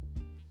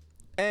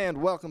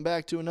And welcome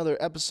back to another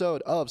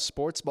episode of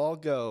Sports Ball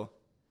Go.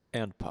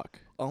 And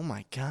Puck. Oh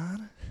my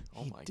God.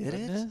 Oh He my did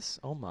goodness. it?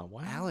 Oh my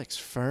wow. Alex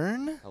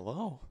Fern?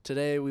 Hello.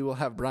 Today we will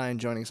have Brian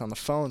joining us on the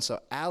phone. So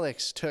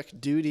Alex took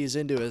duties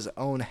into his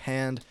own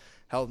hand,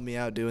 helped me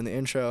out doing the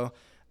intro.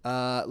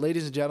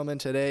 Ladies and gentlemen,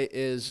 today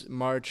is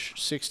March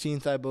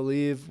 16th, I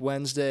believe,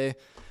 Wednesday,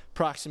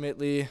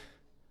 approximately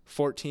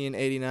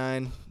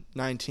 14:89,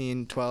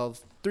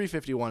 19:12,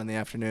 3:51 in the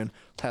afternoon.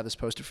 I'll have this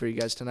posted for you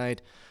guys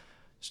tonight.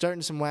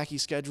 Starting some wacky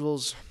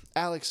schedules.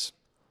 Alex,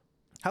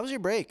 how was your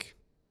break?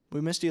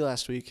 We missed you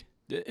last week.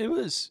 It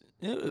was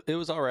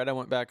all right. I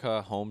went back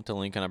home to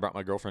Lincoln. I brought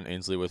my girlfriend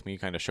Ainsley with me,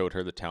 kind of showed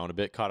her the town a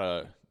bit. Caught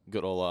a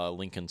good old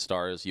Lincoln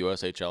Stars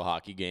USHL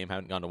hockey game.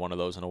 Haven't gone to one of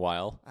those in a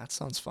while. That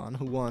sounds fun.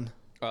 Who won?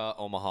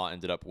 Omaha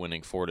ended up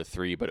winning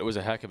 4-3, but it was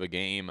a heck of a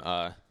game.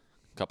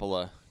 Couple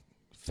of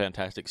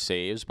fantastic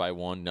saves by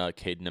one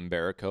Caden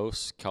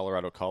Mbarikos,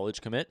 Colorado College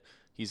commit.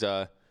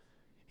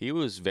 He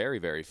was very,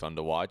 very fun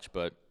to watch,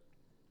 but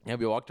yeah,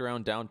 we walked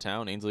around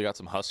downtown. Ainsley got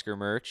some Husker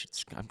merch.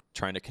 I'm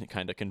trying to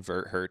kind of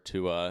convert her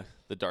to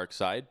the dark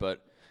side,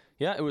 but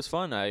yeah, it was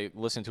fun. I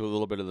listened to a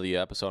little bit of the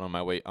episode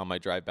on my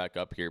drive back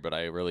up here, but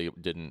I really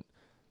didn't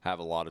have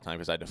a lot of time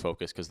because I had to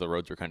focus because the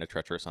roads were kind of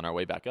treacherous on our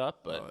way back up.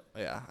 But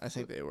yeah, I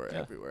think they were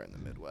everywhere in the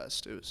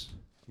Midwest. It was.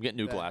 I'm getting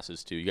new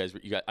glasses too.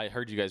 I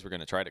heard you guys were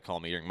going to try to call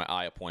me during my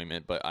eye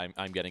appointment, but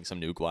I'm getting some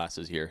new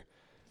glasses here,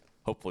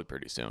 hopefully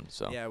pretty soon.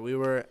 So yeah, we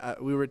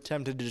were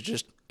tempted to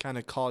just kind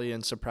of call you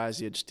and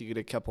surprise you just to get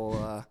a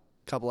couple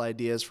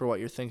ideas for what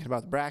you're thinking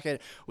about the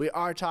bracket. We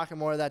are talking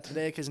more of that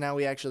today because now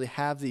we actually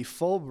have the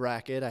full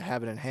bracket. I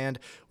have it in hand.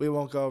 We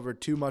won't go over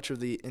too much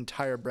of the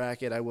entire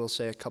bracket. I will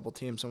say a couple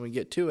teams when we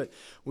get to it.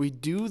 We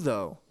do,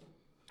 though,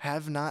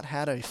 have not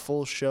had a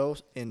full show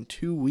in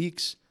 2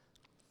 weeks.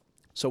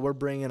 So we're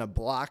bringing a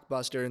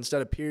blockbuster.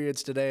 Instead of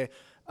periods today,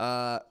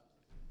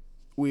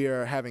 we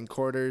are having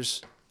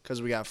quarters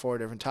because we got 4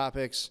 different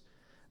topics.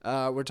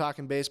 We're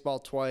talking baseball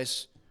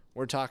twice.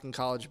 We're talking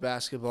college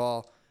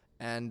basketball.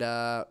 And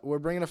we're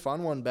bringing a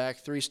fun one back,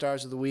 3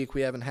 stars of the week.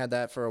 We haven't had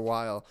that for a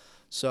while.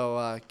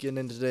 So getting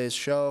into today's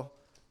show,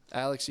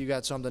 Alex, you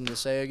got something to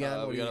say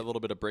again? We got a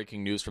little bit of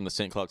breaking news from the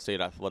St. Cloud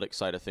State athletics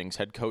side of things.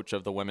 Head coach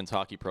of the women's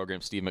hockey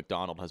program, Steve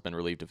McDonald, has been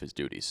relieved of his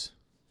duties.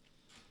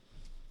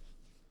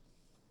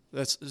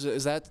 That's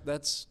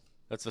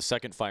the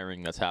second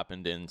firing that's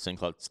happened in St.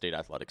 Cloud State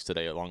athletics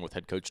today, along with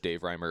head coach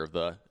Dave Reimer of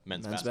the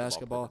men's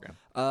basketball program.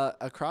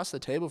 Across the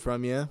table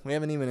from you, we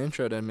haven't even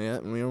introed him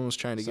yet, and we're almost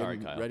trying to get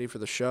him ready for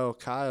the show.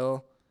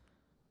 Kyle.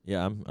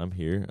 Yeah, I'm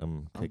here.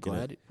 I'm kicking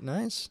glad. it.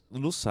 Nice.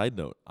 Little side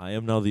note, I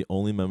am now the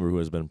only member who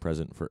has been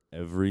present for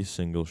every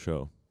single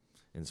show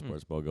in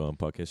Sports Ball Go and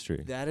Puck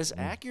history. That is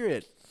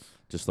accurate.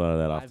 Just thought of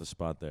that off the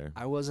spot there.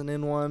 I wasn't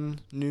in one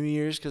New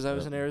Year's because I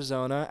was in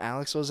Arizona.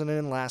 Alex wasn't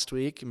in last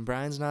week, and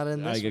Brian's not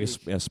in this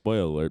week. Yeah,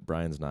 spoiler alert,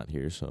 Brian's not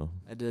here, so.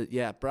 I did.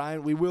 Yeah,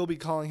 Brian, we will be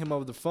calling him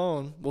over the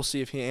phone. We'll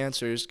see if he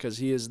answers because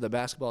he is the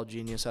basketball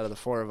genius out of the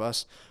 4 of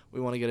us. We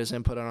want to get his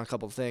input on a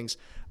couple of things.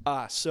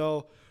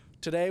 So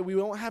today we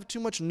won't have too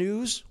much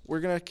news. We're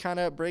going to kind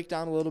of break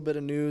down a little bit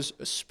of news,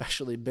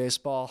 especially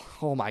baseball.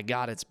 Oh, my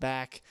God, it's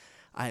back.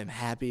 I am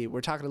happy.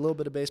 We're talking a little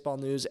bit of baseball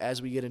news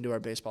as we get into our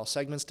baseball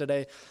segments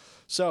today.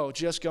 So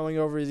just going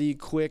over the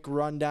quick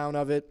rundown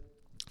of it,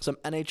 some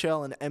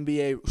NHL and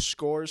NBA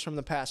scores from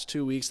the past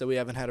 2 weeks that we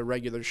haven't had a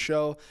regular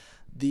show.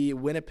 The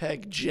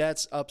Winnipeg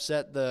Jets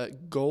upset the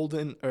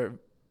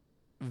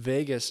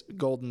Vegas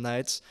Golden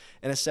Knights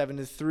in a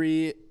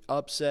 7-3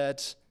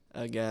 upset.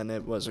 Again,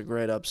 it was a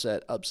great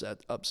upset.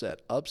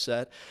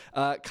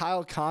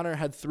 Kyle Connor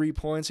had 3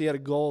 points. He had a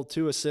goal,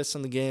 2 assists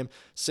in the game.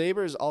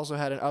 Sabres also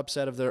had an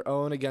upset of their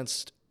own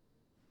against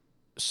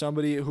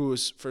somebody who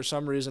was, for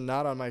some reason,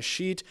 not on my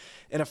sheet,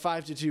 in a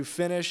 5-2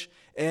 finish.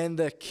 And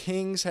the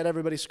Kings had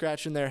everybody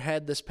scratching their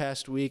head this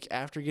past week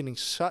after getting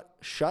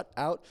shut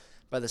out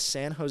by the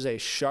San Jose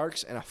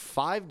Sharks in a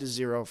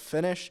 5-0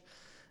 finish.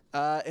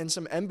 In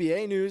some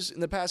NBA news, in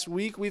the past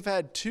week, we've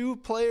had 2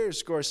 players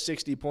score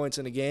 60 points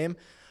in a game.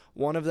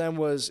 One of them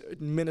was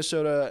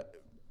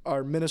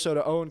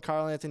Minnesota-owned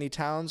Karl Anthony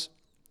Towns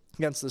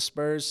against the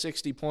Spurs,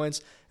 60 points,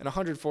 and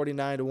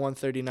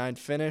 149-139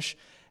 finish.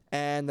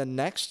 And the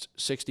next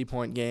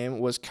 60-point game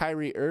was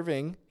Kyrie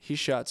Irving. He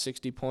shot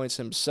 60 points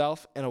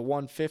himself in a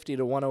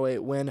 150-108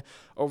 win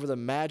over the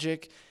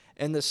Magic.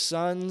 And the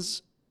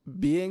Suns,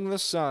 being the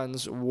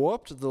Suns,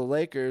 whooped the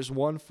Lakers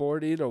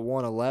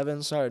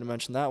 140-111. Sorry to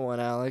mention that one,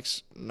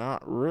 Alex.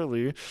 Not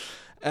really.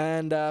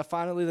 And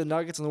finally, the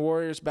Nuggets and the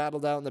Warriors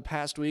battled out in the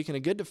past week in a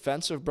good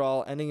defensive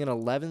brawl, ending in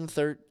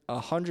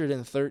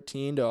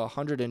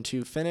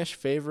 113-102 finish,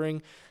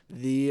 favoring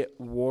the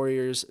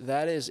Warriors.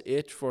 That is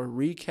it for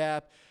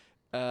recap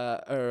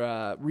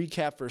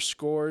for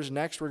scores.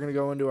 Next, we're going to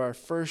go into our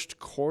first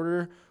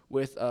quarter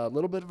with a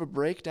little bit of a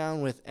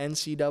breakdown with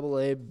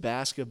NCAA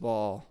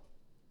basketball.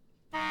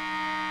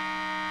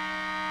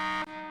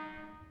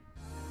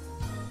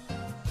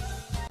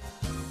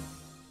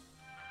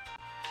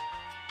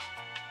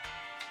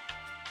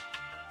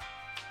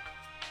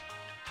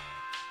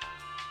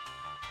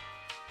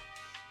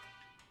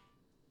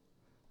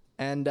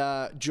 And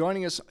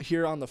joining us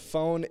here on the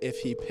phone, if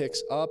he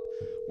picks up,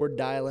 we're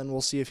dialing. We'll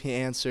see if he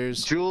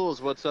answers.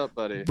 Jules, what's up,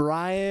 buddy?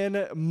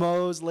 Brian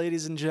Mose,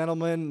 ladies and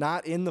gentlemen,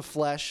 not in the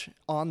flesh,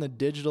 on the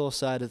digital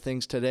side of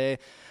things today.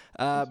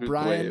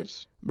 Brian,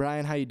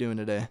 how you doing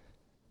today?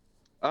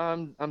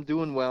 I'm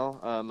doing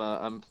well.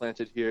 I'm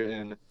planted here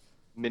in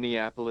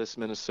Minneapolis,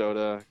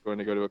 Minnesota, going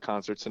to go to a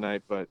concert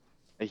tonight, but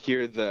I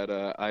hear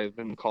that I've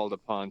been called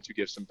upon to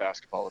give some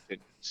basketball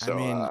opinions, so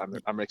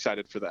I'm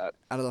excited for that.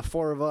 Out of the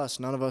four of us,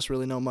 none of us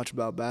really know much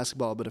about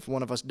basketball, but if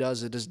one of us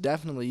does, it is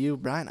definitely you.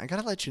 Brian, I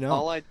gotta let you know.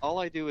 All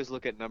I do is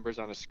look at numbers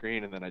on a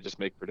screen, and then I just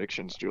make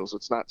predictions, Jules.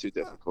 It's not too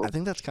difficult. I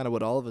think that's kind of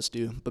what all of us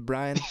do. But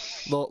Brian,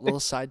 little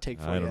side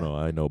take for you. I don't know.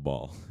 I know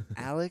ball.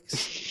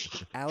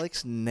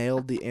 Alex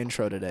nailed the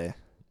intro today.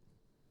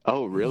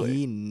 Oh, really?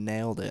 He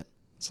nailed it.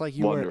 It's like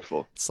you Wonderful.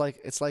 were.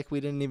 It's like we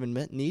didn't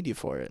even need you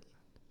for it.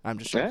 I'm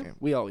just joking. Yeah?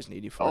 We always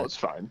need you for it. Oh, it's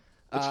fine.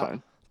 It's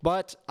fine.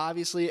 But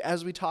obviously,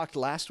 as we talked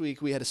last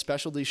week, we had a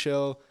specialty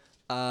show.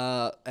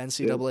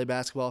 NCAA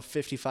basketball,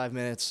 55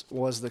 minutes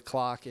was the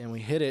clock, and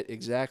we hit it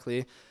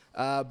exactly.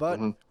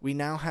 But we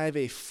now have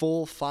a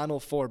full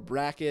Final Four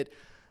bracket.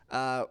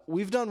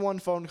 We've done one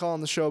phone call on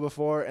the show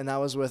before, and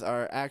that was with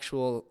our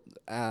actual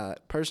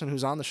person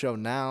who's on the show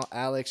now,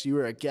 Alex. You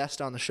were a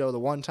guest on the show the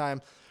one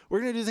time.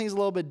 We're going to do things a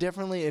little bit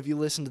differently if you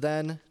listened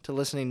then to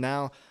listening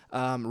now.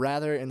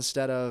 Rather,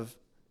 instead of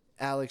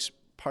Alex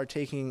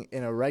partaking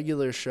in a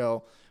regular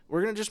show,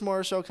 we're going to just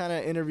more so kind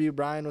of interview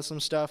Brian with some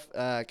stuff,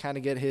 kind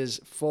of get his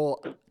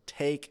full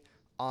take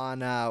on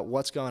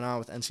what's going on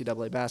with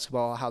NCAA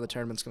basketball, how the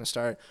tournament's going to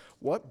start,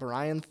 what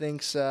Brian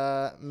thinks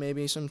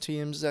maybe some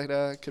teams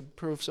that could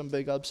prove some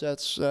big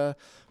upsets.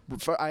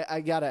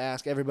 I got to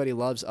ask, everybody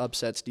loves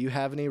upsets. Do you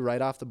have any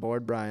right off the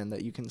board, Brian,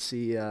 that you can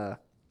see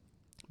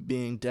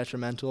being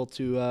detrimental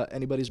to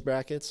anybody's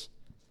brackets?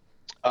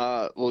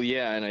 Well,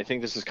 yeah, and I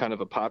think this is kind of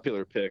a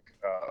popular pick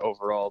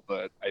overall,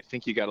 but I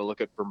think you got to look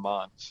at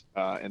Vermont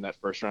in that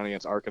first round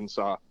against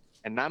Arkansas.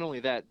 And not only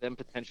that, them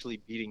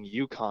potentially beating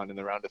UConn in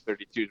the round of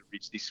 32 to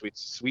reach the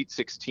Sweet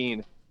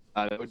 16.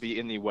 That would be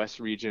in the West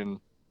region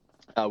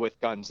with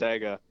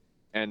Gonzaga,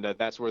 and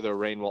that's where the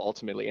reign will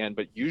ultimately end.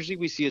 But usually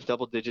we see a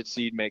double-digit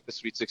seed make the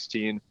Sweet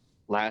 16.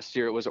 Last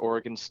year it was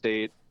Oregon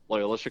State.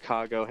 Loyola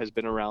Chicago has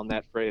been around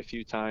that fray a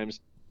few times.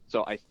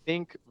 So I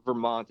think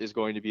Vermont is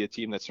going to be a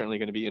team that's certainly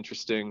going to be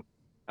interesting.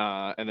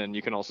 And then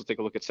you can also take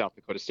a look at South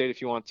Dakota State if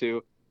you want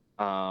to.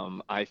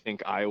 I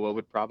think Iowa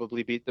would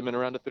probably beat them in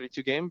around a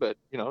 32 game, but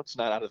it's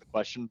not out of the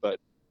question. But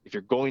if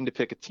you're going to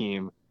pick a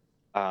team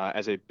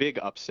as a big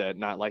upset,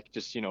 not like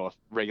just a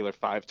regular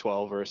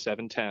 5-12 or a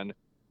 7-10,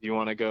 you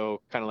want to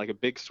go kind of like a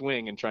big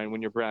swing and try and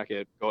win your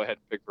bracket, go ahead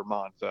and pick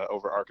Vermont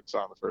over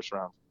Arkansas in the first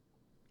round.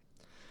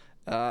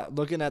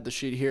 Looking at the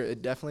sheet here,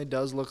 it definitely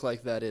does look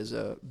like that is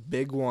a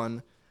big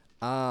one.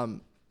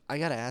 I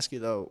got to ask you,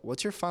 though,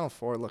 what's your Final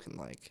Four looking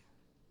like?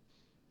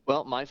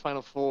 Well, my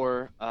Final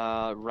Four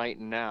right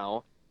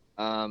now,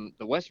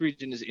 the West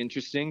region is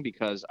interesting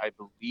because I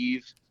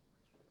believe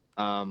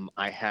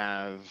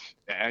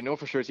I know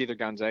for sure it's either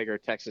Gonzaga or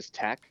Texas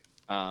Tech.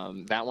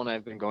 That one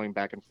I've been going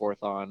back and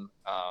forth on.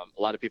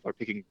 A lot of people are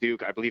picking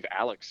Duke. I believe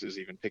Alex is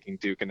even picking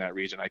Duke in that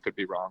region. I could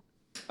be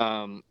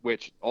wrong.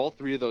 Which all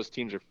three of those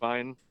teams are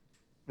fine.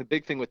 The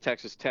big thing with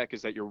Texas Tech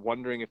is that you're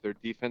wondering if their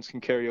defense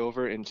can carry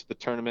over into the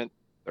tournament.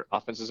 Their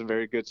offense isn't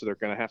very good, so they're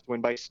going to have to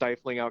win by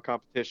stifling out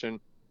competition.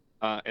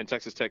 And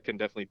Texas Tech can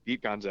definitely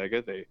beat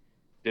Gonzaga. They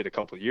did a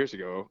couple of years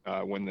ago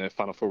when the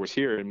Final Four was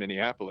here in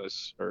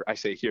Minneapolis. Or I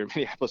say here in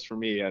Minneapolis for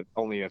me,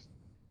 only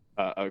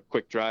a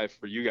quick drive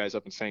for you guys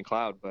up in St.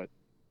 Cloud. But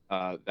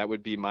that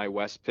would be my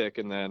West pick.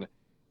 And then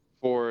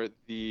for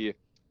the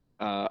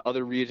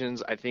other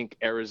regions, I think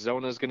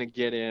Arizona is going to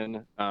get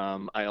in.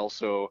 I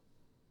also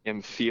am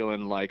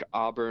feeling like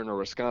Auburn or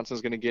Wisconsin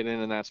is going to get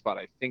in that spot.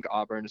 I think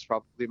Auburn is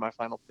probably my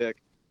final pick.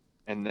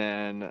 And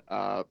then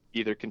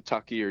either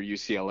Kentucky or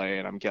UCLA,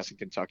 and I'm guessing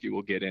Kentucky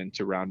will get in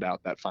to round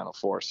out that Final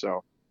Four.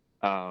 So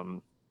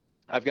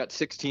I've got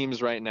 6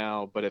 teams right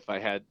now, but if I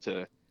had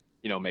to,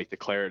 make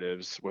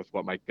declaratives with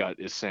what my gut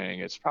is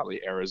saying, it's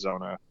probably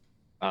Arizona,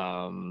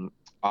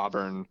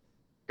 Auburn,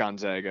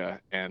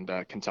 Gonzaga, and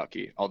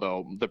Kentucky.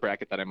 Although the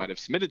bracket that I might have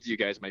submitted to you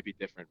guys might be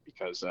different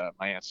because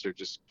my answer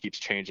just keeps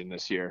changing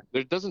this year.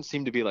 There doesn't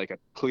seem to be like a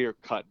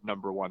clear-cut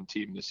number 1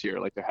 team this year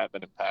like there have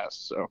been in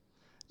past. So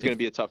it's going to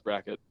be a tough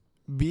bracket.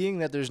 Being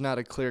that there's not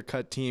a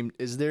clear-cut team,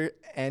 is there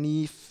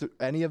any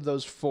of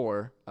those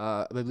 4?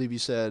 I believe you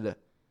said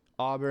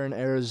Auburn,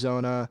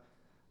 Arizona,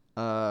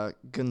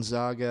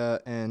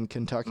 Gonzaga, and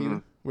Kentucky. Mm-hmm.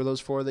 Were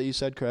those 4 that you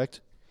said, correct?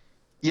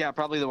 Yeah,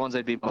 probably the ones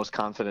I'd be most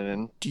confident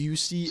in. Do you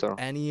see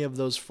any of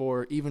those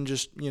 4, even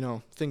just,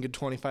 thinking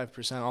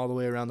 25% all the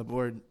way around the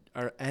board,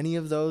 are any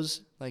of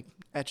those like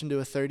etching to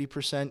a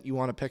 30% you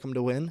want to pick them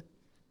to win?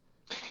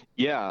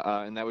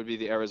 Yeah, and that would be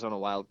the Arizona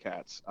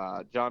Wildcats.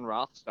 John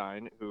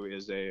Rothstein, who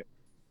is a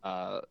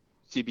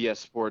CBS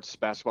Sports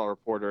basketball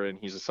reporter, and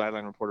he's a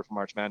sideline reporter for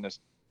March Madness,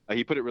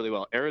 he put it really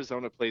well.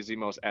 Arizona plays the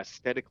most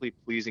aesthetically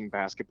pleasing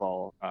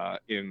basketball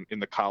in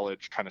the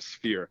college kind of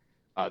sphere.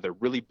 They're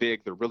really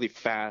big. They're really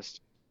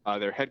fast.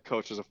 their head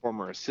coach is a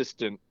former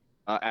assistant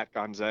at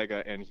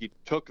Gonzaga, and he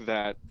took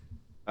that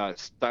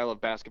style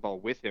of basketball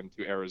with him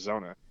to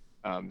Arizona.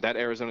 That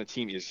Arizona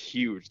team is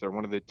huge. They're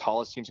one of the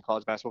tallest teams in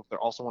college basketball. But they're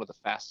also one of the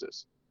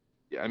fastest.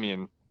 I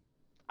mean,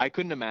 I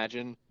couldn't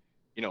imagine,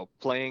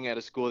 playing at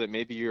a school that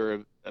maybe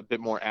you're a bit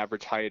more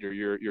average height, or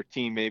your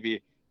team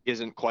maybe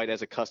isn't quite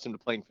as accustomed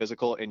to playing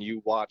physical, and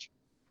you watch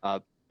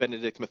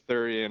Benedict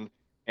Mathurian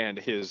and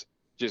his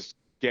just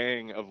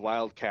gang of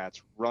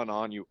Wildcats run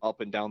on you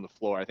up and down the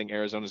floor. I think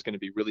Arizona is going to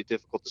be really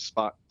difficult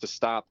to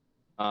stop.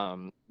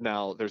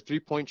 Now, their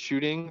three-point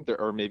shooting,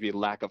 or maybe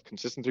lack of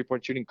consistent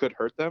three-point shooting, could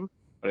hurt them,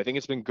 but I think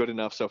it's been good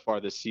enough so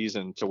far this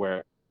season to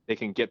where they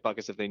can get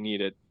buckets if they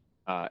need it,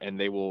 and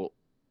they will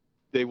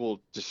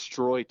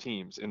destroy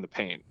teams in the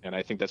paint. And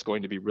I think that's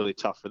going to be really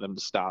tough for them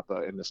to stop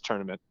in this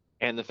tournament.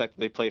 And the fact that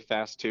they play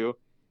fast too,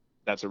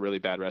 that's a really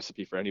bad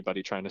recipe for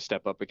anybody trying to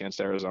step up against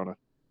Arizona.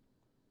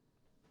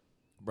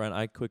 Brian,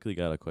 I quickly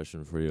got a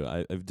question for you.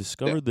 I've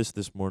discovered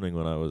this morning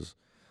when I was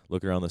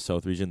looking around the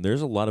South region.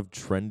 There's a lot of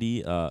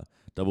trendy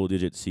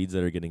double-digit seeds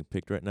that are getting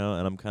picked right now,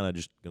 and I'm kind of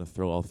just going to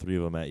throw all three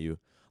of them at you.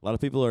 A lot of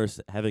people are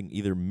having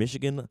either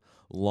Michigan,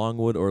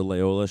 Longwood, or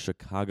Loyola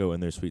Chicago in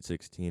their Sweet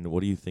 16.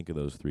 What do you think of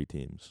those three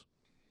teams?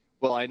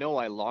 Well, I know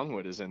why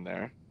Longwood is in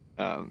there,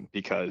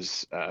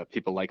 because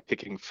people like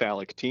picking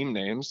phallic team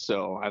names,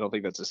 so I don't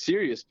think that's a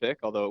serious pick,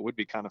 although it would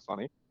be kind of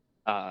funny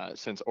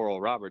since Oral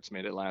Roberts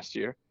made it last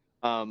year.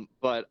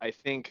 But I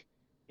think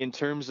in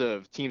terms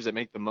of teams that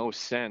make the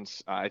most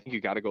sense, I think you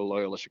got to go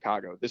Loyola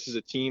Chicago. This is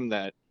a team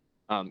that,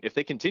 if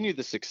they continue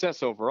the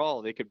success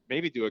overall, they could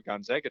maybe do a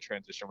Gonzaga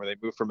transition where they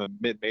move from a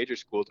mid-major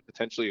school to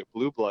potentially a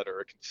blue blood or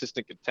a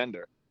consistent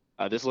contender.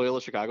 This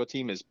Loyola Chicago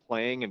team is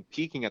playing and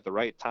peaking at the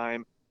right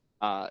time.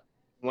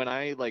 When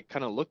I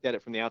kind of looked at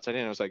it from the outside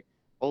in, I was like,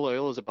 oh,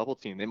 Loyola's a bubble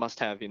team. They must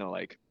have,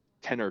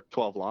 10 or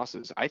 12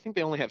 losses. I think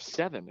they only have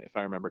 7, if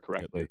I remember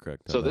correctly. Yep,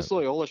 correct so this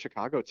Loyola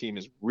Chicago team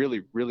is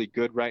really, really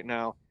good right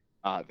now.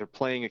 They're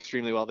playing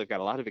extremely well. They've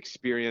got a lot of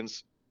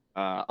experience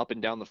up and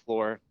down the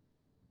floor.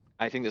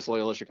 I think this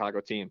Loyola Chicago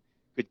team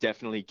could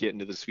definitely get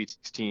into the Sweet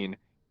 16.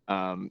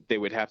 They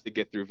would have to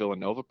get through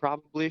Villanova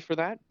probably for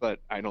that, but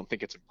I don't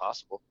think it's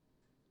impossible.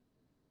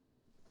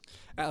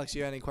 Alex,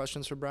 you have any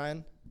questions for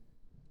Brian?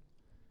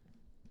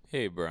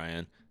 Hey,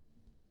 Brian.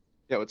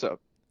 Yeah, what's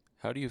up?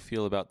 How do you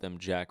feel about them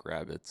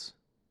Jackrabbits?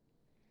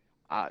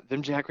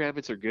 Them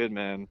Jackrabbits are good,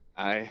 man.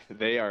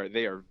 They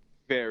are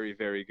very,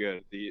 very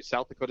good. The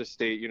South Dakota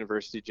State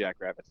University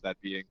Jackrabbits, that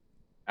being,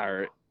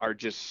 are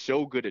just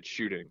so good at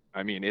shooting.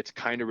 I mean, it's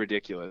kind of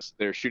ridiculous.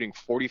 They're shooting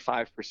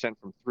 45%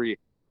 from three.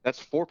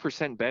 That's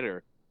 4%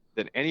 better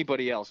than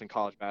anybody else in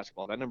college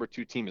basketball. That number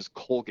 2 team is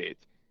Colgate.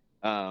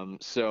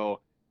 So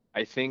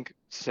I think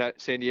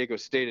San Diego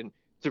State, and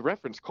to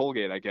reference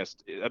Colgate, I guess,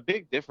 a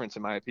big difference,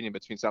 in my opinion,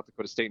 between South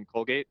Dakota State and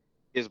Colgate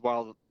is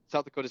while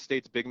South Dakota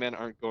State's big men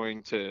aren't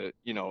going to,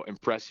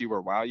 impress you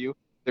or wow you,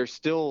 they're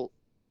still,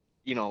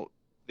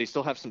 they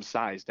still have some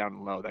size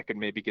down low that could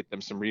maybe get them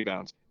some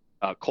rebounds.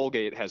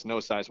 Colgate has no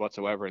size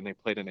whatsoever, and they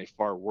played in a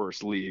far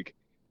worse league.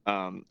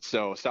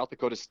 So South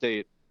Dakota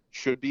State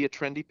should be a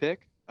trendy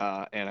pick,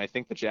 and I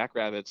think the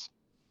Jackrabbits,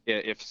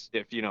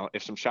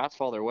 if some shots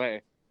fall their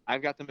way,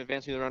 I've got them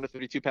advancing to the round of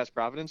 32 past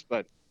Providence,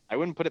 but I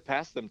wouldn't put it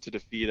past them to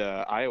defeat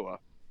Iowa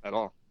at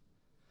all.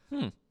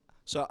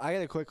 So I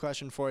got a quick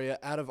question for you.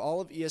 Out of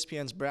all of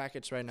ESPN's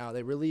brackets right now,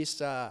 they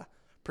released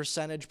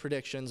percentage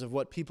predictions of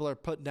what people are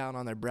putting down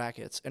on their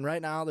brackets. And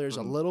right now there's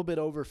a little bit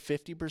over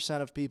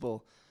 50% of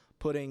people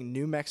putting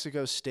New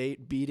Mexico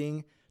State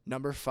beating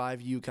number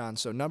 5 UConn.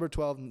 So number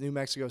 12, New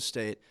Mexico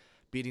State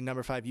beating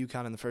number 5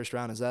 UConn in the first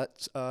round. Is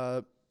that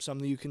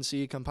something you can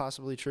see come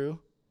possibly true?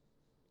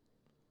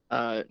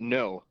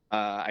 No.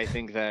 I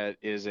think that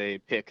is a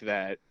pick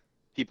that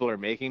people are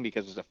making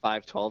because it's a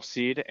 5-12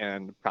 seed,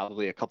 and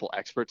probably a couple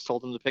experts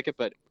told them to pick it.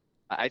 But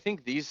I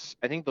think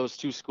those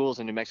two schools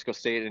in New Mexico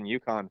State and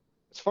UConn,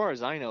 as far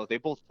as I know, they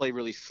both play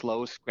really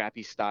slow,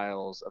 scrappy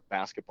styles of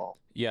basketball.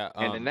 Yeah.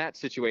 And in that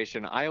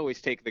situation, I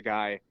always take the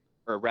guy,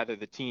 or rather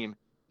the team,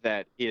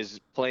 that is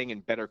playing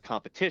in better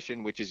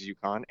competition, which is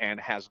UConn, and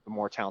has the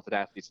more talented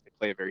athletes that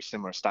play a very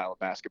similar style of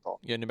basketball.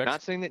 Yeah,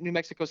 Not saying that New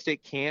Mexico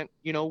State can't,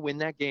 win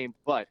that game,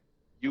 but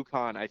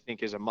UConn, I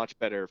think, is a much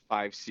better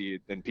 5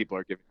 seed than people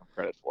are giving them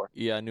credit for.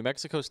 Yeah, New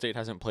Mexico State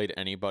hasn't played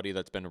anybody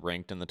that's been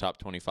ranked in the top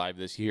 25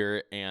 this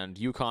year, and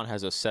UConn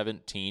has a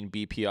 17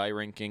 BPI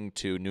ranking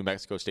to New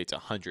Mexico State's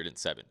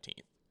 117th.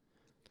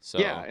 So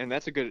yeah, and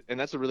that's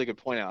a really good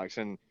point, Alex.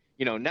 And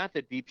not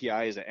that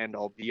BPI is an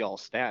end-all be-all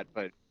stat,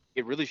 but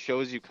it really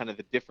shows you kind of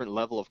the different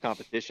level of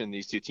competition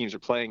these two teams are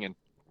playing. And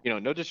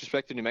no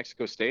disrespect to New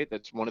Mexico State,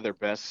 that's one of their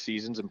best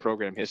seasons in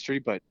program history,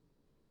 but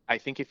I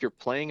think if you're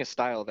playing a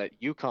style that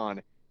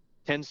UConn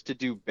tends to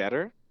do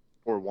better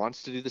or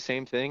wants to do the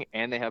same thing,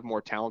 and they have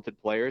more talented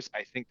players,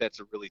 I think that's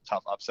a really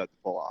tough upset to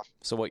pull off.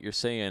 So what you're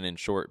saying in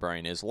short,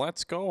 Brian, is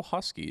let's go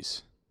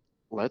Huskies.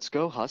 Let's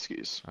go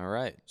Huskies. All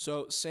right.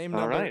 So same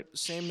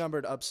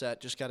numbered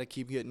upset. Just got to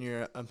keep getting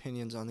your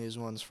opinions on these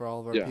ones for all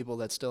of our people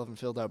that still haven't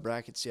filled out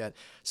brackets yet.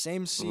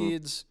 Same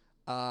seeds,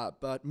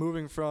 But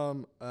moving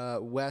from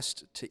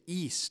west to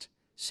east,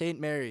 St.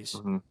 Mary's.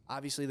 Mm-hmm.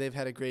 Obviously, they've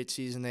had a great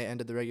season. They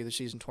ended the regular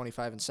season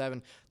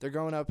 25-7. They're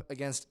going up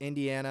against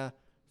Indiana,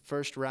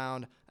 first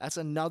round. That's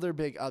another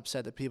big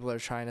upset that people are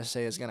trying to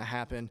say is going to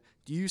happen.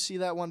 Do you see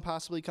that one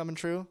possibly coming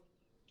true?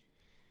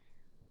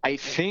 I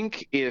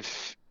think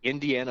if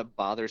Indiana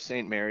bothers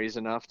St. Mary's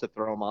enough to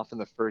throw them off in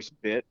the first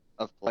bit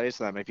of play,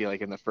 so that might be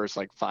like in the first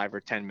like 5 or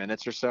 10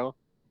 minutes or so.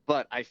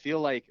 But I feel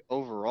like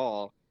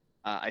overall,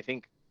 I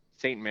think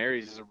St.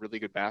 Mary's is a really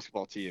good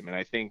basketball team. And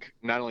I think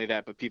not only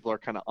that, but people are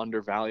kind of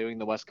undervaluing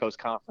the West Coast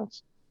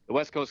Conference. The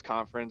West Coast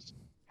Conference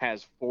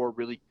has 4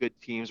 really good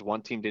teams.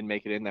 One team didn't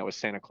make it in. That was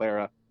Santa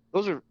Clara.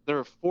 There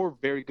are 4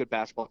 very good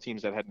basketball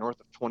teams that had north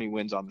of 20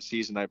 wins on the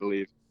season, I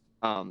believe.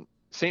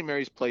 St.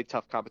 Mary's played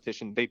tough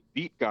competition. They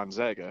beat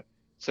Gonzaga.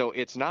 So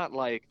it's not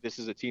like this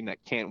is a team that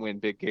can't win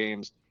big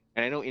games.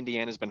 And I know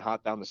Indiana's been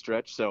hot down the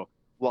stretch. So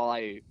while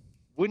I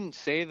wouldn't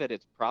say that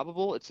it's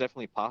probable, it's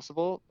definitely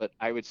possible. But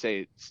I would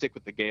say stick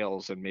with the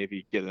Gales and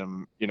maybe get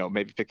them,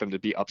 maybe pick them to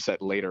be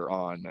upset later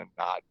on and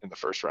not in the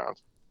first round.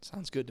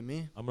 Sounds good to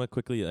me. I'm going to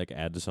quickly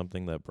add to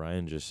something that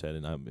Brian just said,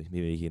 and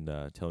maybe he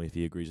can tell me if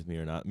he agrees with me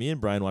or not. Me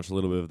and Brian watched a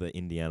little bit of the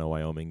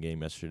Indiana-Wyoming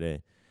game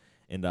yesterday.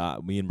 And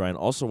me and Brian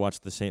also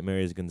watched the St.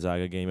 Mary's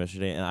Gonzaga game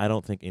yesterday, and I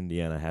don't think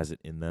Indiana has it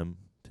in them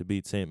to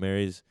beat St.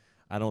 Mary's.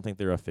 I don't think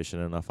they're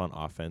efficient enough on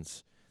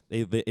offense.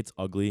 It's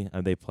ugly,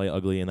 and they play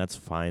ugly, and that's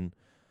fine.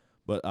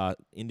 But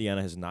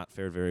Indiana has not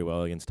fared very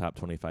well against top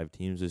 25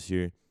 teams this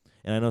year.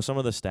 And I know some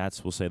of the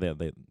stats will say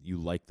that you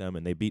like them,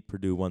 and they beat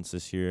Purdue once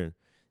this year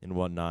and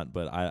whatnot,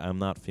 but I'm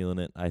not feeling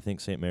it. I think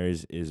St.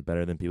 Mary's is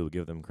better than people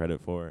give them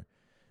credit for.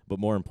 But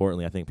more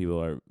importantly, I think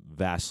people are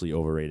vastly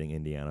overrating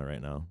Indiana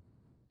right now.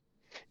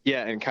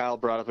 Yeah, and Kyle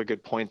brought up a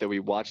good point that we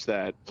watched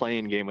that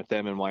playing game with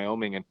them in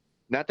Wyoming. And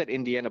not that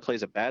Indiana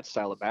plays a bad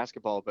style of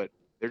basketball, but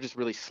they're just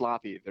really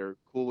sloppy. They're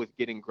cool with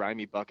getting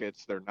grimy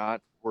buckets. They're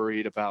not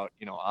worried about,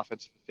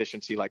 offensive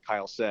efficiency, like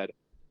Kyle said.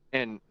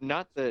 And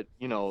not that,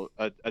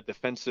 a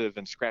defensive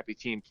and scrappy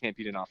team can't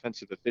beat an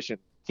offensive efficient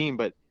team,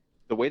 but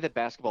the way that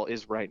basketball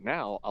is right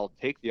now, I'll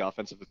take the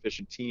offensive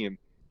efficient team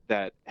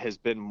that has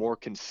been more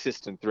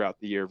consistent throughout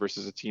the year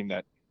versus a team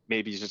that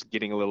maybe is just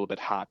getting a little bit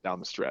hot down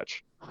the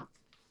stretch.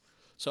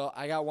 So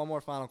I got one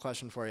more final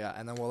question for you,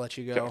 and then we'll let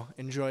you go. Okay.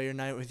 Enjoy your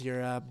night with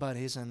your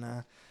buddies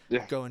and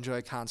go enjoy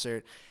a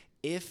concert.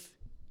 If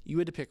you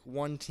had to pick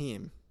one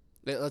team,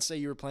 let's say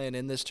you were playing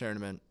in this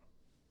tournament,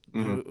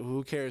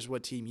 who cares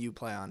what team you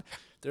play on?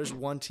 There's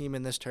one team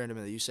in this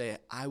tournament that you say,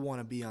 I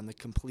want to be on the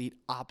complete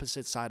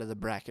opposite side of the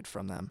bracket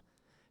from them.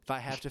 If I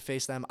have to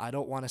face them, I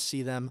don't want to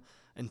see them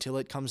until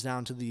it comes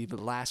down to the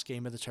last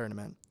game of the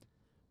tournament.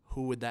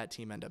 Who would that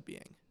team end up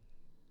being?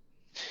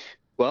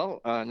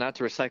 Well, not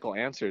to recycle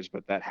answers,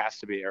 but that has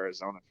to be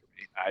Arizona for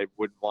me. I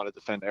wouldn't want to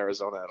defend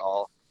Arizona at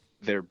all.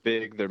 They're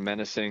big, they're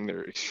menacing,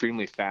 they're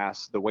extremely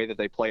fast. The way that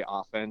they play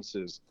offense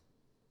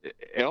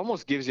it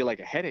almost gives you like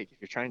a headache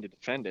if you're trying to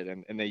defend it.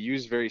 And they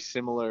use very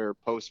similar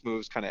post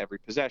moves kind of every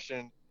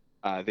possession.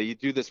 They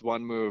do this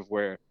one move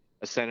where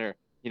a center,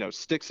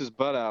 sticks his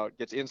butt out,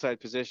 gets inside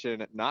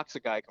position, knocks a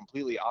guy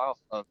completely off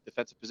of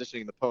defensive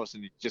positioning in the post,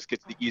 and he just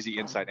gets the easy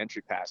inside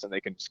entry pass, and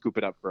they can scoop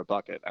it up for a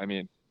bucket. I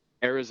mean,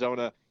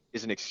 Arizona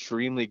is an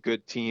extremely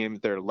good team.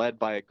 They're led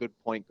by a good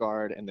point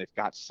guard, and they've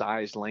got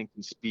size, length,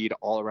 and speed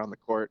all around the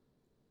court.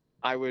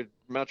 I would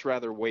much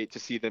rather wait to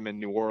see them in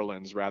New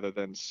Orleans rather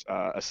than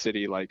a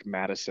city like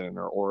Madison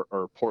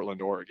or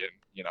Portland, Oregon.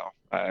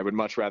 I would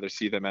much rather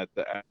see them at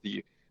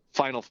the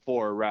Final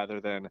Four rather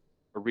than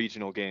a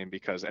regional game,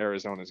 because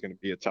Arizona is going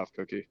to be a tough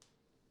cookie.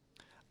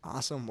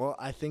 Awesome. Well,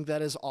 I think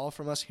that is all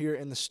from us here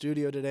in the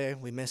studio today.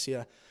 We miss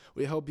you.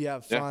 We hope you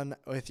have fun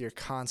with your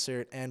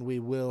concert, and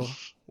we'll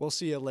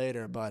see you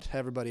later. But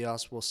everybody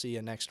else, we'll see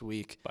you next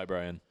week. Bye,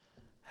 Brian.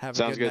 Have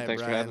Sounds a good good. night,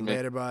 Thanks Brian. for having me.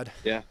 Later, bud.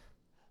 Yeah.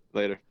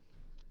 Later.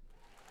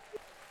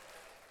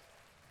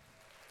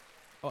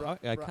 Oh,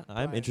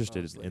 I'm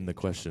interested in the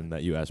question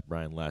that you asked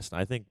Brian last.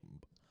 I think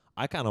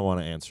I kind of want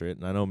to answer it,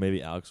 and I know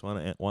maybe Alex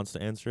wants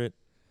to answer it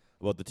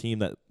about the team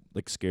that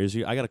scares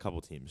you. I got a couple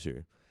teams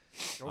here.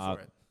 Go for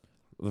it.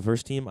 The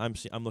first team I'm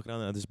looking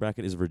at this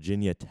bracket is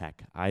Virginia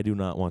Tech. I do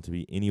not want to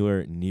be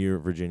anywhere near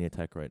Virginia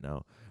Tech right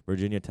now.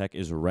 Virginia Tech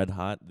is red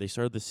hot. They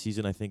started the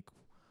season, I think,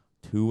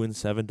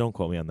 2-7. Don't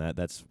quote me on that.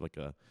 That's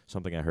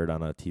something I heard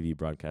on a TV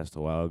broadcast a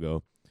while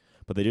ago.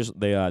 But they just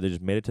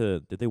made it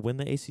to. Did they win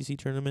the ACC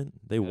tournament?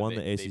 They won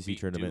the ACC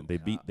tournament.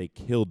 Duke. They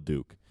killed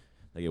Duke.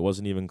 It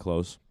wasn't even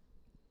close.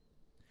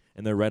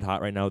 And they're red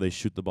hot right now. They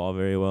shoot the ball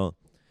very well.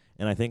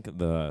 And I think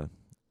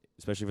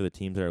especially for the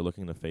teams that are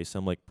looking to face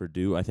them, like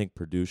Purdue, I think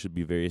Purdue should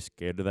be very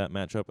scared of that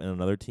matchup. And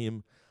another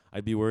team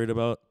I'd be worried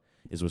about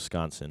is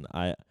Wisconsin.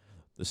 The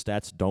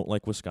stats don't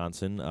like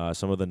Wisconsin.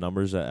 Some of the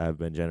numbers that have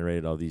been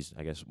generated, all these,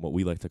 I guess, what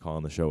we like to call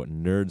on the show,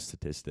 nerd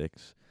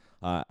statistics,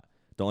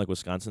 don't like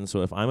Wisconsin.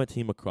 So if I'm a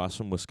team across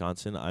from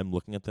Wisconsin, I'm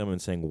looking at them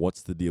and saying,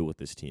 what's the deal with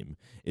this team?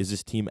 Is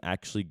this team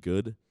actually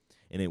good?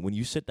 And when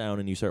you sit down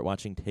and you start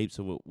watching tapes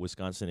of what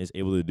Wisconsin is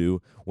able to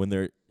do when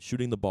they're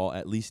shooting the ball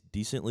at least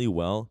decently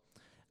well,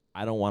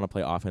 I don't want to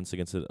play offense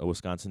against a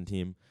Wisconsin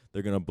team.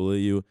 They're going to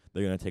bully you.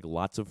 They're going to take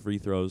lots of free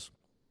throws.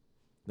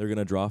 They're going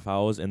to draw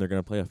fouls, and they're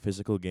going to play a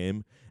physical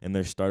game, and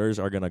their starters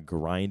are going to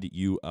grind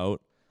you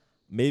out.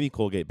 Maybe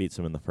Colgate beats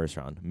them in the first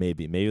round.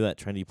 Maybe that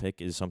trendy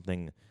pick is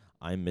something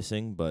I'm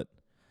missing, but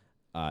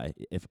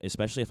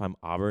especially if I'm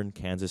Auburn,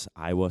 Kansas,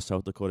 Iowa,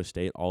 South Dakota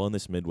State, all in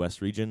this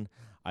Midwest region,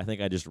 I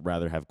think I'd just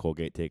rather have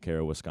Colgate take care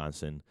of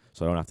Wisconsin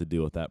so I don't have to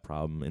deal with that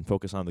problem and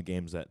focus on the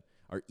games that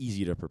are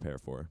easy to prepare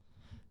for.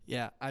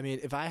 Yeah, I mean,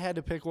 if I had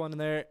to pick one in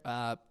there,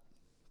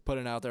 put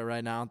it out there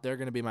right now, they're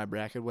going to be my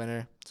bracket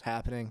winner. It's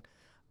happening.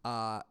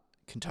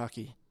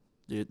 Kentucky.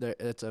 Dude,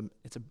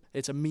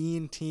 it's a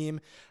mean team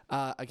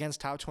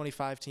against top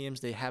 25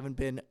 teams. They haven't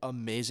been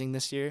amazing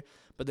this year,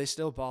 but they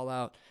still ball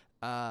out.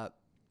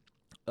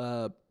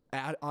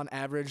 On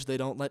average, they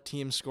don't let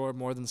teams score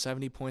more than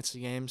 70 points a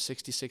game,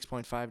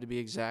 66.5 to be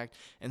exact,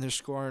 and they're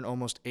scoring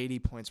almost 80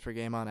 points per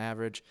game on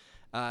average.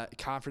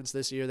 Conference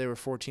this year, they were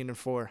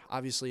 14-4.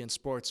 Obviously, in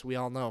sports, we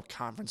all know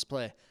conference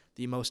play.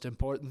 The most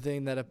important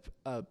thing that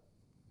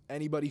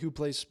anybody who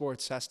plays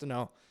sports has to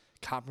know,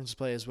 conference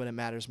play is when it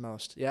matters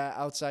most. Yeah,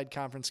 outside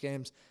conference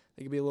games,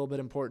 they can be a little bit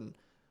important.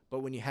 But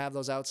when you have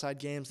those outside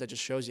games, that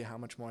just shows you how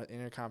much more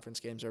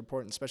interconference games are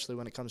important, especially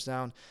when it comes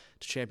down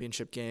to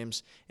championship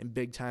games and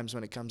big times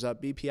when it comes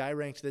up. BPI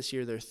ranked this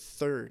year, they're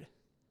 3rd,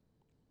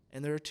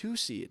 and they're a 2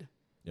 seed.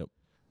 Yep.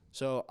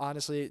 So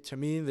honestly, to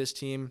me, this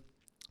team,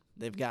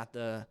 they've got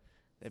the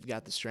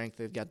strength,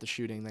 they've got the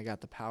shooting, they got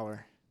the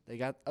power, they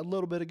got a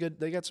little bit of good,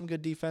 they got some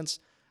good defense.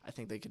 I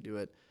think they could do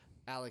it.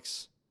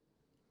 Alex,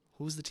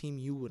 who's the team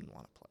you wouldn't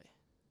want to play?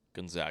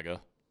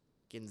 Gonzaga.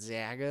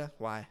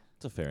 Why?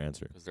 That's a fair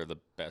answer. Because they're the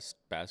best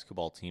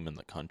basketball team in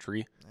the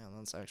country. Yeah,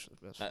 that's actually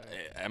the best.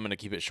 I'm going to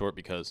keep it short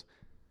because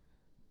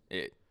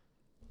they're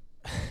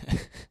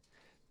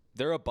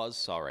a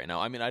buzzsaw right now.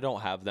 I mean, I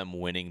don't have them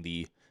winning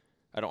the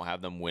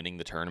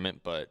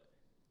tournament, but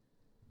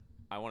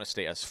I want to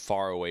stay as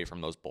far away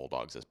from those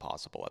Bulldogs as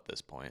possible at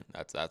this point.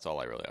 That's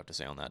all I really have to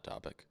say on that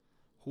topic.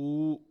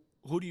 Who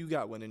do you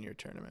got winning your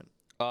tournament?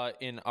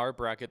 In our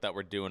bracket that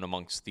we're doing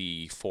amongst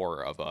the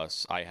 4 of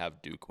us, I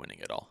have Duke winning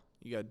it all.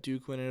 You got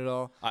Duke winning it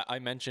all. I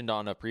mentioned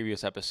on a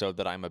previous episode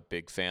that I'm a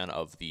big fan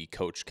of the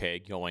Coach K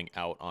going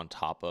out on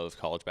top of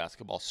college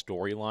basketball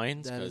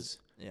storylines.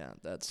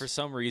 That's for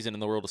some reason in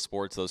the world of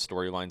sports, those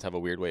storylines have a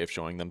weird way of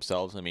showing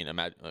themselves. I mean,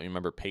 I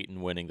remember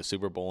Peyton winning the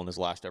Super Bowl in his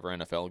last ever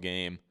NFL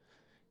game.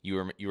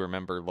 You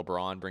remember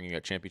LeBron bringing a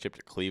championship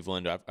to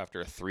Cleveland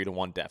after a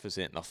 3-1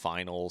 deficit in the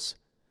finals.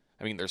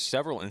 I mean, there's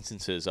several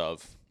instances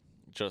of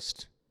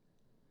just,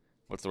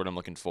 what's the word I'm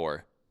looking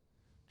for?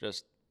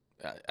 Just,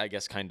 I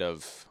guess, kind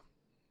of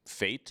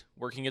fate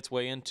working its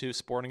way into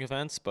sporting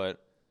events.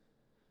 But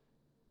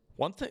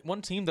one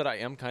team that I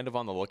am kind of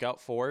on the lookout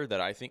for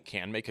that I think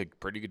can make a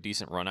pretty good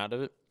decent run out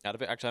of it.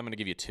 Actually, I'm going to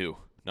give you 2.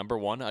 Number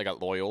 1, I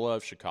got Loyola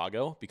of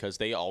Chicago, because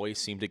they always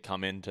seem to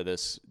come into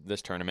this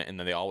tournament and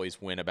then they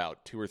always win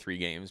about 2 or 3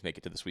 games, make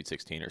it to the Sweet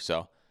 16 or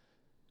so.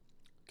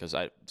 Because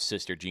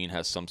Sister Jean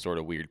has some sort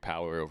of weird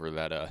power over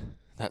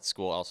that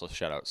school. Also,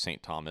 shout out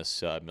St.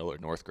 Thomas,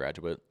 Millard North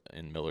graduate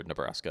in Millard,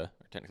 Nebraska,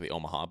 or technically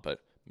Omaha,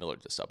 but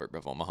Millard's a suburb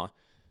of Omaha.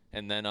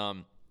 And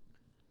then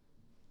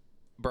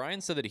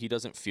Brian said that he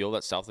doesn't feel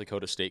that South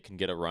Dakota State can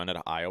get a run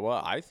at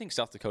Iowa. I think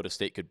South Dakota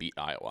State could beat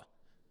Iowa.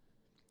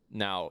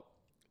 Now,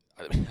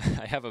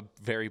 I have a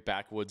very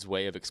backwoods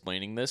way of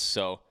explaining this.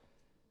 So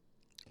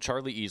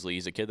Charlie Easley,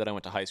 he's a kid that I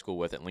went to high school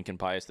with at Lincoln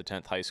Pius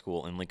X High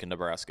School in Lincoln,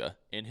 Nebraska.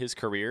 In his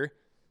career,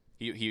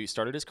 he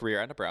started his career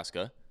at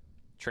Nebraska,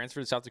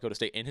 transferred to South Dakota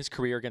State. In his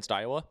career against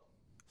Iowa,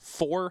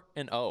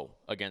 4-0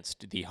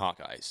 against the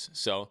Hawkeyes.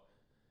 So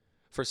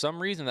for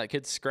some reason, that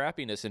kid's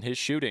scrappiness and his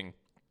shooting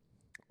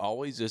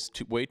always is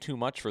way too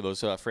much for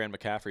those Fran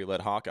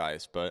McCaffrey-led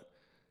Hawkeyes. But,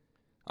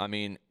 I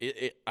mean,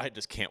 I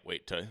just can't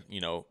wait to,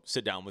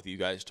 sit down with you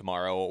guys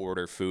tomorrow,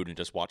 order food, and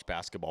just watch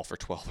basketball for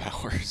 12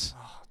 hours.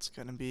 Oh,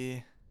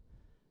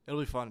 it'll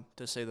be fun,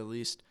 to say the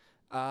least.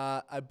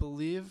 I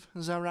believe,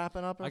 is that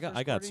wrapping up? I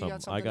got something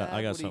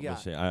to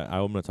say.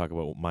 I'm going to talk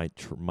about my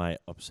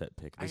upset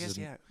pick.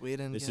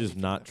 This is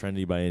not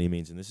trendy by any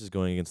means, and this is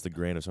going against the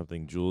grain of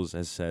something Jules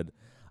has said.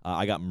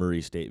 I got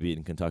Murray State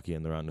beating Kentucky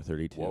in the round of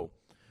 32. Whoa.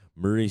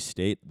 Murray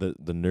State, the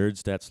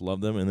nerd stats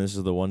love them, and this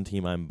is the one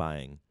team I'm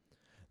buying.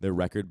 Their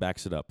record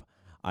backs it up.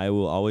 I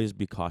will always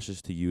be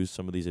cautious to use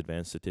some of these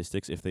advanced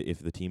statistics if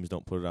the teams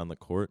don't put it on the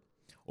court,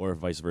 or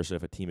vice versa,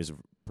 if a team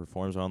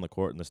performs on the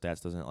court and the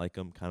stats doesn't like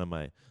them. Kind of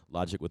my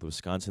logic with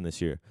Wisconsin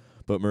this year.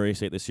 But Murray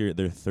State this year,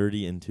 they're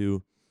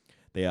 30-2.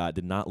 They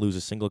did not lose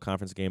a single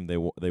conference game.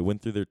 They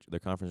went through their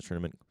conference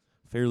tournament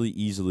fairly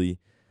easily.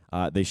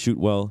 They shoot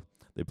well.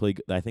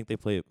 I think they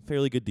play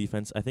fairly good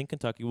defense. I think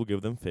Kentucky will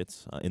give them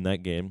fits in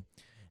that game.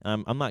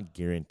 I'm not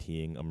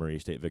guaranteeing a Murray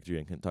State victory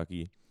in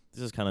Kentucky.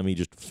 This is kind of me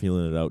just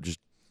feeling it out, just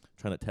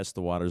trying to test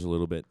the waters a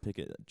little bit,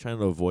 trying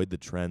to avoid the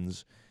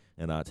trends,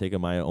 and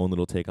taking my own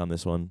little take on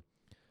this one.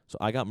 So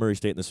I got Murray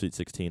State in the Sweet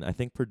 16. I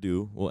think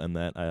Purdue will end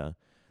that.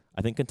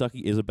 I think Kentucky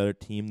is a better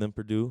team than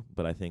Purdue,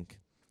 but I think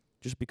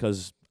just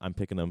because I'm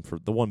picking them for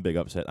the one big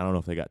upset, I don't know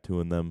if they got 2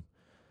 in them.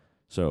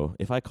 So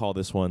if I call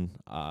this one,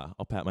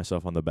 I'll pat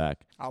myself on the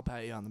back. I'll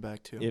pat you on the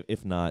back too.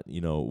 If not,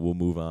 we'll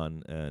move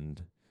on,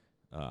 and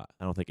I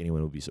don't think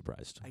anyone will be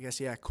surprised. I guess,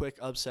 yeah, quick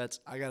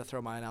upsets. I got to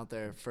throw mine out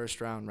there. First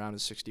round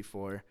of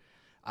 64.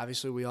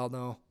 Obviously, we all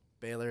know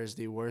Baylor is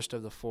the worst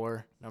of the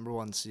 4 number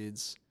 1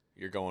 seeds.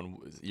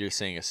 You're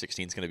saying a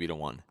 16 is going to beat a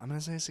 1. I'm going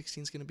to say a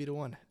 16 is going to beat a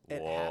 1.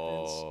 It Whoa,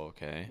 happens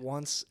okay.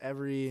 once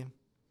every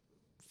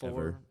 4,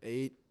 Ever.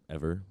 8.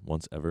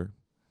 Once ever.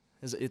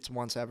 It's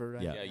once ever,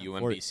 right? Yeah,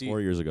 UMBC.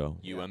 4 years ago.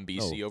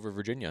 UMBC over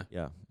Virginia.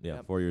 Yeah,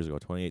 Yep. 4 years ago,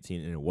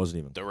 2018, and it wasn't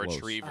even The close.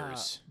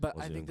 Retrievers. But I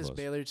Wasn't think even this close.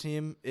 Baylor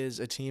team is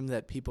a team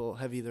that people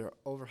have either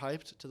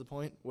overhyped to the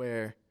point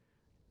where,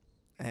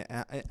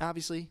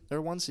 obviously,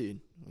 they're 1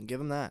 seed. Give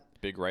them that.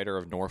 Big writer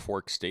of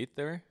Norfolk State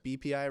there.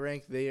 BPI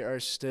rank, they are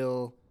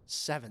still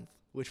 7th,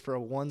 which for a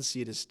 1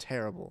 seed is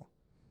terrible.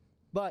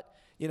 But,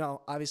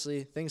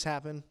 obviously things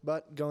happen,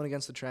 but going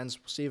against the trends,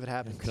 we'll see if it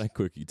happens. Can I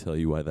quickly tell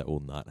you why that will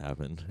not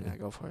happen? Yeah,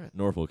 go for it.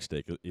 Norfolk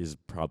State is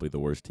probably the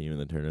worst team in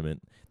the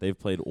tournament. They've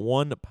played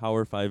one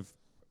Power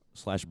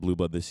 5/Blue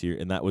Blood this year,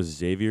 and that was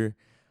Xavier,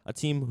 a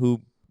team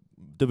who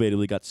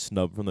debatably got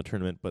snubbed from the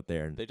tournament, but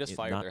They just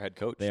fired their head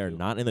coach. They are too.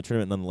 not in the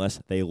tournament nonetheless.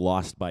 They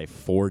lost by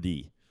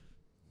 40.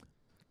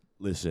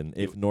 Listen,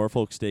 if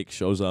Norfolk State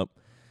shows up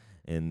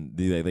and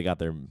they got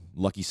their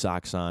lucky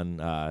socks on,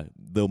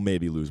 they'll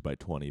maybe lose by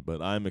 20.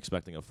 But I'm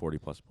expecting a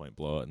 40-plus point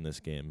blowout in this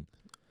game.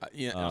 I'm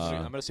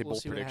going to say We'll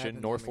bold see what prediction.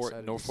 happens. I'm excited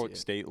to Norfolk see it.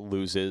 State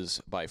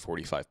loses by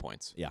 45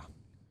 points. Yeah.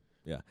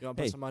 You want to put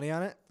Hey, some money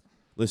on it?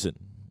 listen.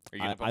 Are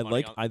you gonna put I money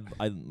like on-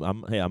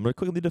 I'm gonna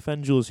quickly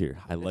defend Jules here.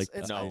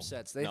 It's No.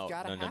 upsets. They've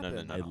got to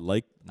happen.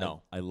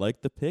 No. I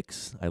like the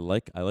picks. I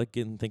like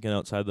thinking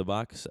outside the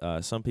box.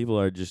 Some people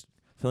are just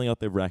filling out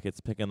their brackets,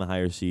 picking the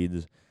higher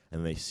seeds,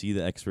 and they see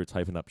the experts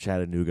hyping up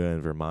Chattanooga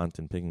and Vermont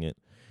and picking it.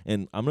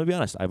 And I'm gonna be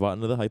honest, I bought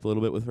into the hype a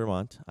little bit with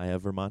Vermont. I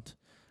have Vermont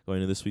going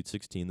to the Sweet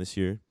 16 this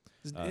year.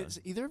 Is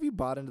either of you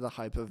bought into the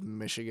hype of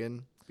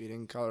Michigan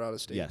beating Colorado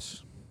State?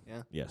 Yes.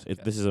 Yeah. Yes. Okay.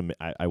 This is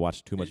I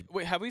watched too much.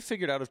 Wait, have we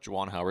figured out if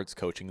Juwan Howard's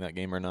coaching that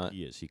game or not?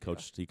 He is. He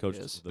coached. He He coached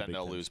is. the Then Big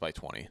they'll Ten. lose by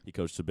 20. He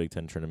coached the Big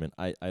Ten tournament.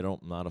 I'm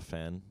not a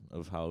fan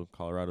of how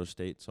Colorado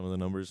State, some of the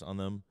numbers on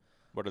them.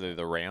 What are they,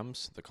 the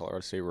Rams? The Colorado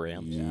State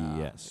Rams?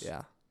 Yes.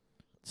 Yeah.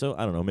 So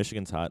I don't know.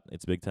 Michigan's hot.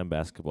 It's Big Ten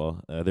basketball.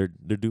 They're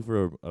due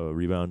for a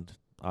rebound.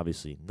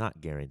 Obviously,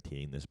 not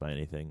guaranteeing this by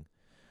anything,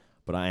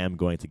 but I am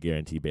going to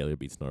guarantee Baylor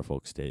beats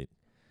Norfolk State.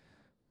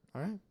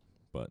 All right.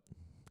 But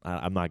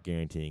I'm not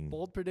guaranteeing.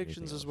 Bold predictions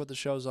anything is else. what the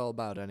show's all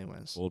about,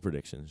 anyways. Bold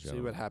predictions. See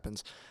gentlemen. what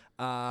happens.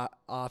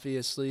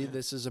 Obviously,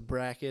 this is a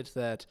bracket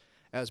that,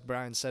 as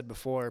Brian said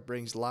before,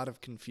 brings a lot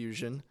of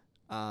confusion.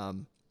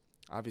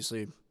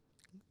 Obviously,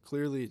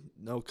 clearly,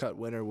 no cut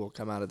winner will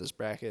come out of this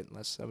bracket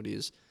unless somebody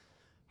is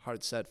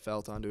hard set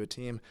felt onto a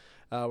team.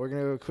 We're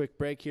going to go a quick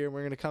break here.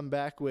 We're going to come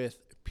back with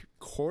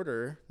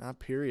quarter, not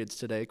periods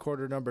today,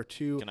 quarter number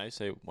 2. Can I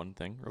say one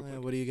thing real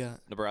quick? What do you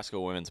got? Nebraska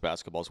women's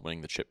basketball is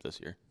winning the chip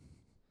this year.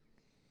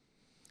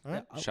 All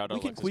right. Shout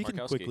out we Alexis can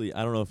Markowski. quickly.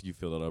 I don't know if you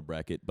filled out our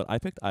bracket, but I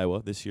picked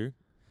Iowa this year.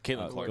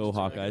 Caitlin Clark. Go is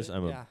really Hawkeyes! good.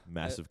 I'm Yeah. a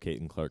massive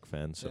Caitlin Clark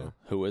fan. So Yeah.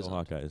 Who go is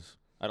Hawkeyes!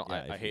 I don't.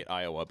 Yeah, I if hate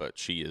Iowa, but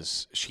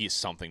she's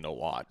something to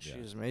watch. Yeah.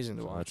 She's amazing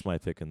to So watch. that's my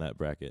pick in that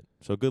bracket.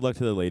 So good luck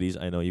to the ladies.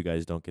 I know you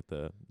guys don't get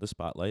the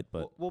spotlight,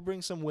 but We'll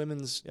bring some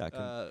women's Yeah,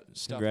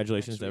 stuff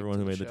congratulations next to week everyone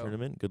who made the show.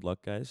 tournament. Good luck,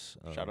 guys.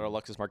 Shout out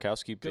Alexis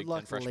Markowski, Good Big luck,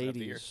 Ten freshman of the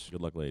year. ladies.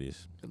 Good luck,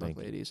 ladies. Good luck, Thank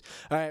you. ladies.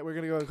 All right, we're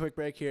going to go a quick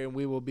break here, and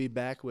we will be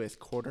back with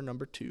quarter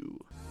number 2.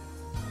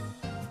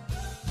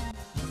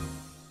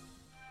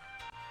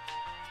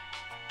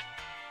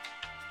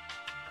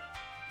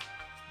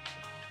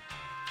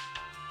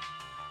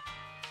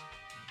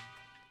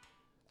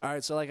 All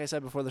right, so like I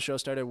said before the show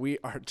started, we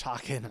are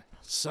talking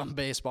some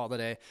baseball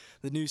today.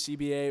 The new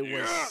CBA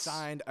was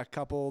signed a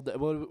couple.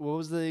 What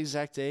was the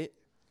exact date?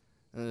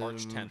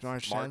 March 10th.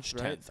 March 10th,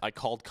 right? I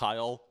called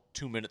Kyle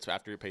 2 minutes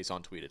after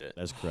Payson tweeted it.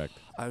 That's correct.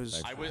 I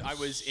was I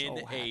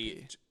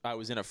happy.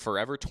 was in a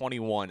Forever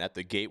 21 at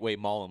the Gateway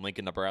Mall in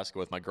Lincoln, Nebraska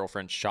with my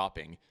girlfriend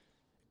shopping,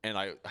 and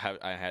I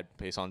had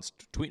Payson's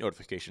tweet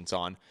notifications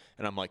on,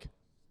 and I'm like,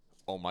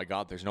 oh my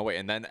God, there's no way.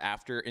 And then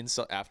after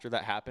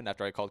that happened,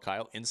 after I called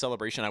Kyle, in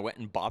celebration, I went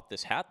and bought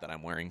this hat that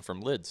I'm wearing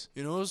from Lids.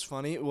 You know what was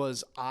funny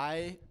was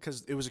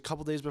because it was a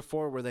couple days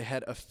before where they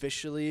had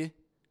officially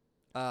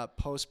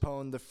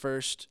postponed the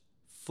first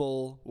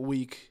full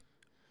week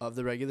of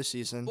the regular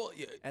season. Well,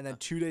 yeah, and then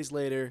 2 days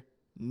later,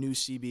 new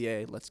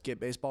CBA. Let's get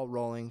baseball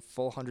rolling.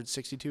 Full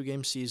 162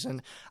 game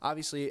season.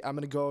 Obviously, I'm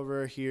going to go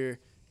over here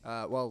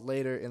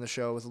later in the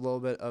show with a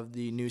little bit of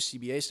the new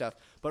CBA stuff.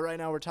 But right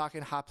now we're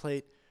talking hot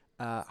plate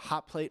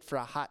for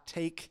a hot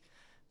take.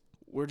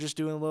 We're just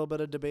doing a little bit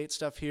of debate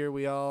stuff here.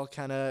 We all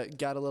kind of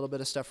got a little bit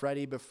of stuff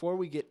ready. Before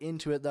we get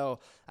into it, though,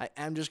 I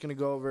am just going to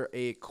go over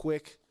a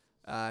quick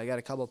I got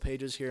a couple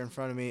pages here in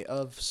front of me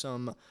of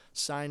some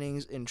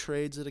signings and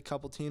trades that a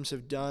couple teams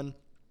have done.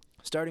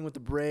 Starting with the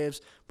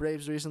Braves.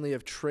 Braves recently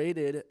have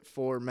traded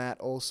for Matt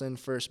Olson,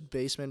 first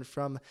baseman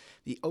from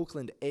the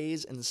Oakland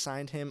A's, and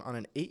signed him on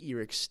an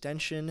 8-year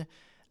extension.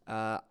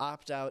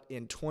 Opt out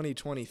in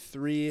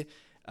 2023.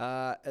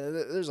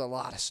 There's a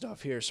lot of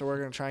stuff here, so we're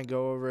going to try and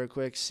go over it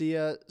quick.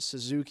 Seiya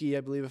Suzuki,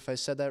 I believe if I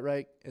said that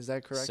right. Is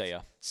that correct?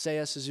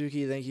 Seiya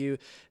Suzuki, thank you,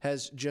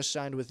 has just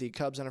signed with the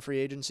Cubs on a free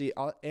agency.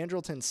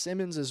 Andrelton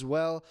Simmons as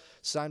well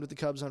signed with the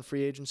Cubs on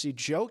free agency.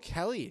 Joe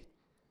Kelly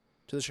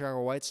to the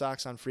Chicago White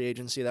Sox on free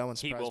agency. That one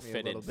surprised me a little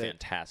bit. He will fit in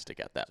fantastic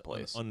at that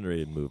place.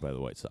 Underrated move by the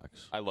White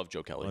Sox. I love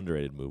Joe Kelly.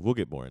 Underrated move. We'll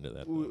get more into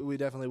that. We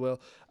definitely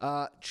will.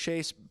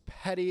 Chase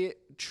Petty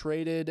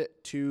traded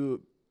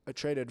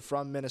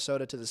from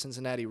Minnesota to the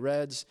Cincinnati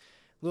Reds.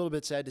 A little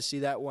bit sad to see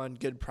that one.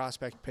 Good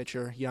prospect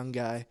pitcher, young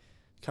guy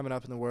coming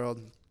up in the world.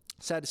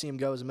 Sad to see him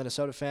go as a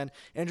Minnesota fan.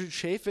 Andrew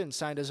Chafin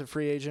signed as a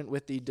free agent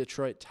with the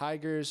Detroit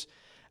Tigers.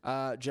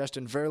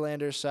 Justin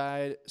Verlander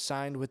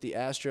signed with the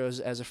Astros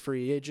as a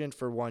free agent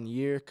for 1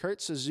 year.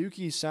 Kurt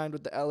Suzuki signed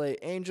with the LA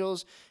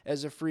Angels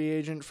as a free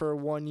agent for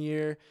 1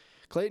 year.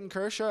 Clayton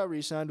Kershaw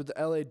re-signed with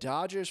the LA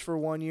Dodgers for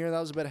 1 year. That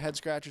was a bit of head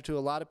scratcher to a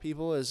lot of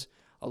people, as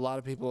a lot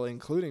of people,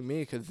 including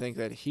me, could think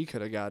that he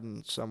could have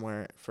gotten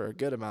somewhere for a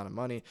good amount of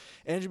money.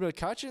 Andrew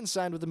McCutchen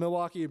signed with the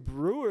Milwaukee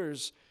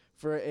Brewers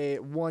for a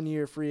 1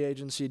 year free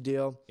agency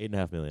deal.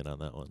 $8.5 million on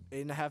that one.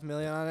 $8.5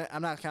 million on it.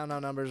 I'm not counting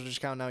out numbers,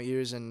 just counting out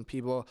years and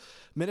people.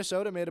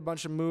 Minnesota made a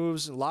bunch of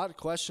moves, a lot of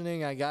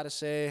questioning, I gotta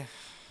say.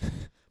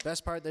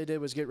 Best part they did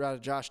was get rid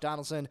of Josh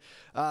Donaldson.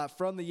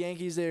 From the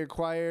Yankees, they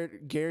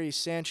acquired Gary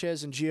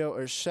Sanchez and Gio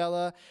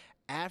Urshela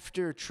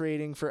after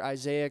trading for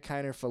Isaiah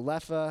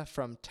Kiner-Falefa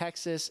from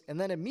Texas,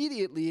 and then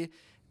immediately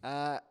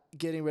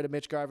getting rid of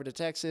Mitch Garver to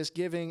Texas,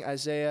 giving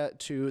Isaiah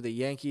to the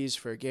Yankees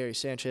for Gary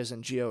Sanchez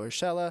and Gio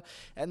Urshela,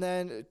 and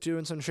then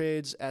doing some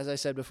trades, as I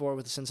said before,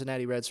 with the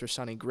Cincinnati Reds for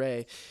Sonny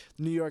Gray.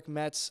 New York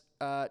Mets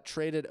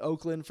traded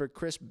Oakland for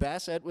Chris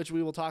Bassett, which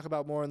we will talk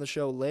about more on the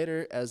show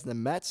later, as the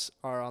Mets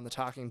are on the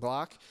talking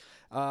block.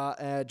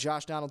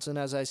 Josh Donaldson,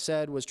 as I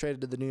said, was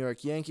traded to the New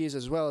York Yankees,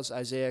 as well as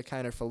Isaiah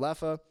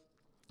Kiner-Falefa.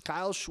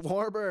 Kyle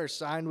Schwarber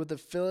signed with the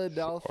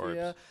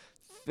Philadelphia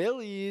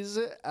Phillies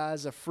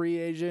as a free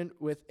agent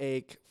with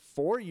a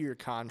 4-year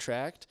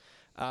contract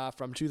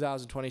from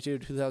 2022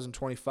 to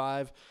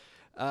 2025.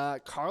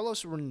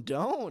 Carlos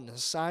Rendon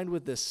signed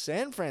with the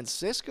San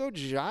Francisco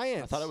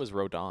Giants. I thought it was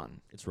Rodon.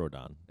 It's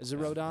Rodon. Is it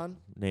Rodon?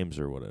 Names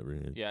or whatever.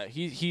 Yeah,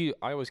 he.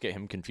 I always get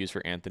him confused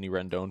for Anthony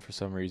Rendon for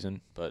some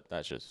reason, but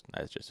that's just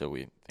a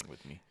weird thing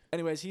with me.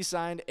 Anyways, he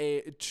signed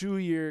a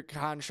 2-year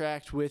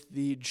contract with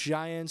the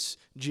Giants.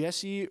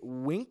 Jesse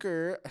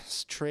Winker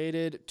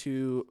traded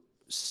to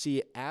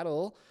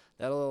Seattle.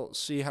 That'll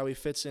see how he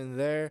fits in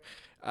there.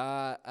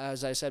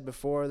 As I said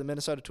before, the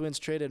Minnesota Twins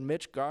traded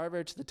Mitch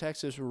Garver to the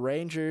Texas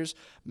Rangers.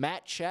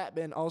 Matt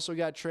Chapman also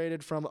got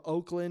traded from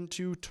Oakland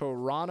to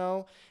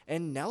Toronto.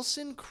 And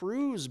Nelson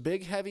Cruz,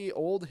 big, heavy,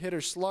 old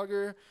hitter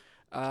slugger,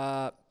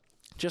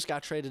 just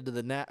got traded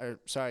to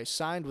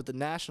signed with the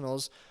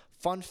Nationals.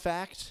 Fun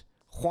fact,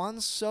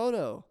 Juan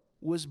Soto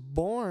was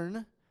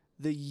born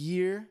the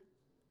year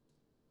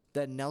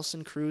that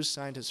Nelson Cruz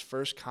signed his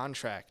first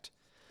contract.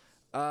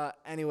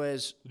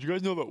 Anyways, did you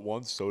guys know that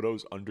Juan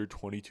Soto's under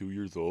 22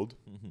 years old?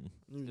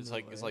 It's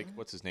like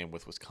what's his name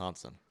with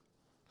Wisconsin?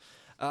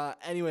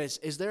 Anyways,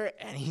 is there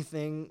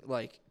anything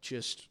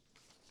just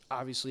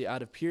obviously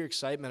out of pure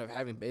excitement of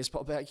having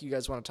baseball back you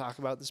guys want to talk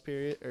about this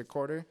period or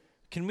quarter?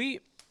 Can we?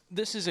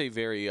 This is a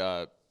very.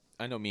 I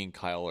know me and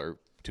Kyle are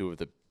two of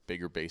the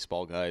bigger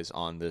baseball guys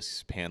on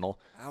this panel.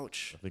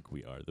 Ouch. I think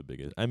we are the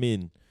biggest. I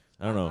mean,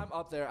 I don't know. I'm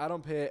up there. I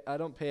don't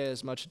pay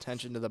as much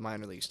attention to the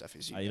minor league stuff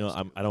as you.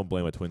 I don't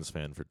blame a Twins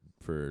fan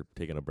for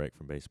taking a break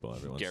from baseball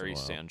every once in a while. Gary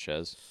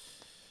Sanchez.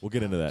 We'll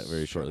get into that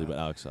very shortly, but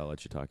Alex, I'll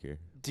let you talk here.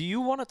 Do you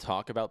want to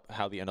talk about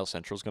how the NL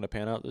Central is going to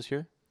pan out this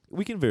year?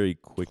 We can very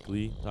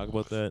quickly talk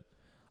about that.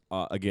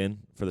 Again,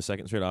 for the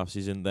second straight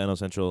offseason, the NL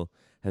Central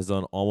has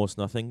done almost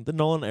nothing. The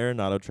Nolan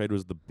Arenado trade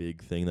was the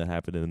big thing that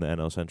happened in the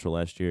NL Central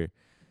last year.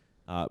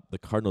 The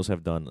Cardinals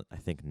have done, I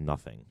think,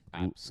 nothing.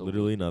 Absolutely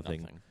literally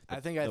nothing. I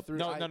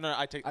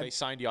think they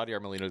signed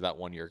Yadier Molina to that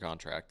 1-year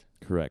contract.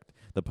 Correct.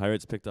 The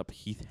Pirates picked up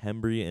Heath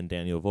Hembree and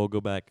Daniel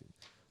Vogelbach.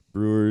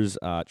 Brewers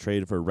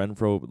traded for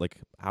Renfroe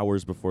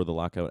hours before the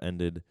lockout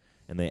ended,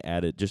 and they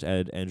added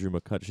Andrew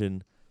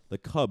McCutchen. The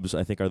Cubs,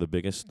 I think, are the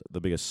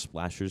biggest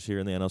splashers here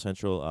in the NL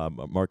Central.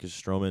 Marcus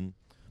Stroman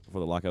before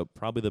the lockout,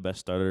 probably the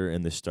best starter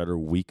in the starter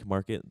week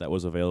market that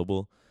was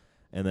available,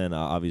 and then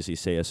obviously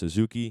Seiya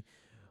Suzuki,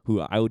 who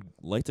I would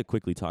like to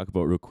quickly talk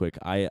about real quick.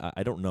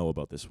 I don't know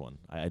about this one.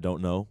 I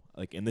don't know.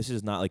 And this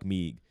is not like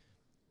me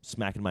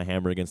smacking my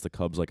hammer against the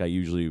Cubs like I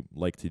usually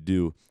like to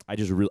do.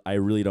 I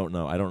really don't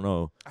know. I don't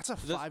know. That's a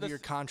 5-year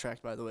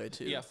contract, by the way,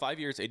 too. Yeah, 5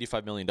 years,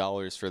 $85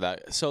 million for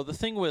that. So the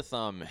thing with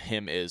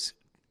him is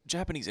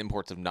Japanese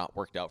imports have not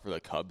worked out for the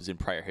Cubs in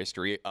prior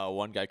history.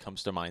 One guy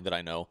comes to mind that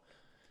I know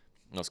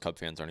most Cub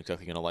fans aren't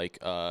exactly going to like.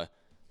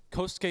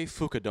 Kosuke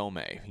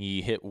Fukudome.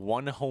 He hit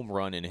 1 home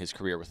run in his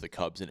career with the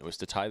Cubs, and it was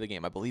to tie the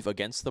game, I believe,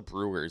 against the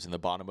Brewers in the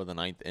bottom of the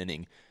 9th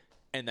inning.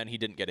 And then he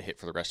didn't get a hit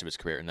for the rest of his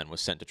career, and then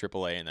was sent to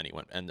AAA, and then he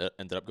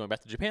ended up going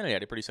back to Japan, and he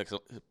had a pretty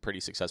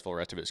successful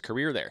rest of his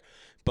career there.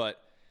 But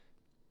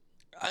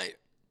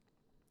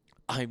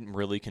I'm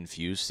really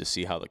confused to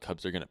see how the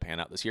Cubs are going to pan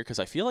out this year because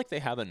I feel like they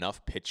have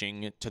enough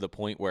pitching to the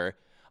point where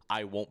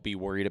I won't be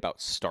worried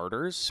about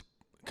starters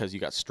because you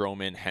got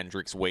Stroman,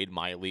 Hendricks, Wade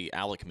Miley,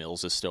 Alec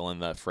Mills is still in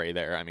the fray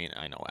there. I mean,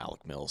 I know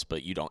Alec Mills,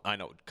 but you don't. I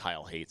know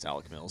Kyle hates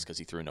Alec Mills because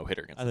he threw a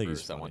no-hitter against the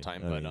Brewers that one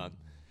time.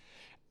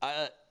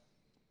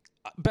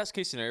 Best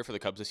case scenario for the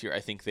Cubs this year, I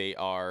think they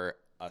are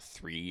a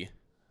 3.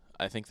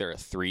 I think they're a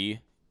 3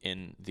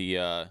 in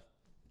the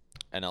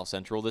NL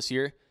Central this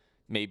year.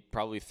 Maybe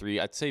probably 3.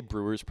 I'd say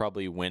Brewers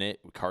probably win it.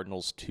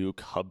 Cardinals 2,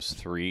 Cubs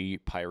 3,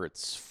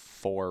 Pirates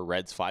 4,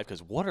 Reds 5.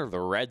 Because what are the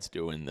Reds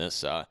doing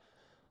this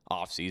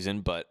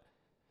offseason? But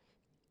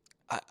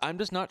I'm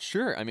just not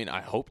sure. I mean,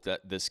 I hope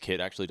that this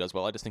kid actually does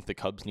well. I just think the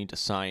Cubs need to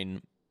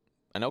sign.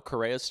 I know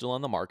Correa's still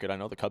on the market. I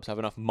know the Cubs have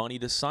enough money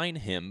to sign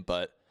him,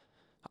 but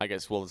I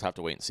guess we'll just have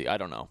to wait and see. I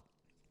don't know.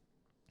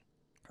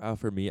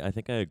 For me, I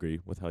think I agree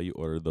with how you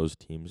ordered those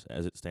teams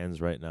as it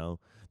stands right now.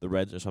 The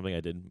Reds are something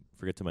I did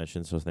forget to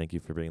mention, so thank you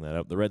for bringing that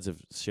up. The Reds have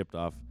shipped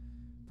off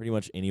pretty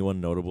much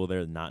anyone notable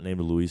there, not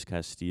named Luis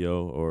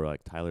Castillo or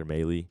like Tyler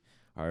Mahle.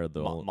 Are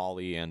the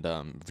Molly and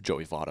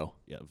Joey Votto.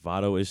 Yeah,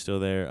 Votto is still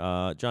there.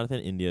 Jonathan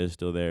India is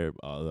still there.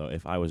 Although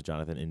if I was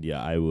Jonathan India,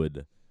 I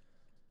would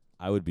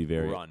be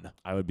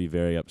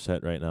very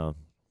upset right now.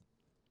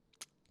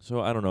 So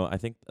I don't know. I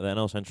think the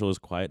NL Central is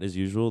quiet as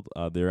usual.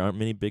 There aren't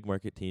many big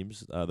market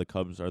teams. The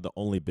Cubs are the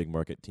only big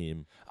market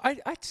team.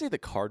 I'd say the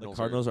Cardinals.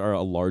 The Cardinals are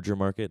a larger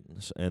market,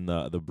 and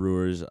the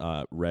Brewers,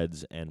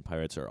 Reds, and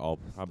Pirates are all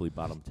probably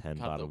bottom 10,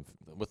 bottom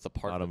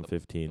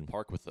 15. The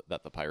park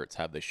that the Pirates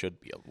have, they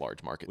should be a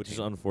large market, which team. is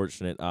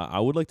unfortunate.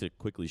 I would like to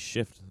quickly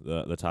shift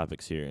the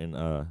topics here, and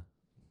I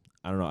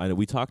don't know.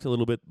 We talked a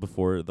little bit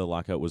before the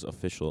lockout was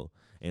official,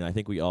 and I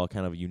think we all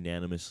kind of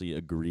unanimously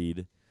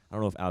agreed. I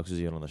don't know if Alex was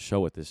even on the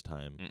show at this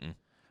time.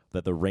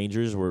 That the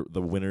Rangers were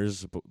the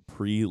winners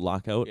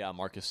pre-lockout. Yeah,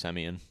 Marcus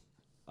Semien.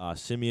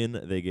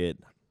 Semien, they get.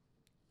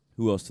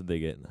 Who else did they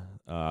get?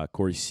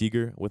 Corey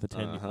Seager with a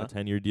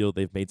 10-year deal.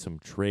 They've made some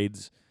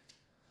trades.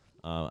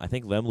 I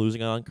think them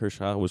losing on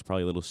Kershaw was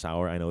probably a little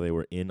sour. I know they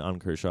were in on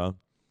Kershaw.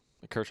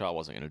 Kershaw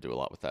wasn't going to do a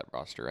lot with that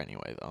roster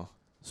anyway, though.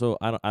 So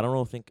I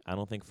don't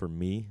think for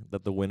me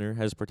that the winner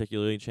has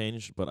particularly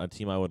changed. But a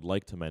team I would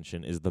like to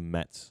mention is the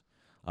Mets.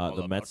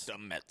 The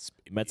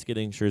Mets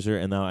getting Scherzer,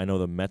 and now I know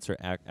the Mets are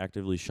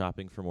actively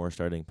shopping for more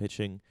starting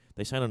pitching.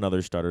 They signed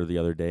another starter the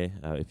other day,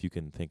 if you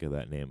can think of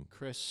that name.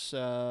 Chris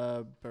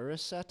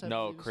Barissett?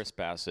 No, Chris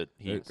Bassett.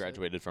 He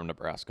graduated from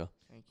Nebraska.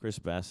 Chris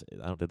Bassett.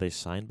 Did they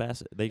sign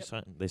Bassett? They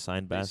signed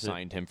Bassett. They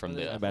signed him from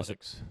the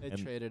Athletics. They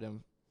traded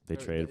him. They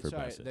traded for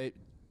Bassett.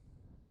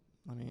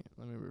 Let me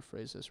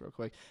rephrase this real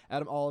quick.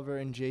 Adam Oliver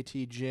and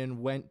JT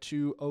Ginn went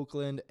to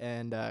Oakland,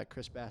 and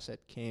Chris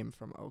Bassett came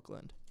from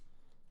Oakland.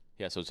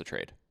 Yeah, so it's a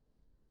trade.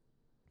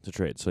 It's a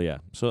trade. So, yeah.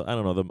 So, I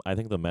don't know. I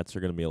think the Mets are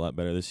going to be a lot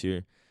better this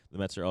year. The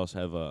Mets also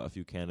have a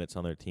few candidates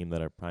on their team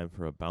that are primed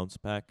for a bounce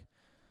back.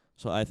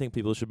 So, I think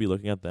people should be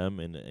looking at them.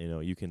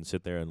 And, you can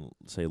sit there and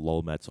say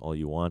lol Mets all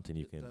you want. And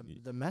you can.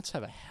 The Mets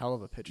have a hell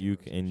of a pitcher. You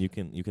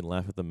can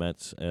laugh at the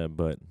Mets.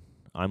 But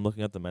I'm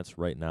looking at the Mets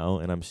right now,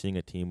 and I'm seeing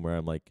a team where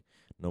I'm like,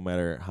 no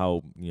matter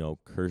how,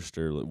 cursed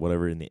or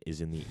whatever is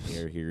in the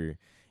air here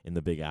in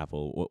the Big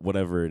Apple,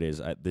 whatever it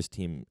is, this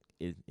team,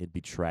 it'd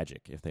be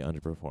tragic if they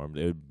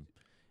underperformed.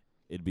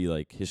 It'd be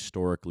like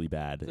historically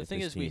bad. The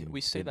thing is,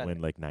 we say that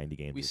win like 90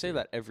 games. We say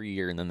that every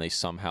year, and then they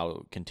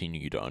somehow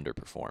continue to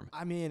underperform.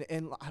 I mean,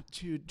 and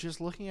dude,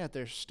 just looking at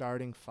their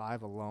starting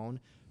 5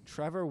 alone: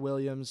 Trevor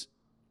Williams,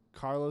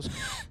 Carlos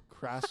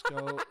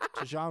Carrasco,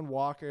 Tajon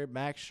Walker,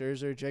 Max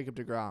Scherzer, Jacob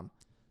deGrom.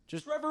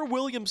 Trevor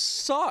Williams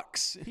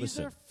sucks. He's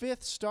their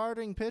 5th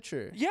starting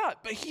pitcher. Yeah,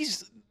 but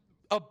he's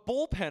a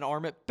bullpen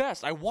arm at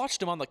best. I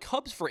watched him on the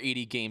Cubs for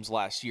 80 games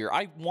last year.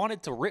 I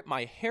wanted to rip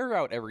my hair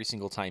out every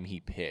single time he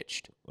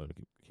pitched. Let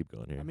me keep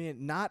going here. I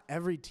mean, not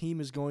every team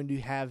is going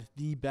to have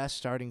the best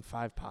starting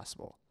 5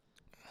 possible.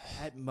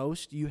 At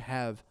most, you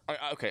have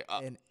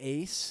an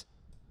ace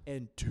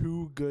and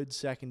 2 good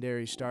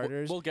secondary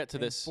starters. We'll get to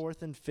this.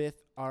 4th and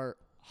 5th are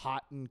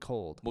hot and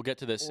cold. We'll get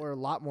to this. Or a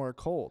lot more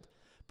cold.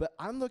 But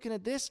I'm looking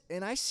at this,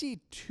 and I see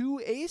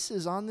 2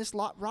 aces on this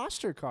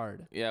roster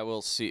card. Yeah,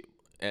 we'll see.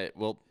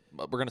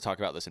 We're going to talk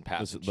about this in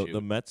passage.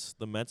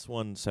 The Mets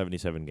won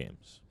 77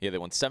 games. Yeah, they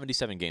won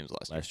 77 games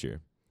last year.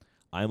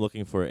 I'm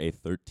looking for a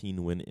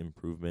 13-win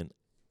improvement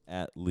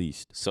at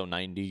least. So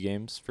 90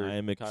 games for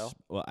Kyle?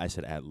 Well, I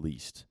said at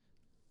least.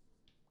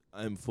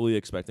 I'm fully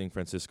expecting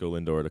Francisco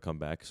Lindor to come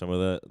back. Some of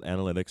the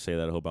analytics say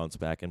that he'll bounce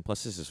back, and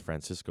plus this is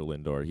Francisco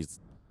Lindor. He's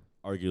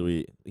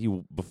arguably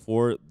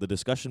before the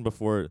discussion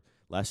before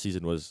last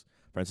season was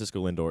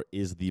Francisco Lindor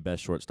is the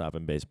best shortstop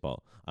in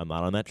baseball. I'm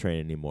not on that train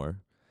anymore,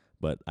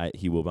 but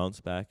he will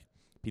bounce back.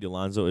 Pete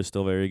Alonso is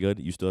still very good.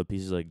 You still have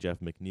pieces like Jeff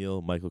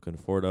McNeil, Michael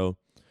Conforto.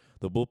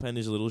 The bullpen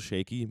is a little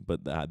shaky,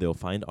 but they'll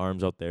find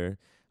arms out there.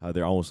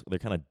 They're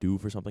kind of due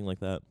for something like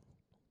that.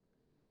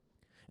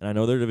 And I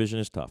know their division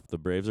is tough. The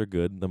Braves are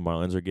good. The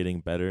Marlins are getting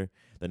better.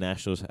 The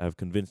Nationals have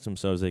convinced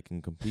themselves they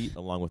can compete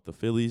along with the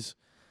Phillies.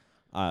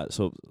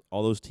 So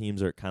all those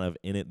teams are kind of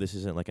in it. This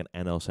isn't like an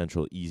NL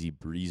Central easy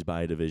breeze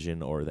by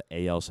division or the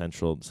AL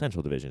Central.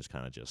 Central divisions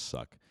kind of just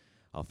suck.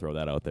 I'll throw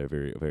that out there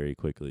very, very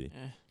quickly.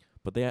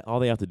 But all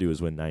they have to do is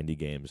win 90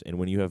 games. And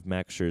when you have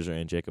Max Scherzer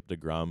and Jacob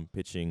deGrom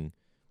pitching,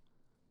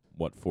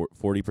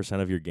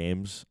 40% of your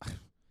games,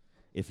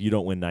 if you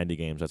don't win 90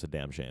 games, that's a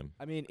damn shame.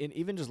 I mean, and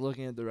even just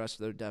looking at the rest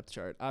of their depth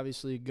chart,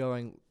 obviously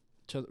going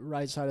to the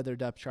right side of their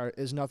depth chart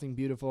is nothing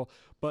beautiful.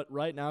 But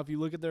right now, if you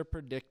look at their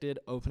predicted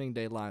opening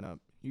day lineup,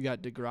 you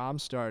got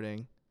deGrom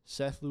starting,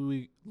 Seth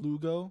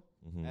Lugo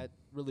at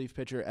relief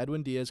pitcher,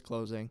 Edwin Diaz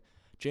closing,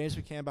 James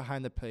McCann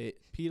behind the plate,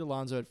 Pete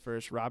Alonso at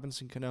first,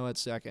 Robinson Cano at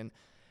second,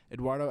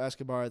 Eduardo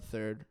Escobar at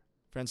third,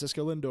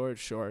 Francisco Lindor at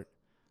short,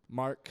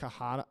 Mark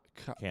Canna,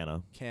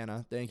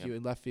 thank you,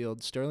 in left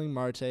field, Sterling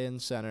Marte in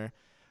center,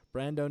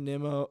 Brandon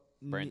Nimmo,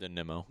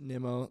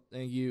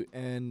 thank you,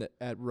 and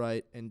at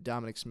right, and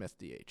Dominic Smith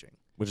DHing.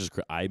 Which is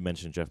I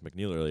mentioned Jeff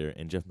McNeil earlier,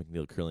 and Jeff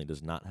McNeil currently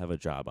does not have a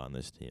job on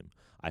this team.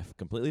 I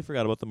completely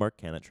forgot about the Mark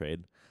Canna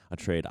trade, a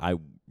trade I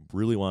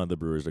really wanted the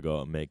Brewers to go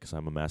out and make because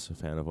I'm a massive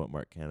fan of what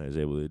Mark Canna is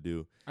able to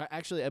do.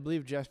 Actually, I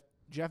believe Jeff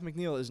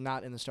McNeil is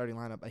not in the starting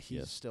lineup, but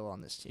he's still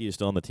on this team. He is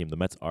still on the team. The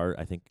Mets are,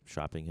 I think,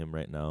 shopping him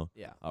right now.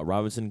 Yeah.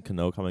 Robinson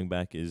Cano coming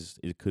back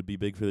it could be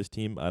big for this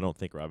team. I don't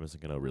think Robinson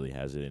Cano really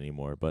has it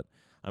anymore, but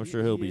I'm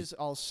sure he'll be. He's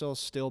also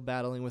still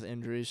battling with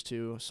injuries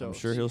too, so I'm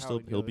sure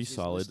he'll be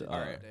solid. All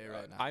right.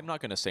 I'm not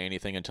going to say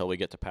anything until we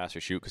get to pass or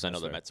shoot because I know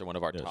the Mets are one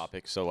of our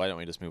topics. So why don't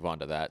we just move on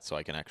to that so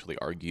I can actually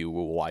argue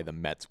why the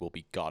Mets will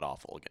be god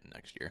awful again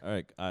next year? All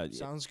right.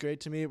 Sounds great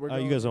to me.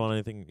 You guys don't want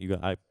anything?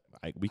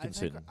 We can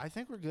sit. I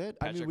think we're good.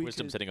 Patrick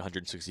Wisdom's hitting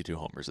 162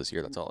 homers this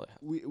year. That's all I have.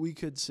 We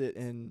could sit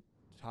and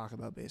talk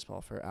about baseball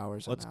for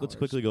hours. Let's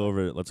quickly go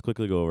over. Let's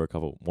quickly go over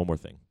one more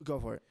thing. Go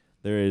for it.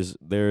 There's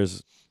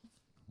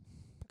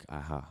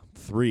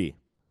three.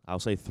 I'll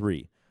say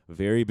three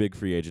very big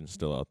free agents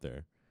still out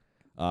there.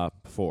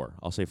 Four.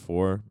 I'll say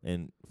 4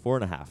 and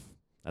 4.5.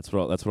 That's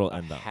what I'll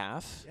end on.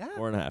 Half? Yeah.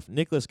 4.5.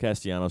 Nicholas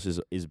Castellanos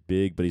is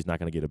big, but he's not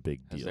going to get a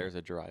big deal. There's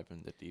a drive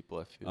in the deep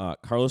left field.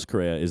 Carlos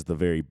Correa is the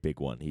very big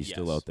one. He's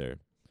still out there.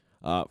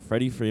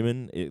 Freddie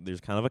Freeman,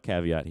 there's kind of a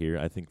caveat here.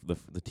 I think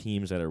the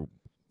teams that are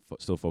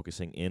still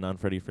focusing in on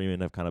Freddie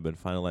Freeman have kind of been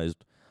finalized.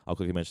 I'll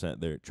quickly mention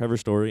that there. Trevor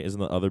Story isn't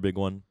the other big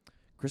one.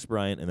 Chris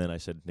Bryant, and then I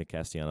said Nick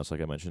Castellanos,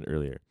 like I mentioned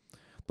earlier.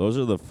 Those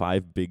are the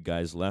 5 big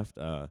guys left.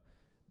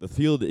 The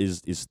field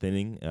is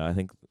thinning. I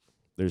think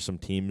there's some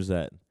teams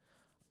that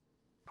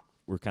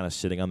were kind of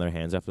sitting on their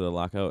hands after the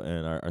lockout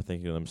and are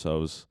thinking to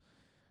themselves,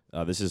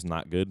 this is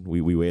not good.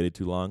 We waited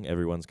too long.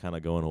 Everyone's kind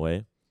of going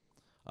away.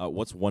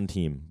 What's one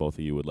team both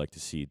of you would like to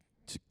see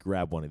to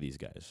grab one of these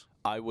guys?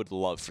 I would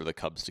love for the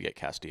Cubs to get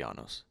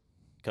Castellanos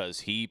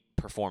because he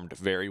performed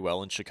very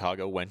well in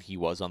Chicago when he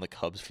was on the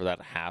Cubs for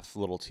that half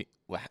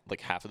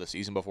of the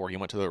season before he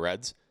went to the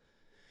Reds.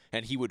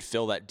 And he would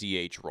fill that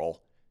DH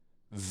role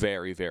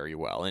very, very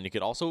well. And he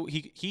could also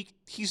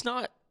he's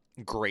not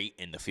great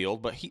in the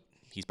field, but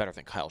he's better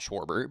than Kyle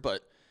Schwarber.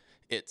 But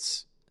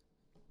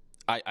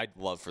I'd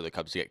love for the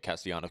Cubs to get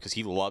Castellanos because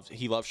he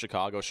loves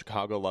Chicago.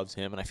 Chicago loves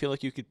him, and I feel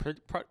like you could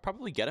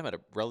probably get him at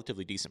a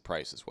relatively decent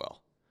price as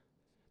well.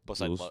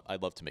 Plus,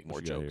 I'd love to make more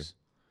jokes.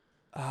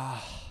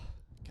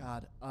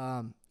 God,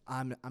 I'm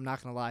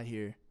not gonna lie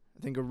here.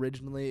 I think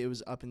originally it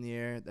was up in the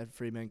air that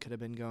Freeman could have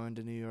been going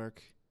to New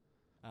York.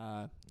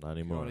 Not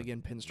anymore. Going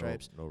again,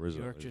 pinstripes. No Rizzo.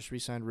 New York just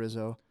re-signed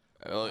Rizzo.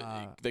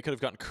 They could have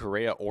gotten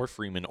Correa or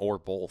Freeman or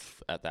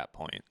both at that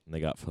point. And they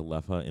got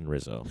Falefa and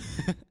Rizzo.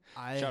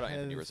 Shout out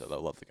Anthony Rizzo,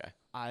 though. Love the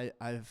guy.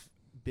 I've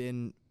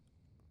been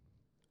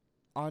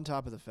on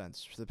top of the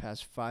fence for the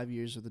past 5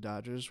 years with the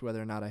Dodgers,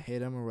 whether or not I hate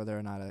them or whether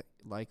or not I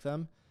like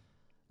them.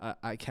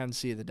 I can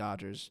see the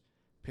Dodgers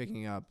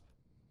picking up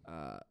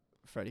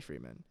Freddie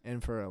Freeman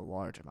and for a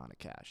large amount of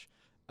cash.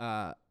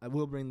 I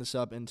will bring this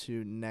up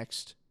into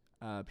next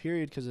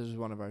period because this is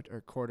one of our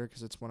quarter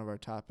because it's one of our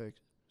topics.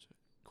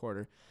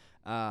 Quarter.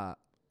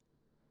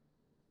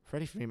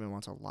 Freddie Freeman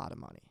wants a lot of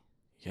money.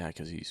 Yeah,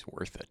 because he's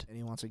worth it. And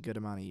he wants a good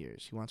amount of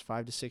years. He wants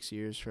 5 to 6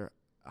 years for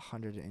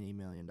 $180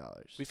 million.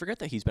 We forget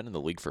that he's been in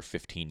the league for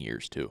 15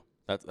 years, too.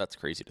 That's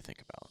crazy to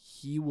think about.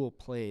 He will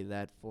play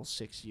that full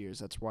 6 years.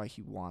 That's why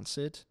he wants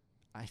it.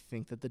 I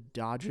think that the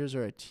Dodgers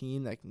are a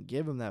team that can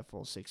give him that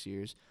full 6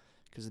 years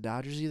because the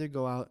Dodgers either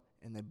go out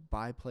and they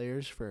buy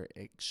players for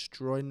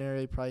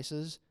extraordinary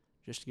prices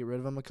just to get rid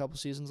of them a couple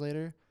seasons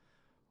later,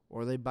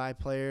 or they buy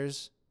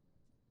players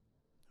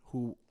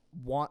who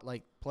want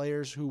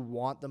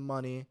the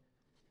money.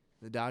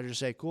 The Dodgers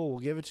say, cool, we'll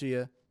give it to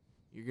you.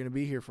 You're going to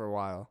be here for a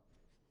while.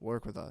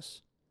 Work with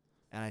us.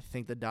 And I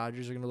think the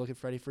Dodgers are going to look at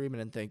Freddie Freeman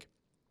and think,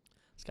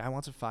 this guy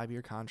wants a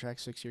 5-year contract,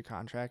 6-year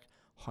contract,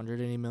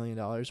 $180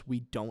 million. We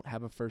don't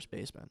have a first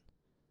baseman.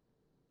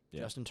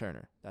 Yeah. Justin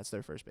Turner. That's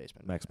their first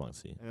baseman. Max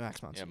Muncy. Yeah,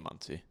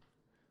 Muncy.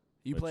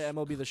 You play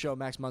MLB The Show,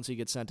 Max Muncy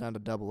gets sent down to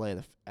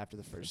Double-A after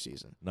the first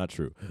season. Not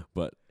true,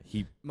 but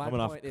coming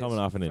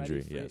off an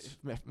injury. Yes,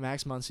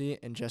 Max Muncy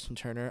and Justin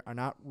Turner are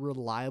not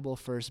reliable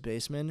first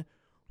basemen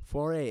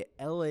for a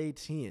LA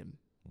team.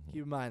 Mm-hmm.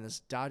 Keep in mind, this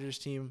Dodgers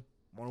team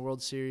won a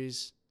World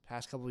Series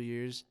past couple of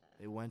years,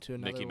 they went to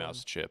another Mickey one.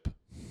 Mouse chip.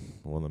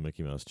 Won the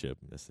Mickey Mouse chip.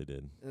 Yes, they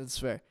did. That's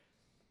fair.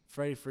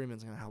 Freddie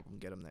Freeman's going to help him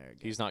get him there again.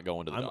 He's not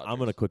going to the Dodgers. I'm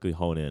going to quickly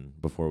hone in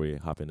before we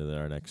hop into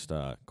our next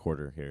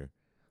quarter here.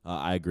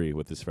 I agree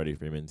with this Freddie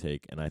Freeman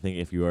take, and I think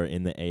if you are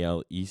in the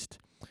AL East,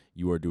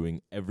 you are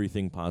doing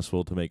everything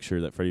possible to make sure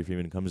that Freddie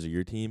Freeman comes to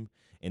your team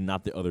and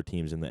not the other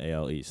teams in the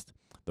AL East.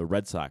 The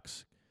Red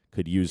Sox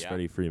could use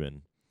Freddie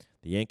Freeman.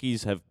 The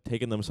Yankees have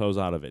taken themselves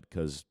out of it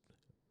because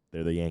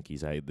they're the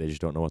Yankees. They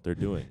just don't know what they're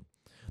doing.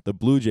 The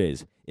Blue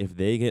Jays, if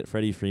they get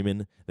Freddie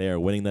Freeman, they are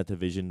winning that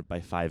division by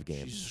 5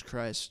 games. Jesus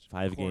Christ.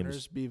 5 Corners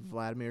games. be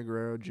Vladimir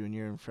Guerrero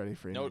Jr. and Freddie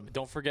Freeman. No,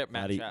 don't forget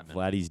Matt Chapman.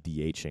 Vladdy's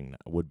DHing.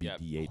 Would be Yeah,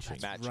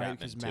 DHing. Matt Right, Chapman,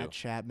 because too. Matt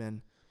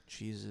Chapman.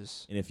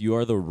 Jesus. And if you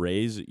are the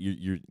Rays,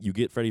 you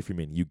get Freddie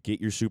Freeman. You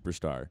get your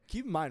superstar.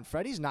 Keep in mind,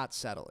 Freddie's not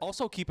settling.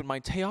 Also, keep in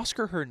mind,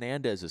 Teoscar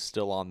Hernandez is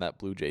still on that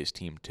Blue Jays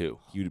team, too.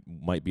 You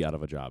might be out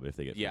of a job if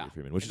they get Freddie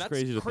Freeman, which is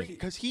crazy to think.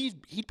 Because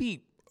he'd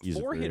be He's a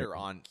four-hitter great-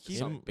 on Him,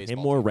 some him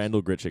baseball or teams.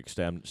 Randall Grichuk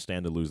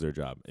stand to lose their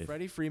job.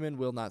 Freddie Freeman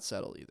will not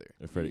settle either.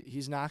 If Freddie-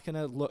 He's not going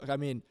to look. I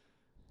mean,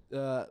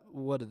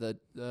 what did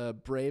the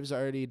Braves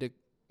already?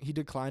 He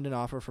declined an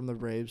offer from the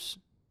Braves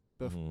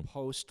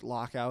post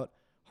lockout,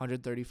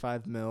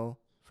 $135 million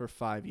for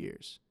 5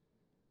 years.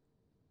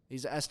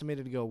 He's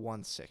estimated to go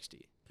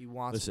 160. He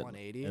wants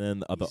 180. And then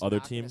the He's other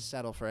not team, gonna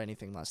settle for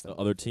anything less than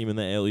the other team in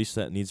the AL East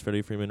that needs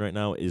Freddie Freeman right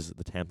now is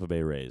the Tampa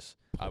Bay Rays.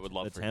 I would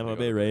love The for him to Tampa go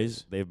Bay to the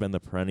Rays, they've been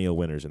the perennial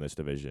winners in this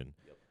division.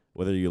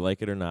 Whether you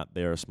like it or not,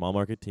 they are a small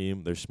market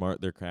team. They're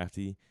smart. They're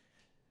crafty.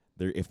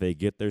 If they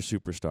get their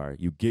superstar,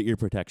 you get your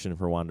protection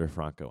for Wander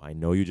Franco. I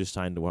know you just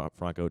signed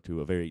Franco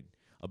to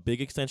a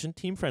big extension,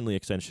 team-friendly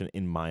extension,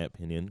 in my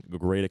opinion. A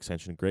great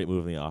extension, great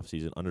move in the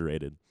offseason,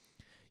 underrated.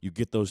 You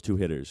get those 2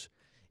 hitters,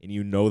 and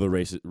you know the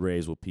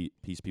Rays will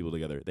piece people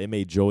together. They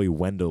made Joey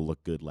Wendell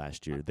look good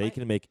last year. They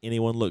can make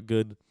anyone look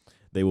good.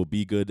 They will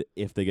be good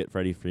if they get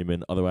Freddie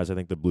Freeman. Otherwise, I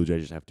think the Blue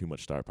Jays just have too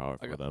much star power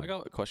for them. I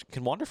got a question.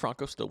 Can Wander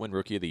Franco still win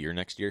Rookie of the Year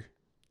next year?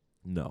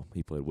 No,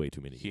 he played way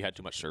too many games. He had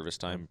too much service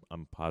time.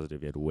 I'm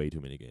positive he had way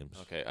too many games.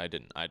 Okay,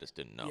 I just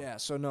didn't know. Yeah,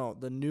 so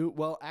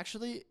no,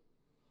 actually,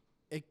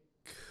 it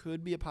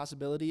could be a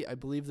possibility. I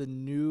believe the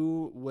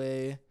new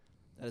way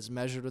that is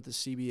measured with the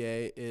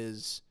CBA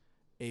is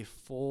a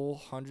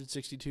full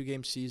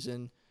 162-game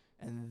season,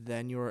 and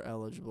then you are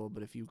eligible.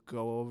 But if you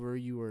go over,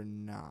 you are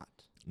not.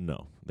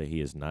 No,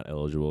 he is not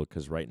eligible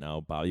because right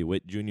now Bobby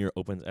Witt Jr.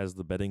 opens as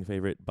the betting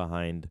favorite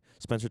behind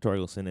Spencer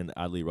Torkelson and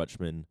Adley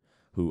Rutschman,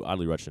 who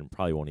Adley Rutschman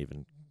probably won't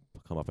even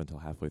come up until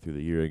halfway through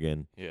the year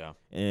again. Yeah.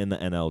 And the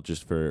NL,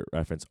 just for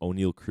reference,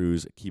 O'Neal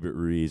Cruz, Keibert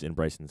Ruiz, and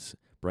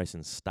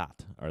Bryson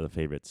Stott are the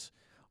favorites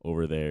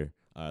over there.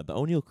 The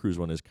O'Neal Cruz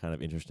one is kind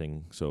of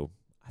interesting, so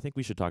I think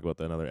we should talk about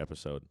that in another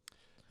episode.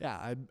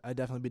 Yeah, I'd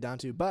definitely be down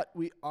to. But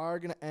we are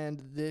going to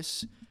end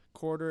this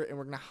quarter, and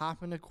we're going to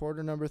hop into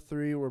quarter number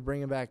 3. We're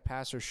bringing back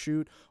Pass or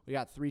Shoot. We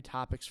got 3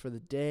 topics for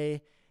the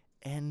day,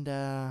 and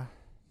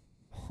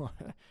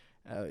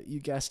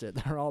you guessed it.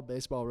 They're all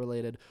baseball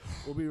related.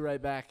 We'll be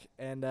right back,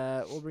 and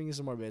we'll bring you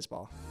some more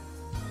baseball.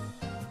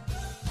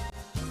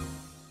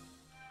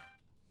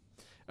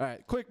 All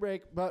right, quick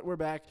break, but we're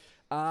back.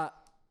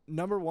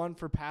 Number 1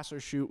 for Pass or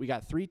Shoot. We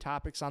got 3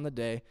 topics on the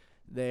day.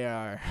 They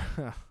are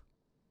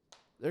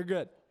they're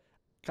good.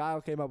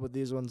 Kyle came up with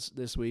these ones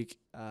this week.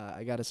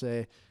 I got to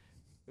say,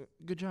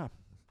 good job.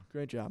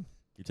 Great job.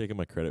 You're taking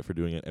my credit for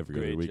doing it every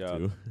other Great week, job.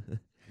 too.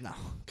 No,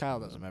 Kyle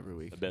does them every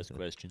week. The best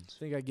questions. I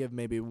think I give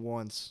maybe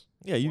once.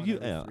 Yeah, you. One you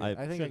every yeah, three. I I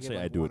think I shouldn't give say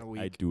like I do one it. a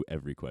I week. do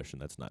every question.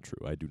 That's not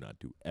true. I do not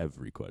do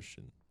every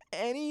question.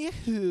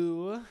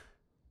 Anywho,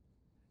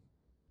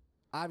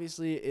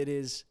 obviously it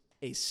is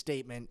a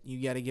statement.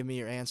 You got to give me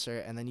your answer,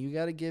 and then you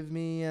got to give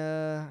me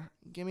a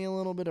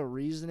little bit of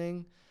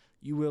reasoning.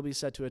 You will be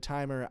set to a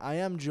timer. I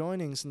am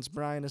joining since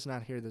Brian is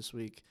not here this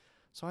week,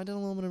 so I did a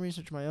little bit of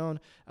research of my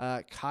own.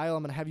 Kyle,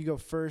 I'm gonna have you go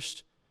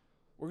first.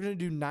 We're gonna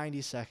do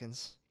 90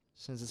 seconds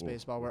since it's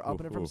baseball. We're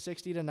upping it from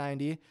 60 to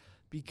 90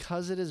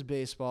 because it is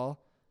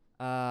baseball.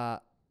 The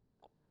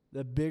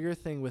bigger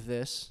thing with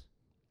this,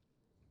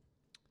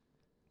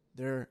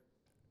 their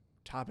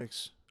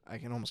topics I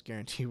can almost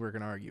guarantee we're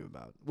going to argue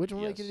about, which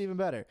will make it even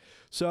better.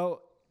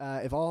 So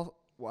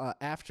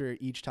after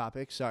each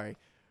topic,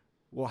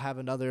 we'll have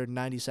another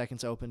 90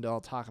 seconds open to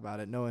all talk about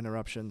it. No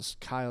interruptions.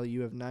 Kyle,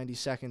 you have 90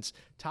 seconds.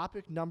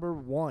 Topic number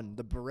 1,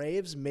 the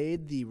Braves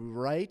made the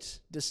right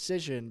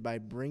decision by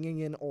bringing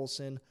in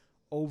Olsen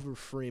over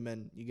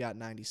Freeman. You got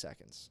 90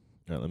 seconds.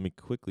 All right, let me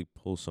quickly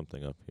pull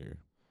something up here.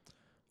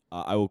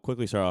 I will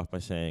quickly start off by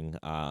saying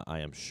I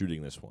am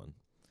shooting this one.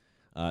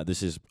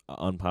 This is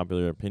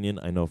unpopular opinion.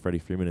 I know Freddie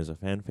Freeman is a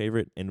fan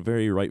favorite, and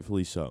very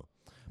rightfully so.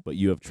 But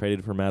you have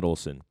traded for Matt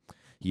Olson.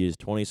 He is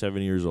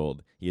 27 years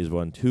old. He has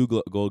won 2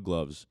 gold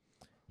gloves.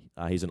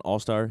 He's an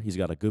all-star. He's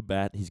got a good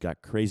bat. He's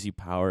got crazy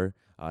power.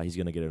 He's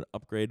going to get an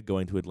upgrade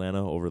going to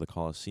Atlanta over the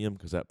Coliseum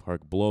because that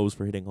park blows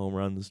for hitting home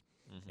runs,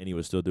 and he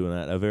was still doing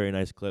that. A very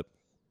nice clip.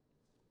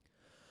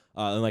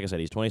 And like I said,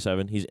 he's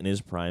 27. He's in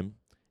his prime,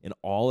 and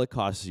all it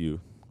costs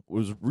you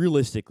was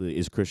realistically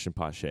is Christian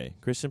Pache.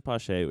 Christian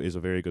Pache is a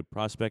very good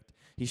prospect.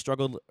 He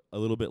struggled a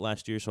little bit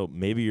last year, so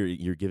maybe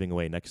you're giving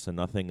away next to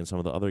nothing, and some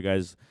of the other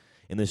guys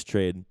in this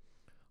trade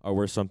are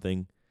worth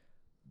something.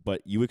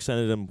 But you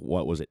extended him,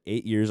 what was it,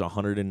 8 years,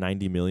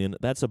 $190 million?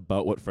 That's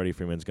about what Freddie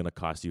Freeman's going to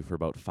cost you for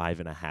about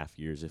 5.5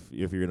 years if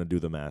you're going to do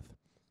the math.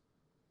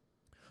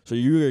 So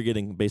you are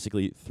getting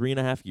basically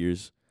 3.5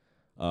 years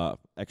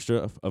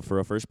extra for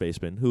a first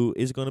baseman who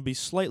is going to be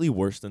slightly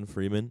worse than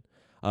Freeman.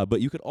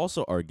 But you could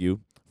also argue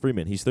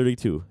Freeman, he's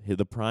 32.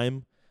 The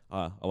prime,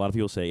 a lot of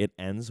people say it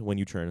ends when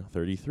you turn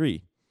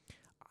 33.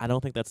 I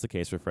don't think that's the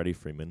case for Freddie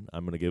Freeman.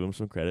 I'm going to give him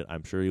some credit.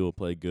 I'm sure he will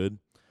play good.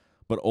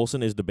 But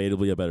Olsen is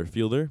debatably a better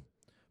fielder.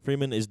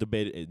 Freeman is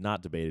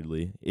not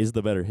debatably, is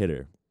the better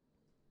hitter.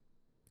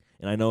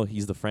 And I know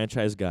he's the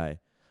franchise guy,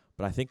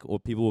 but I think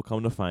what people will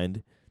come to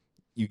find,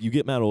 you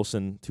get Matt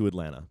Olsen to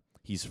Atlanta.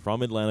 He's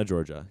from Atlanta,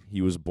 Georgia. He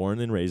was born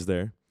and raised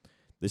there.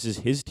 This is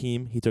his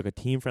team. He took a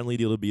team-friendly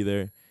deal to be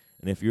there.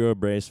 And if you're a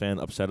Braves fan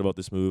upset about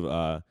this move,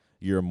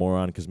 you're a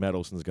moron because Matt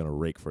Olsen's going to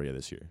rake for you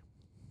this year.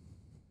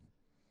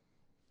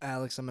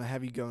 Alex, I'm going to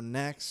have you go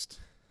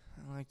next.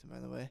 I liked it, by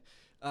the way.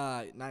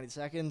 90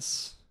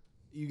 seconds.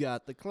 You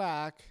got the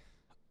clock.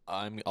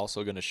 I'm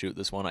also going to shoot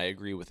this one. I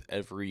agree with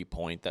every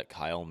point that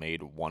Kyle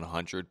made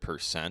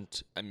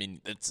 100%. I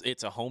mean, it's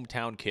a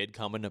hometown kid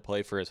coming to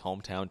play for his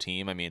hometown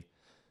team. I mean,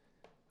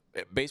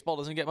 baseball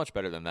doesn't get much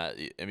better than that.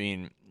 I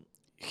mean,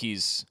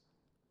 he's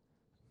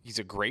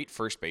a great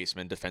first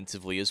baseman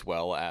defensively as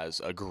well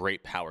as a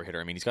great power hitter.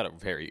 I mean, he's got a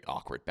very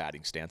awkward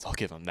batting stance. I'll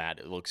give him that.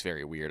 It looks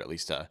very weird, at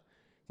least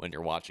when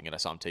you're watching it. I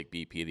saw him take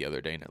BP the other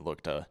day, and it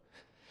looked a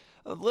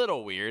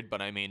little weird, but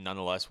I mean,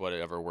 nonetheless,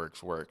 whatever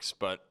works.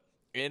 But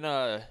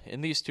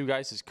in these two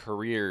guys'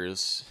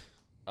 careers,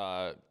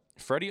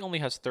 Freddie only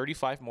has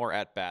 35 more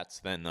at-bats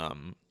than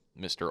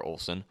Mr.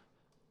 Olsen.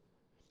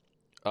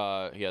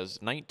 He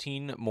has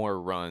 19 more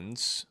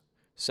runs,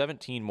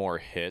 17 more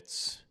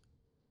hits.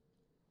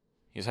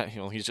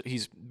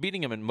 He's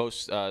beating him in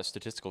most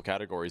statistical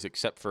categories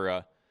except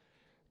for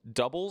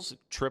doubles,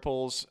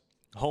 triples,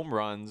 home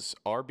runs,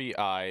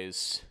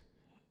 RBIs,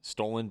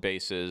 stolen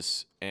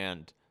bases,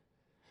 and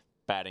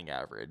batting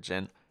average.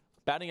 And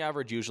batting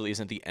average usually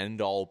isn't the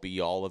end-all,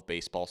 be-all of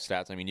baseball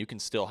stats. I mean, you can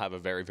still have a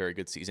very, very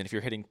good season if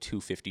you're hitting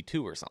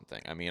 252 or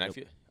something. I mean, yep.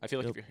 I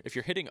feel like if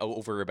you're hitting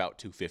over about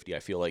 250, I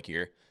feel like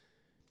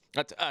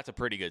that's a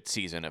pretty good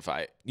season.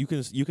 You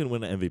can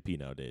win an MVP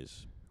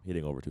nowadays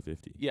hitting over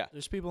 250. Yeah,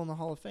 there's people in the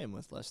Hall of Fame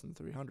with less than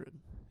 300.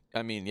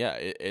 I mean, yeah,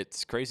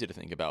 it's crazy to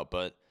think about,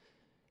 but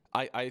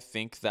I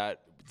think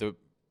that the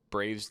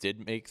Braves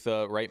did make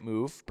the right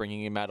move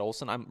bringing in Matt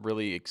Olsen. I'm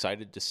really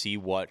excited to see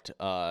what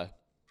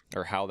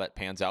or how that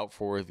pans out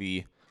for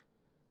the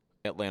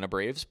Atlanta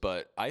Braves.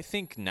 But I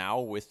think now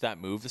with that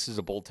move, this is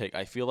a bold take.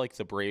 I feel like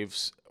the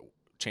Braves'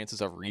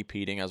 chances of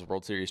repeating as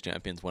World Series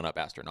champions went up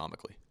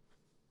astronomically.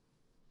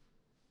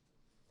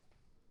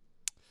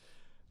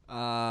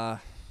 I'm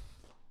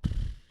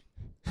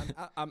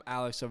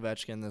Alex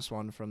Ovechkin. This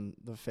one from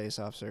the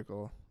face-off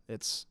circle.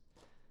 It's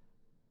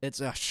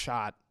a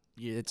shot.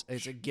 It's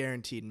a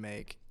guaranteed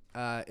make.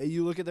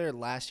 You look at their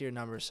last year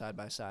numbers side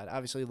by side.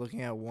 Obviously,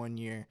 looking at 1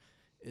 year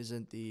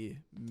isn't the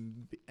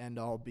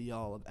end-all,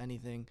 be-all of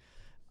anything.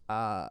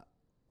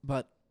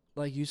 But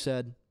like you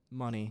said,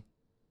 money.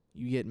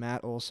 You get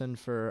Matt Olsen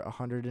for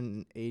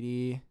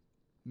 $180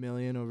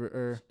 million over,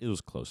 or it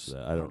was close to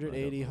that. I don't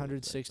 180, know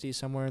 160,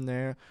 somewhere in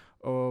there.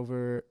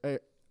 Over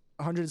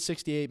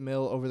 168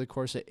 mil over the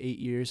course of 8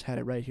 years. Had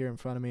it right here in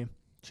front of me.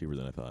 Cheaper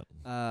than I thought.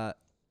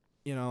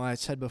 I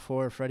said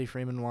before, Freddie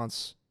Freeman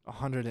wants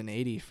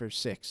 180 for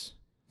 6.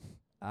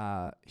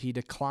 He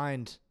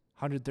declined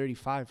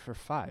 135 for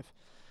 5.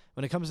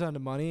 When it comes down to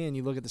money and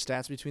you look at the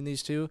stats between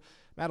these two,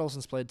 Matt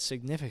Olsen's played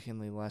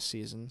significantly less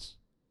seasons.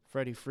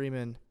 Freddie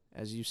Freeman,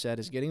 as you said,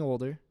 is getting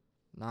older.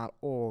 Not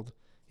old.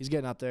 He's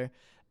getting up there.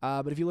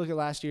 But if you look at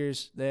last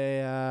year's,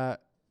 they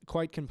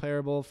quite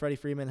comparable. Freddie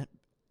Freeman,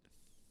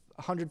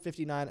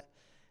 159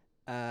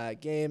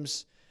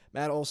 games.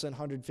 Matt Olsen,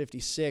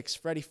 156.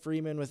 Freddie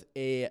Freeman with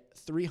a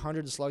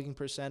 300 slugging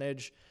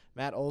percentage.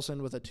 Matt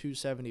Olsen with a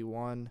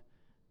 271.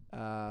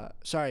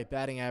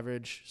 Batting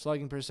average.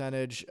 Slugging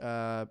percentage.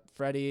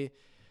 Freddie,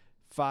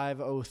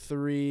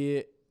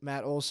 503.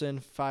 Matt Olsen,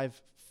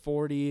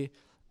 540.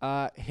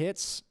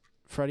 Hits.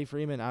 Freddie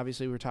Freeman,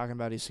 obviously we're talking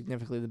about he's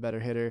significantly the better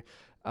hitter.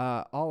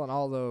 All in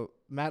all, though,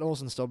 Matt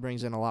Olsen still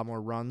brings in a lot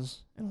more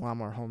runs and a lot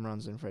more home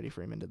runs than Freddie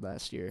Freeman did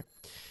last year.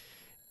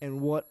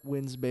 And what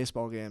wins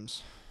baseball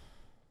games?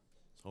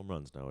 Home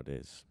runs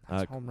nowadays.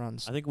 Home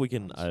runs. I think we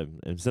can,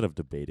 instead of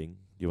debating,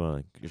 do you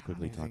want to just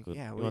quickly talk? You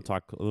want to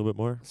talk a little bit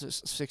more?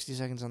 Just 60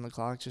 seconds on the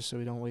clock, just so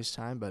we don't waste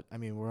time. But I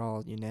mean, we're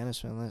all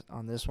unanimous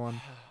on this one.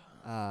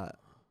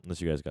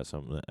 Unless you guys got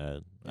something to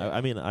add.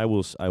 Yeah. I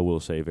will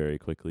say very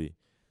quickly.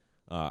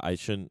 I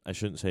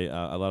shouldn't say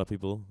a lot of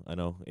people. I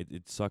know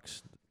it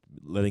sucks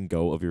letting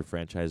go of your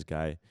franchise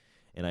guy,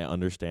 and I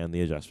understand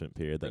the adjustment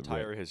period that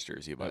retire his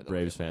jersey. By the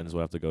Braves way, fans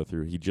will have to go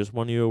through. He just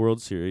won you a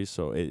World Series,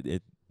 so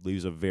it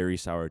leaves a very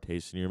sour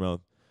taste in your mouth.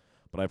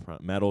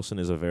 But Matt Olson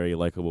is a very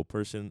likable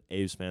person.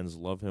 A's fans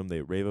love him.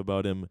 They rave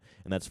about him,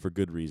 and that's for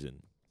good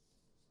reason.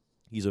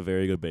 He's a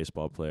very good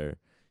baseball player.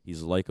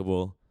 He's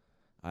likable.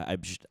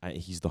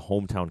 He's the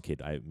hometown kid.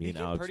 Me He and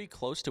got Alex. pretty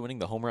close to winning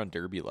the home run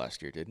derby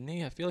last year, didn't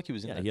he? I feel like he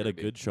was in that He had a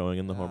derby. good showing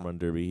in the home Yeah. run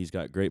derby. He's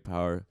got great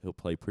power. He'll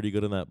play pretty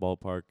good in that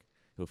ballpark.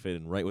 He'll fit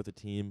in right with the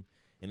team.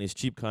 And his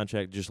cheap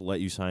contract just let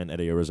you sign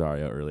Eddie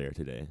Rosario earlier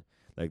today.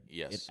 Like,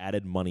 Yes. it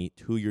added money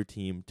to your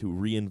team to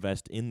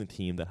reinvest in the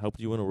team that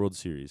helped you win a World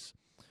Series.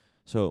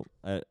 So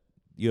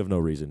you have no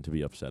reason to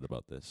be upset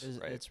about this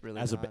Right. It's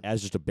really as not.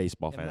 as just a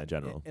baseball fan Unle- in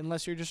general.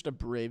 Unless you're just a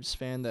Braves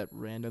fan that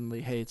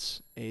randomly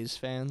hates A's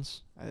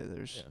fans,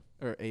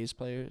 or A's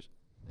players,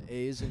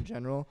 A's in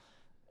general.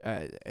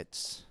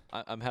 It's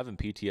I'm having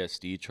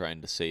PTSD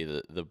trying to say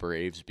the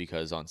Braves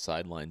because on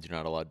sidelines you're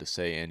not allowed to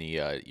say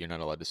you're not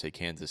allowed to say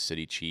Kansas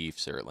City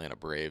Chiefs or Atlanta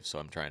Braves, so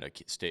I'm trying to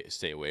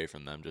stay away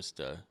from them just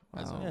as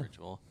Wow. a Yeah.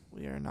 ritual.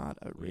 we are not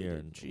a We are-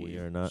 rated G we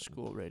are not.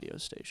 school radio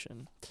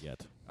station.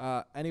 Yet.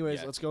 Anyways,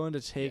 Yet. let's go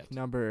into take Yet.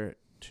 number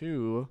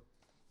 2.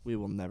 We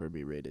will never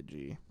be rated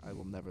G. I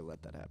will never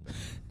let that happen.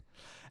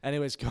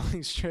 Anyways,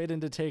 going straight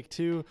into take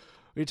 2.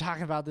 We were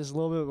talking about this a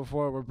little bit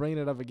before. We're bringing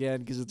it up again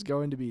because it's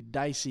going to be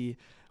dicey.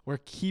 We're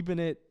keeping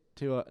it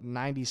to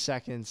 90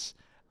 seconds.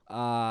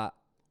 The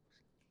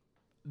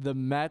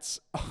Mets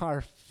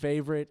are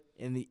favorite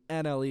in the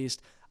NL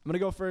East. I'm going to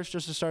go first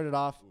just to start it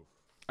off.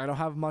 I don't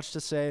have much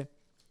to say.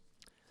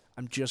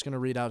 I'm just going to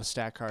read out a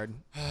stat card,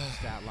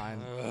 stat line,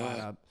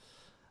 lineup.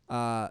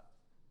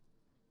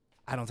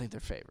 I don't think they're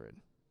favored.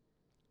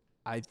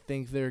 I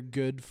think they're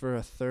good for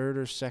a third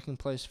or second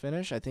place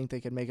finish. I think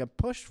they could make a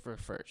push for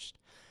first,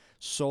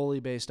 solely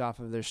based off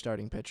of their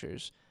starting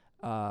pitchers.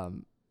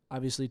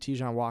 Obviously,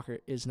 Tijon Walker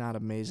is not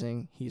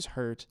amazing. He's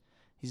hurt.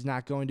 He's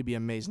not going to be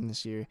amazing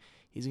this year.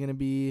 He's going to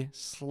be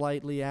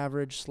slightly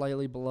average,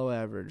 slightly below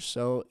average.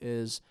 So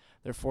is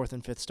their fourth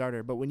and fifth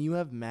starter. But when you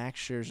have Max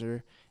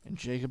Scherzer and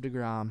Jacob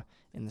deGrom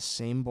in the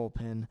same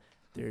bullpen,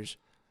 there's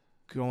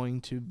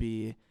going to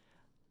be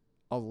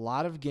a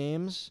lot of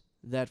games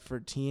that for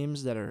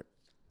teams that are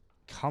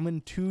coming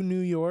to New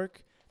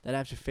York that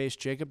have to face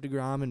Jacob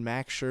deGrom and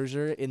Max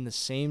Scherzer in the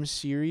same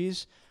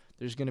series,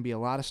 there's going to be a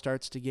lot of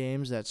starts to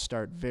games that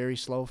start very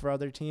slow for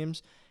other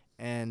teams.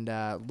 And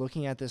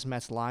looking at this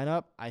Mets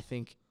lineup, I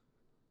think,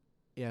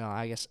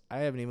 I guess I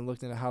haven't even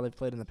looked into how they've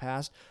played in the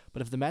past,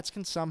 but if the Mets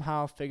can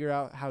somehow figure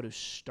out how to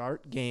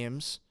start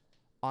games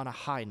on a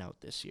high note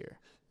this year,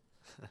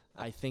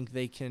 I think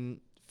they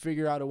can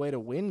figure out a way to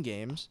win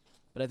games,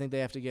 but I think they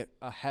have to get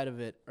ahead of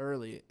it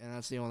early, and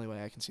that's the only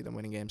way I can see them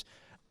winning games.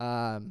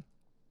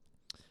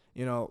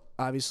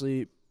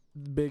 Obviously,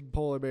 big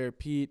polar bear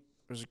Pete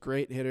was a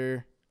great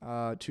hitter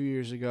 2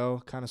 years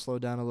ago, kind of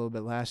slowed down a little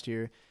bit last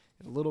year.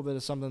 If a little bit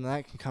of something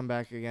that can come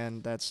back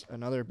again, that's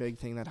another big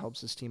thing that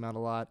helps this team out a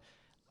lot.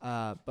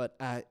 But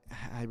I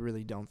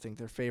really don't think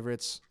they're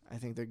favorites. I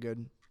think they're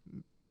good.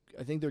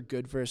 I think they're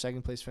good for a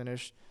second place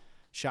finish.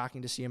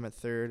 Shocking to see him at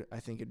third. I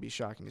think it'd be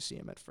shocking to see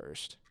him at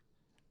first.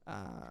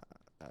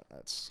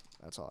 That's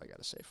all I got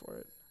to say for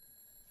it.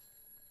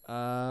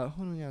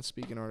 Who do we got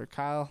speaking order?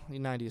 Kyle, you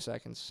 90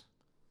 seconds.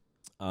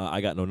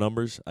 I got no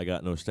numbers. I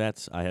got no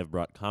stats. I have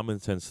brought common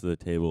sense to the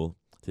table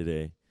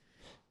today.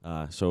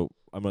 So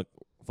I'm going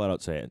to flat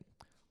out say it.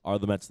 Are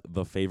the Mets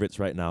the favorites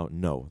right now?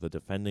 No. The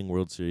defending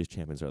World Series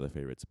champions are the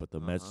favorites, but the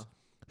Mets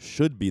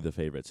should be the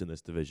favorites in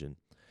this division.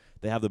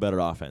 They have the better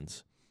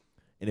offense.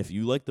 And if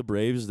you like the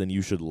Braves, then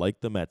you should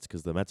like the Mets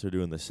because the Mets are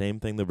doing the same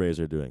thing the Braves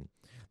are doing.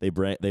 They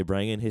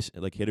bring in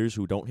hitters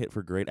who don't hit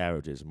for great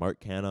averages, Mark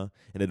Canha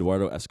and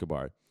Eduardo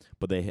Escobar,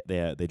 but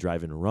they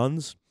drive in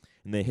runs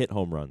and they hit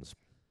home runs.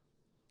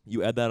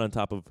 You add that on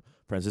top of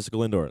Francisco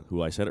Lindor,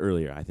 who I said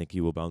earlier, I think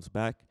he will bounce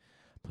back.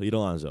 Pete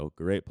Alonso,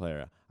 great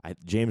player.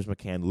 James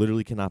McCann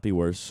literally cannot be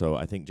worse, so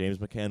I think James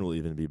McCann will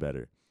even be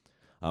better.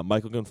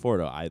 Michael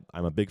Conforto,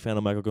 I'm a big fan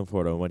of Michael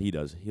Conforto and what he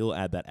does. He'll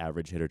add that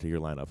average hitter to your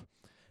lineup.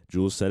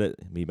 Jules said it.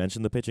 He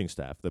mentioned the pitching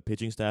staff. The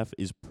pitching staff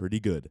is pretty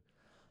good.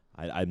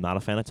 I'm not a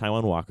fan of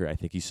Taijuan Walker. I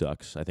think he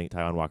sucks. I think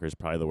Taijuan Walker is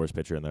probably the worst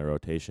pitcher in their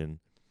rotation.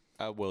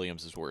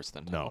 Williams is worse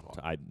than Taijuan No,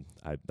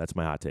 Walker. that's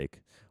my hot take.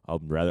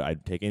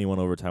 I'd take anyone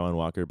over Taijuan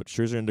Walker, but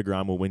Scherzer and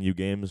DeGrom will win you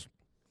games.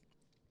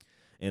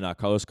 And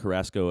Carlos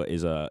Carrasco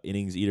is a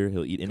innings eater.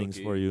 He'll eat innings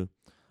for you.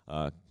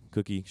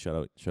 Cookie, shout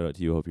out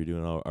to you. Hope you're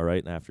doing all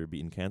right after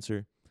beating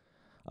cancer.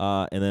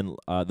 And then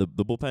the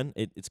bullpen,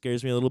 it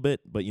scares me a little bit,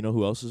 but you know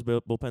who else's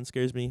bullpen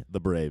scares me? The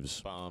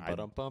Braves. I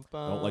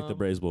don't like the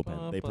Braves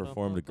bullpen. They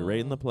performed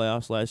great in the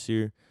playoffs last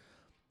year,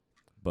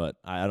 but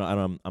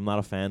I'm not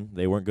a fan.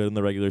 They weren't good in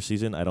the regular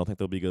season. I don't think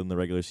they'll be good in the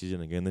regular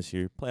season again this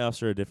year.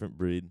 Playoffs are a different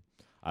breed.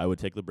 I would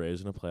take the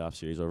Braves in a playoff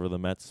series over the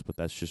Mets, but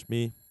that's just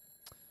me.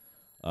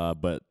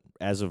 But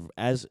as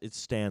it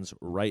stands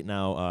right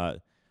now,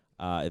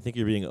 I think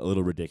you're being a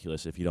little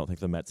ridiculous if you don't think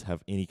the Mets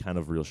have any kind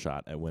of real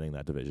shot at winning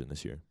that division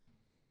this year.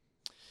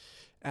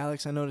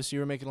 Alex, I noticed you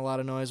were making a lot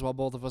of noise while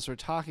both of us were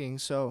talking,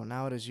 so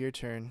now it is your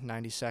turn.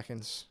 90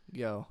 seconds.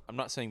 Go. I'm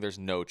not saying there's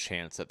no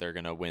chance that they're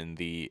going to win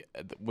the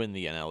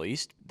NL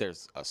East.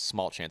 There's a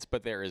small chance,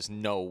 but there is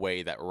no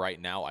way that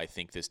right now I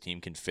think this team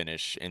can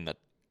finish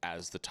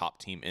as the top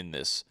team in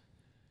this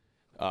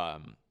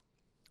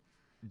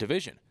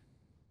division.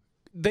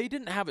 They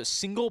didn't have a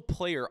single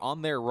player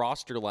on their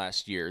roster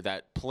last year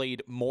that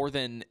played more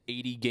than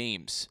 80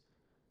 games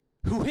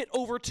who hit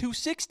over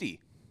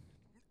 260.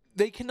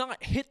 They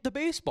cannot hit the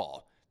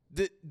baseball.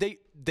 They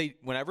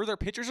whenever their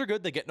pitchers are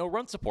good, they get no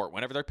run support.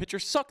 Whenever their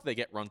pitchers suck, they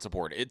get run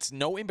support. It's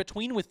no in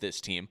between with this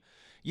team.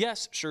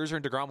 Yes, Scherzer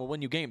and DeGrom will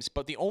win you games,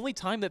 but the only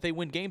time that they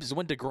win games is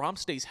when DeGrom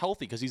stays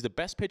healthy because he's the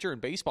best pitcher in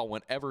baseball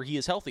whenever he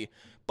is healthy.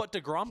 But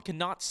DeGrom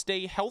cannot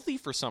stay healthy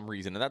for some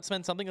reason, and that's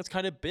been something that's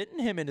kind of bitten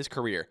him in his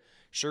career.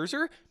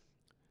 Scherzer,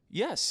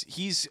 yes,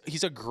 he's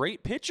a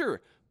great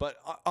pitcher, but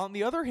on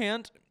the other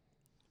hand,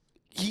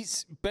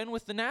 he's been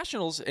with the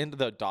Nationals and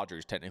the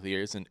Dodgers technically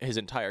his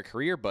entire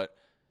career, but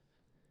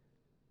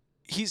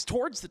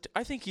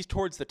I think he's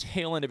towards the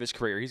tail end of his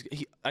career.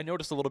 I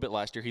noticed a little bit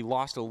last year he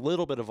lost a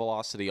little bit of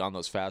velocity on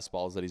those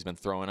fastballs that he's been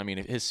throwing. I mean,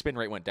 his spin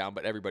rate went down,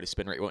 but everybody's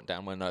spin rate went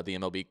down when the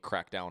MLB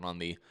cracked down on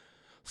the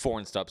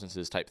foreign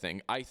substances type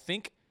thing. I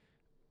think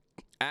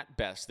at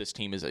best this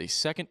team is a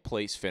second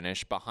place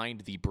finish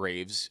behind the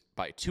Braves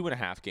by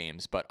 2.5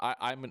 games, but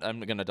I'm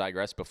going to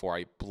digress before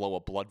I blow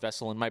a blood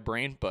vessel in my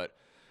brain, but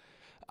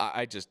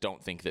I just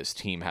don't think this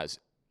team has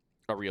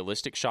a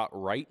realistic shot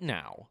right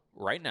now.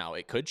 Right now,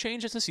 it could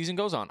change as the season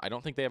goes on. I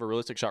don't think they have a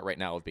realistic shot right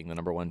now of being the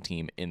number one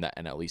team in that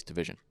NL East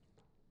division.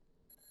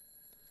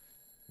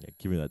 Yeah,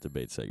 give me that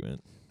debate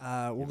segment.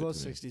 We'll go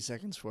 60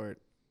 seconds for it.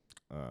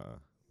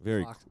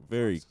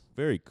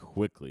 Very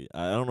quickly.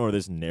 I don't know where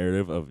this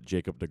narrative of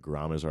Jacob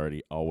deGrom is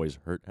already always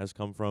hurt has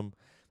come from.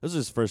 This is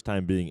his first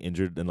time being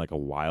injured in like a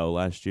while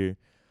last year.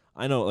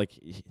 I know, like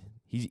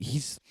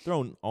he's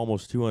thrown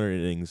almost 200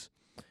 innings.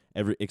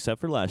 Except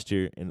for last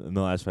year in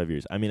the last 5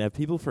 years. I mean, have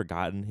people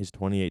forgotten his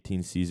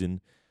 2018 season?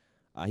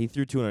 He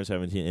threw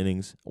 217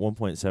 innings,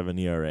 1.7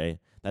 ERA.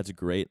 That's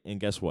great.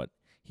 And guess what?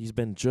 He's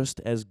been just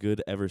as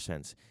good ever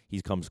since. He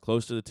comes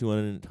close to the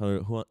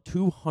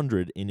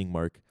 200 inning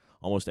mark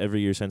almost every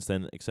year since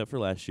then, except for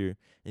last year.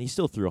 And he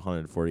still threw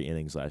 140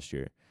 innings last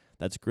year.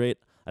 That's great.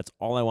 That's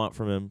all I want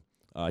from him.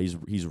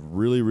 He's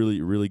really,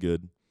 really, really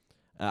good.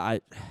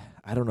 I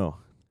don't know.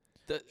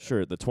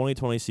 Sure, the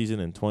 2020 season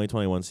and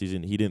 2021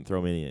 season, he didn't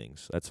throw many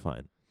innings. That's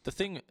fine. The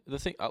thing.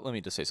 Let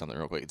me just say something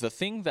real quick. The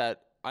thing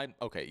that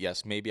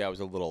yes, maybe I was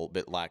a little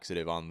bit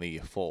laxative on the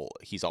full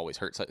he's always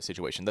hurt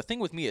situation. The thing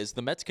with me is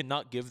the Mets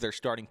cannot give their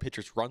starting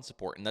pitchers run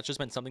support, and that's just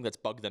been something that's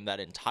bugged them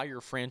that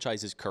entire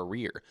franchise's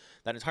career.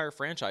 That entire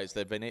franchise,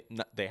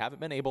 they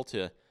haven't been able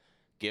to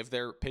give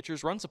their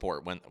pitchers run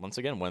support.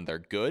 When they're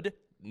good,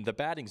 the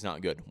batting's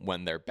not good.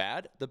 When they're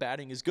bad, the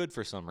batting is good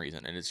for some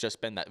reason. And it's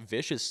just been that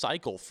vicious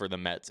cycle for the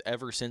Mets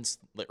ever since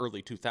the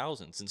early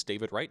 2000s, since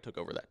David Wright took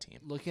over that team.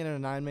 Looking at a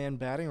 9-man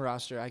batting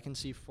roster, I can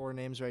see 4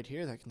 names right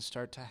here that can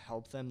start to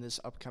help them this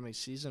upcoming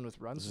season with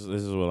runs.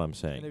 This is what I'm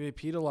saying. It's going to be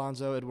Pete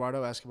Alonso,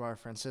 Eduardo Escobar,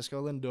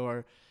 Francisco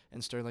Lindor,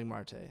 and Sterling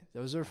Marte.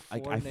 Those are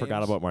 4 I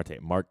forgot about Marte.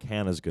 Mark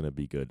Canha's going to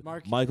be good.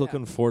 Michael yeah.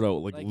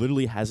 Conforto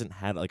literally hasn't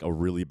had like a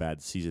really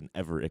bad season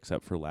ever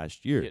except for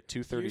last year. He hit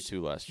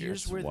 232 last year.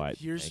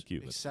 Thank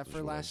you. Except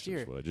for last year.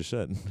 That's what I just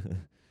said.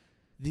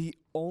 The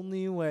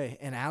only way,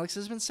 and Alex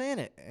has been saying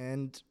it,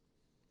 and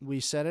we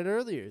said it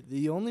earlier,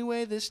 the only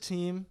way this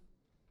team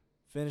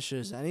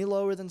finishes any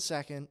lower than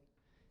second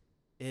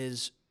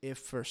is if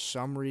for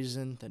some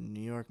reason the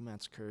New York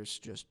Mets curse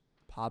just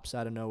pops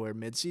out of nowhere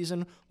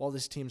midseason while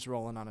this team's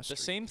rolling on a streak.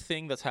 The same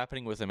thing that's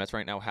happening with the Mets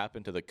right now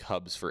happened to the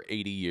Cubs for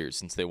 80 years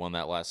since they won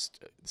that last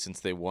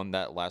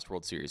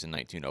World Series in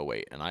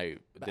 1908, and I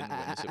didn't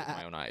witness it with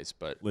my own eyes.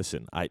 But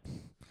listen,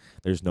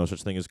 there's no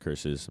such thing as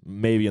curses.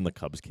 Maybe in the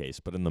Cubs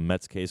case, but in the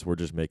Mets case, we're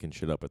just making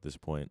shit up at this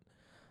point.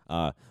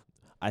 I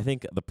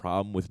think the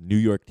problem with New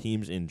York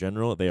teams in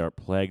general, they are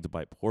plagued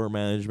by poor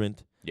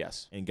management.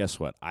 Yes. And guess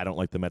what? I don't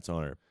like the Mets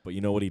owner, but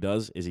you know what he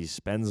does is he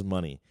spends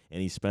money,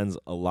 and he spends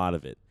a lot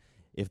of it.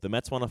 If the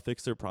Mets want to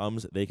fix their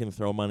problems, they can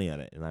throw money at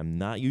it, and I'm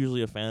not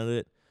usually a fan of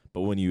it,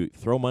 but when you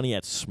throw money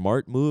at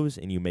smart moves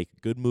and you make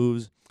good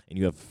moves and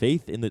you have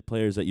faith in the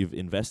players that you've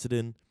invested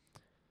in,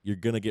 you're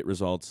going to get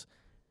results.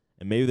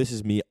 And maybe this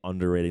is me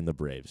underrating the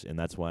Braves, and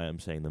that's why I'm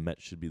saying the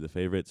Mets should be the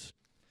favorites.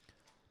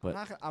 But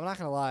I'm not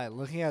going to lie.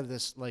 Looking at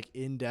this,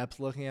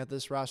 in-depth looking at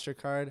this roster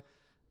card,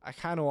 I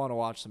kind of want to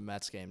watch some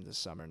Mets game this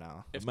summer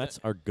now. The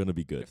Mets are going to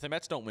be good. If the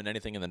Mets don't win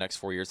anything in the next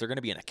 4 years, they're going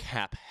to be in a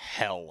cap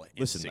hell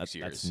in 6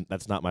 years.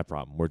 That's not my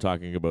problem. We're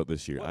talking about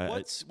this year.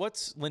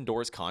 What's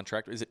Lindor's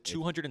contract? Is it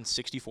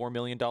 $264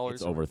 million?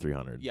 It's over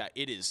 300. Yeah,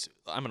 it is.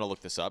 I'm going to look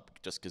this up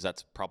just because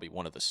that's probably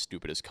one of the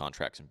stupidest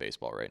contracts in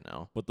baseball right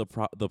now. But the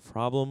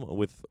problem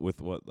with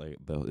what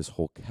this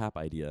whole cap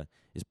idea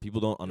is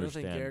people don't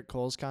understand. You don't think Garrett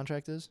Cole's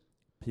contract is?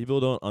 People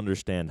don't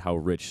understand how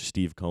rich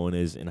Steve Cohen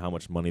is and how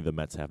much money the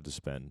Mets have to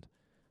spend.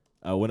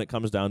 When it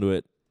comes down to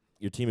it,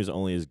 your team is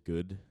only as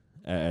good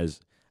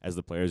as as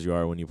the players you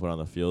are when you put on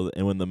the field.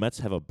 And when the Mets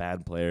have a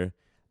bad player,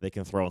 they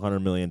can throw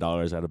 $100 million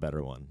at a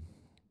better one.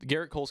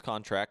 Garrett Cole's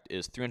contract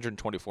is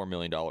 $324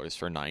 million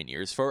for 9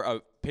 years for a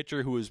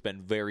pitcher who has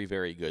been very,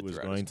 very good. Who's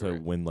throughout going his to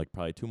career. win like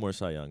probably 2 more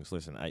Cy Youngs.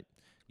 Listen,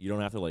 you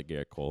don't have to like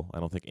Garrett Cole. I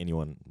don't think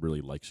anyone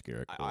really likes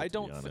Garrett Cole. I to be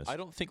don't. honest. I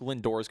don't think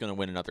Lindor is going to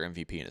win another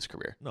MVP in his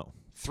career. No.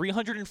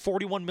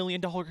 $341 million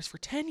for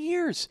 10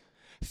 years.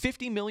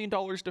 $50 million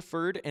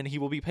deferred, and he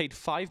will be paid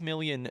 $5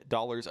 million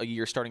a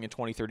year starting in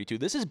 2032.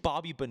 This is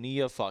Bobby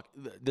Bonilla.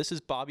 This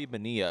is Bobby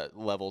Bonilla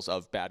levels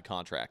of bad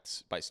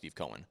contracts by Steve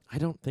Cohen. I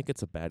don't think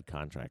it's a bad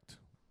contract.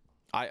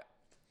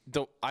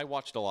 I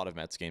watched a lot of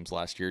Mets games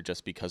last year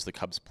just because the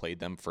Cubs played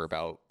them for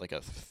about like a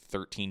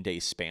 13-day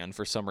span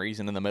for some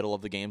reason in the middle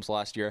of the games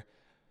last year.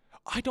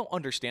 I don't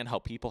understand how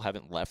people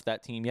haven't left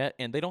that team yet,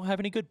 and they don't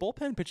have any good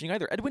bullpen pitching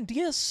either. Edwin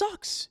Diaz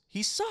sucks.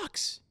 He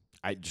sucks.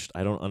 I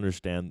don't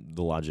understand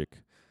the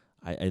logic.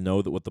 I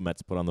know that what the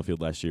Mets put on the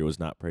field last year was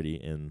not pretty,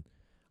 and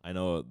I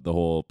know the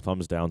whole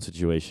thumbs down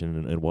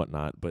situation and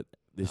whatnot, but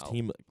this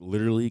team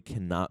literally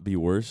cannot be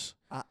worse.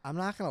 I'm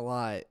not going to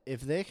lie.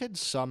 If they could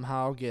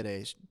somehow get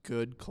a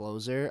good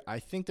closer, I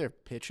think their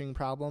pitching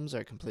problems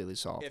are completely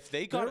solved. If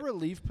they Their got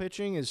relief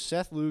pitching is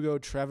Seth Lugo,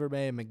 Trevor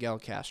May, and Miguel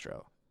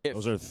Castro.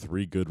 Those are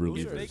 3 good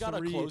relievers. If they got a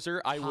Three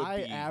closer, I would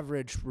high be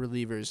average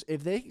relievers.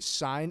 If they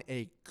sign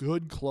a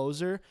good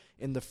closer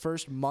in the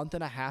first month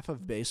and a half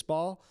of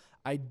baseball,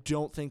 I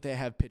don't think they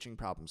have pitching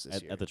problems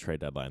this year. At the trade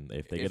deadline.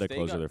 If they If get a they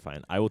closer, got- they're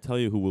fine. I will tell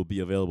you who will be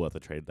available at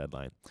the trade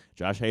deadline.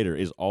 Josh Hader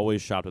is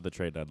always shopped at the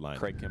trade deadline.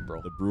 Craig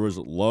Kimbrell. The Brewers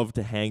love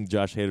to hang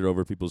Josh Hader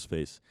over people's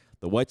face.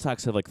 The White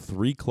Sox have like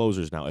 3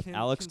 closers now. If Can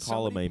Alex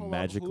somebody Colomé pull up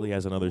magically who-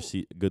 has another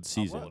who- good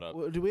season. pull it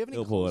up. Do we have any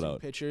He'll pull it closing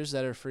out. pitchers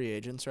that are free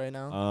agents right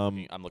now?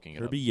 I'm looking it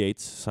Kirby up.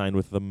 Yates signed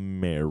with the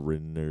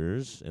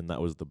Mariners, and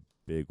that was the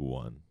big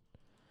one.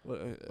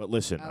 But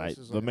listen, Alex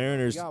is the looking.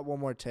 Mariners We got one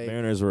more take.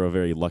 Mariners were a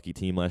very lucky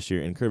team last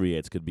year, and Kirby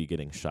Yates could be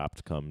getting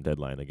shopped come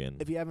deadline again.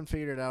 If you haven't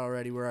figured it out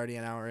already, we're already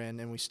an hour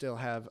in, and we still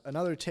have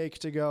another take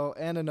to go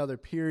and another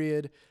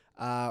period.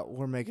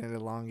 We're making it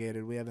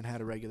elongated. We haven't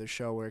had a regular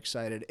show. We're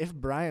excited. If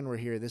Brian were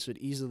here, this would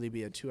easily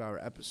be a 2-hour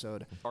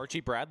episode.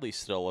 Archie Bradley's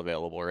still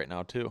available right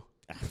now too.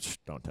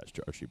 Don't touch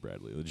Archie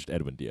Bradley. Just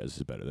Edwin Diaz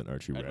is better than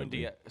Archie Edwin Bradley.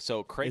 Diaz.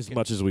 So Craig. As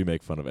much as we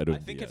make fun of Edwin I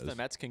think Diaz. if the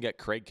Mets can get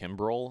Craig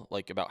Kimbrell,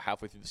 like about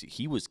halfway through the season,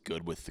 he was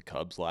good with the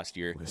Cubs last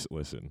year.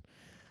 Listen,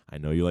 I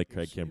know you like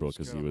Craig He was Kimbrell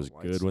because good he on the was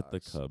White good with the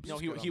Sox. Cubs. No,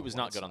 good on he the was White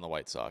not good on the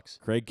White Sox.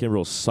 Craig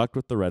Kimbrell sucked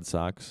with the Red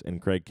Sox, and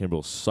Craig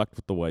Kimbrell sucked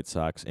with the White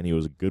Sox, and he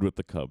was good with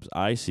the Cubs.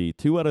 I see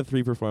 2 out of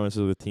 3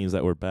 performances with teams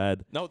that were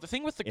bad. No, the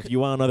thing with the If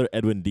you want another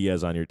Edwin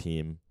Diaz on your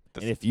team,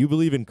 and if you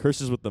believe in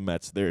curses with the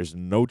Mets, there is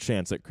no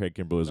chance that Craig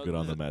Kimbrell is good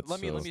on the Mets. Let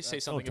me so say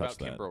don't something touch about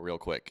that. Kimbrell real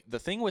quick. The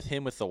thing with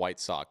him with the White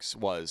Sox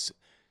was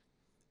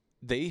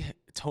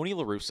Tony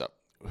La Russa,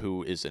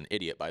 who is an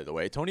idiot by the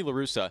way. Tony La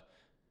Russa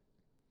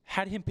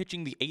had him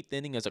pitching the 8th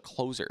inning as a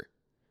closer.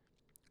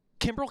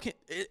 Kimbrell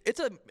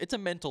it's a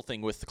mental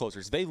thing with the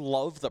closers. They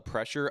love the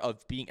pressure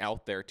of being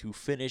out there to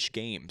finish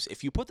games.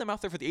 If you put them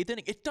out there for the 8th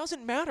inning, it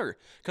doesn't matter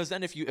because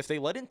then if they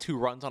let in 2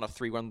 runs on a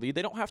 3-run lead,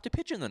 they don't have to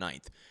pitch in the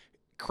 9th.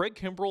 Craig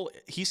Kimbrell,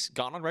 he's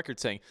gone on record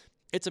saying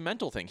it's a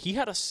mental thing. He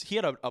had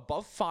a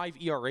above 5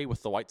 ERA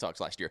with the White Sox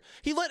last year.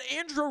 He let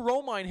Andrew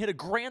Romine hit a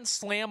grand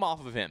slam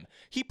off of him.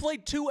 He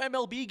played 2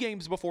 MLB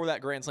games before that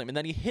grand slam, and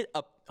then he hit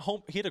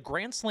a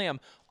grand slam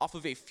off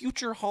of a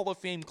future Hall of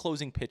Fame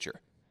closing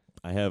pitcher.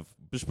 I have,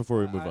 just before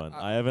we move on,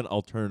 I have an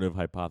alternative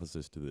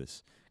hypothesis to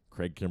this.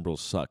 Craig Kimbrell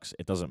sucks.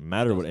 It doesn't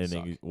matter what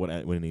inning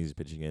he's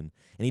pitching in,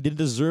 and he didn't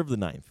deserve the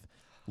 9th.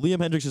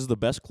 Liam Hendricks is the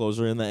best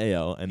closer in the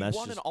AL, and He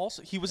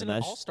was in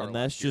an All-Star. and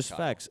that's last year, just Kyle.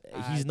 facts.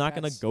 He's not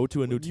going to go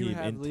to a new team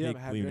and take Liam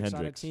Hendricks on a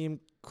Hendricks. team.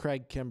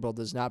 Craig Kimbrell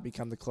does not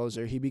become the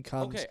closer. He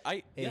becomes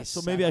Okay,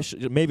 So maybe I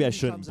shouldn't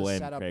becomes a blame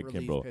setup Craig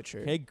relief Kimbrell.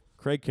 pitcher.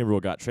 Craig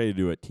Kimbrell got traded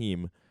to a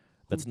team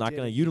that's not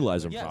going to didn't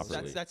utilize him Yes,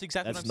 properly. that's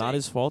exactly That's what I'm not saying.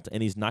 his fault,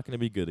 and he's not going to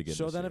be good again.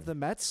 So this then year. if the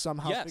Mets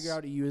somehow Yes. figure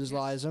out to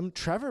utilize him,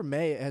 Trevor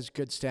May has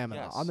good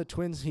stamina. Yes. On the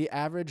Twins, he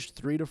averaged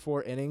 3 to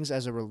 4 innings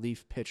as a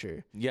relief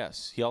pitcher.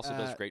 Yes, he also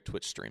does great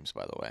Twitch streams,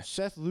 by the way.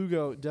 Seth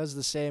Lugo does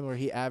the same where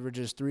he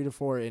averages 3 to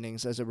 4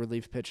 innings as a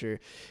relief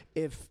pitcher.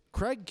 If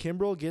Craig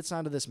Kimbrell gets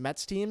onto this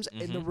Mets teams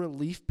and the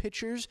relief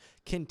pitchers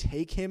can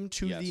take him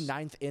to the Yes.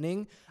 9th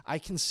inning, I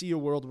can see a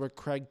world where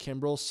Craig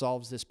Kimbrell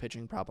solves this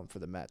pitching problem for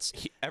the Mets.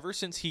 Ever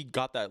since he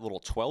got that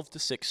little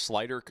 12-6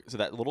 slider, so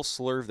that little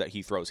slurve that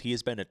he throws, he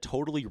has been a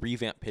totally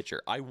revamped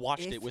pitcher. I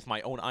watched it with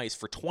my own eyes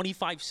for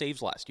 25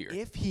 saves last year.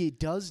 If he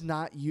is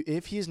not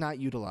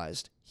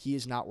utilized, he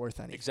is not worth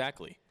anything.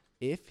 Exactly.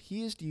 If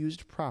he is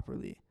used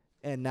properly,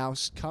 and now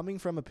coming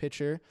from a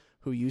pitcher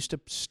who used to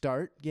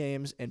start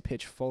games and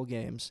pitch full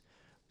games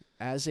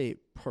as I'm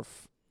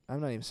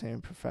not even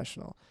saying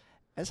professional,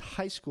 as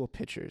high school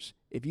pitchers,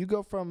 if you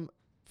go from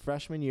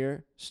freshman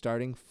year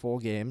starting full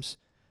games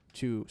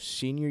to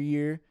senior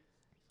year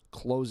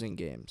closing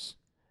games,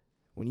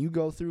 when you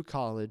go through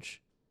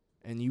college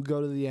and you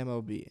go to the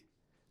MLB,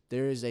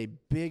 there is a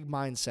big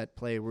mindset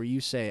play where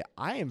you say,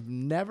 I have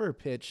never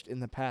pitched in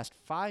the past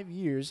 5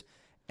 years,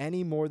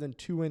 any more than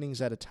 2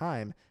 innings at a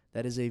time,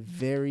 that is a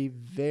very,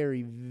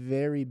 very,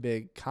 very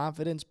big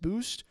confidence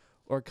boost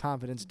or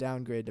confidence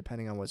downgrade,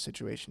 depending on what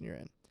situation you're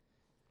in.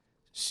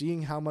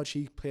 Seeing how much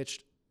he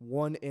pitched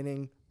 1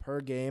 inning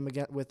per game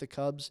again with the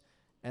Cubs,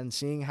 and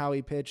seeing how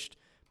he pitched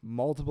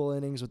multiple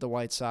innings with the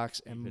White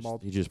Sox and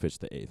He just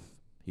pitched the 8th.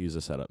 He was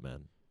a setup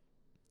man.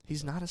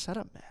 He's not a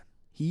setup man.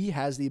 He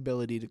has the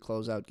ability to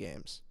close out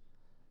games.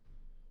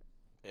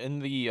 In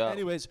the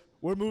Anyways,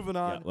 we're moving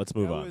on. Yeah, let's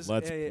move on. Was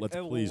Let's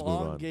please move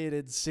on.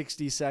 elongated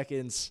 60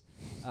 seconds.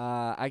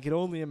 I could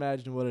only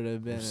imagine what it would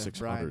have been if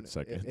 600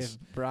 seconds. if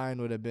Brian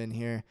would have been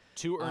here.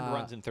 2 earned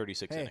runs in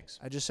 36 innings.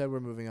 I just said we're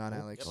moving on,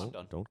 Alex. Yep, I'm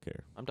done. Don't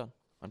care. I'm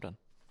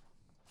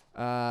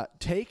done.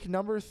 Take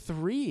number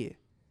 3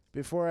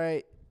 before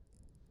I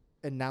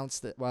announce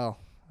that. Well,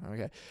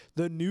 okay.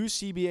 The new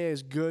CBA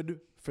is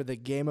good for the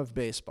game of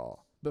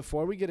baseball.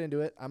 Before we get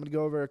into it, I'm going to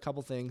go over a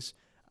couple things.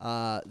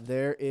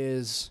 There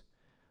is,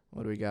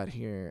 what do we got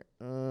here?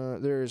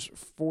 There's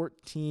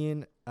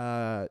 14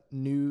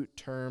 new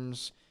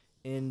terms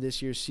in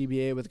this year's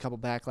CBA with a couple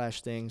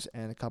backlash things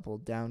and a couple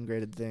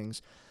downgraded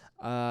things.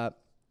 I'm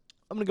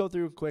going to go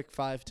through quick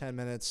 5-10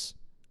 minutes.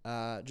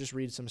 Just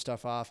read some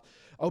stuff off.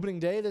 Opening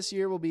day this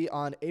year will be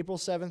on April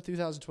 7th,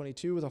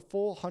 2022, with a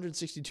full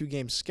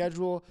 162-game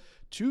schedule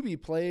to be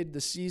played.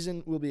 The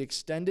season will be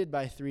extended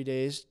by 3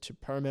 days to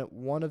permit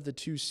one of the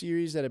 2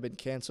 series that have been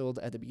canceled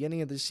at the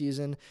beginning of the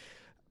season.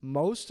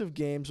 Most of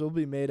games will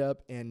be made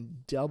up in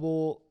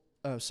double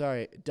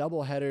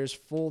headers,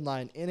 full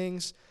 9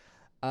 innings.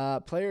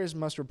 Players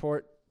must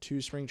report to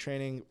spring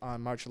training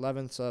on March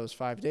 11th, so that was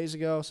 5 days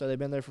ago. So they've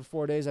been there for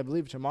 4 days. I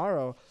believe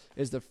tomorrow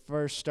is the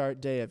first start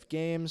day of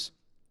games.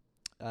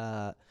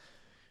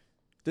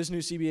 This new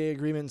CBA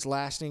agreement is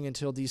lasting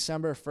until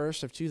December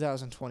 1st of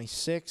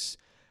 2026.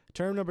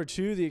 Term number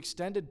 2, the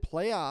extended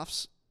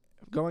playoffs,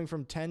 going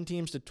from 10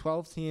 teams to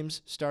 12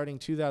 teams starting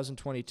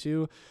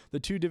 2022. The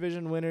 2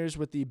 division winners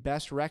with the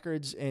best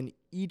records in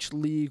each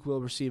league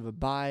will receive a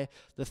bye.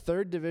 The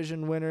 3rd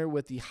division winner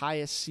with the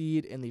highest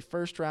seed in the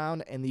first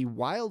round and the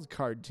wild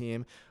card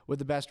team with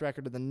the best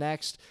record of the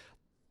next.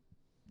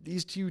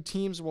 These 2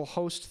 teams will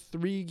host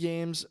 3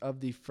 games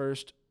of the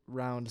first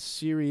round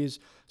series.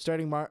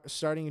 Starting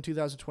in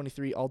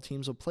 2023, all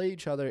teams will play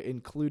each other,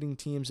 including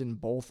teams in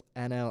both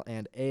NL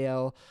and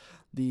AL.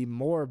 The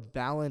more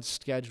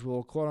balanced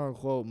schedule,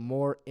 quote-unquote,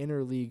 more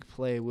interleague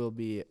play will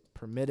be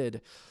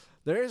permitted.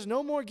 There is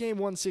no more Game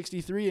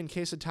 163 in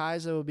case of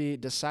ties that will be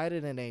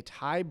decided in a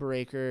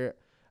tiebreaker.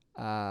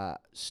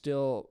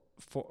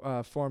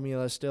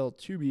 Formula still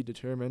to be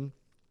determined.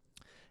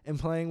 And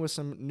playing with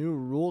some new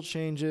rule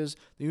changes,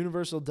 the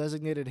universal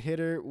designated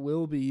hitter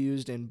will be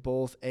used in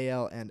both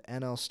AL and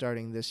NL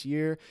starting this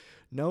year.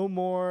 No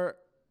more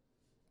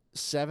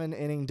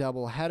 7-inning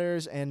double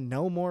headers and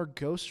no more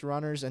ghost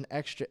runners and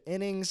extra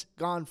innings.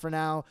 Gone for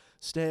now.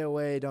 Stay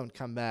away. Don't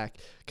come back.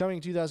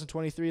 Coming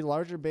 2023,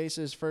 larger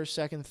bases, first,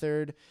 second,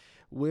 third,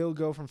 will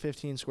go from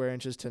 15 square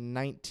inches to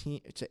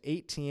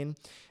 18.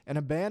 And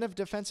a ban of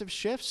defensive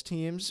shifts.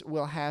 Teams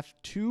will have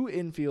 2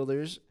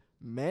 infielders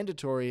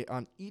mandatory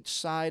on each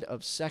side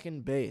of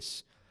second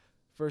base.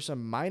 For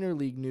some minor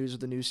league news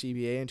with the new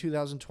CBA in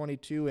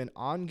 2022 and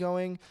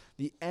ongoing,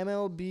 the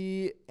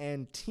MLB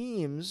and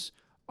teams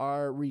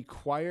are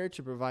required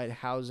to provide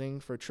housing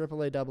for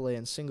AAA, AA,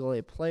 and single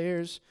A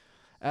players.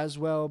 As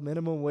well,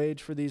 minimum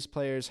wage for these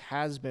players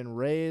has been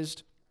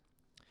raised.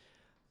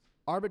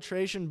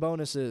 Arbitration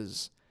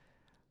bonuses.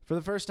 For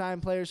the first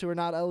time, players who are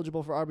not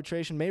eligible for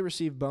arbitration may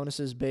receive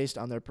bonuses based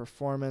on their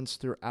performance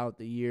throughout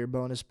the year.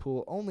 Bonus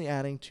pool only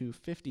adding to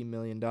 $50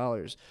 million.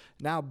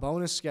 Now,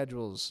 bonus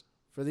schedules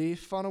for the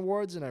fun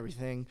awards and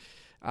everything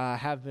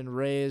have been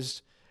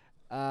raised.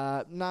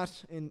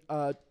 Not in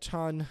a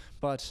ton,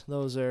 but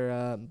those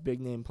are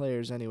big-name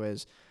players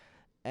anyways.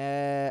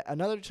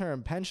 Another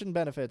term, pension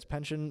benefits.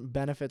 Pension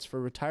benefits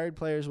for retired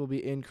players will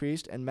be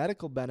increased, and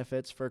medical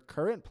benefits for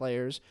current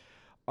players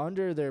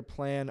under their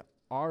plan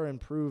are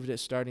improved at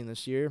starting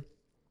this year.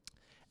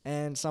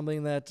 And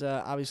something that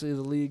obviously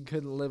the league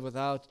couldn't live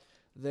without,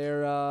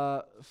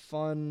 their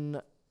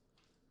fun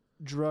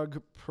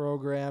drug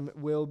program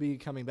will be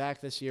coming back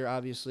this year.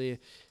 Obviously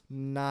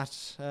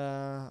not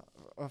a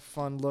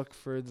fun look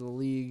for the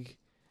league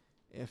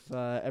if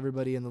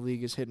everybody in the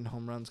league is hitting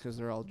home runs because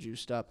they're all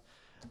juiced up.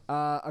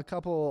 A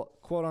couple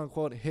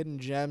quote-unquote hidden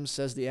gems,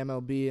 says the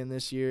MLB, in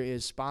this year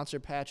is sponsor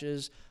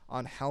patches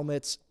on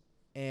helmets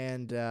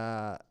and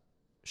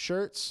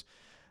shirts.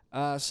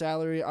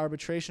 Salary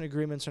arbitration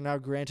agreements are now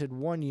granted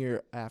 1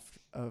 year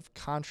of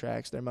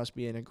contracts. There must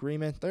be an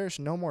agreement. There's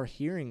no more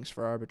hearings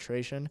for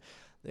arbitration.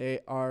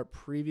 They are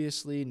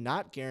previously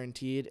not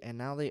guaranteed, and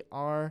now they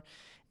are.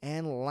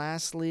 And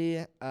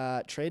lastly,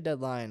 trade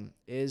deadline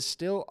is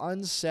still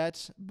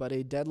unset, but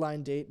a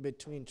deadline date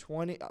between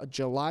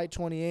July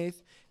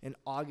 28th and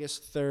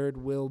August 3rd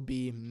will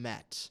be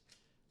met.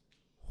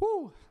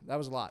 Whew, that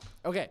was a lot.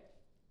 Okay,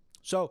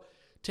 so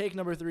take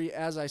number 3,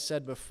 as I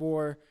said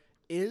before,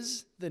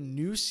 is the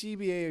new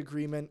CBA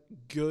agreement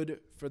good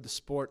for the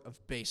sport of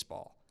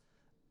baseball?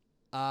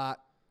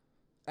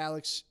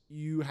 Alex,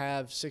 you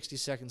have 60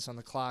 seconds on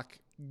the clock.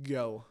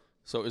 Go.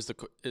 So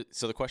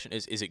the question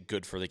is it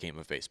good for the game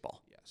of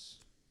baseball? Yes.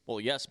 Well,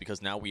 yes,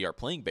 because now we are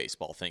playing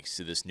baseball thanks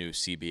to this new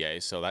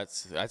CBA. So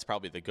that's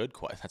probably the good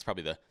question. That's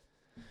probably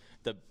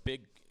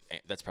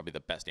that's probably the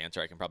best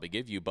answer I can probably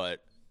give you.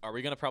 But are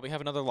we going to probably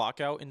have another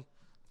lockout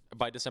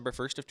by December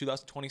 1st of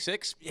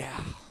 2026? Yeah.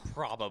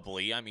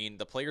 Probably. I mean,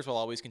 the players will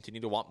always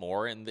continue to want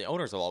more, and the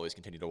owners will always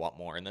continue to want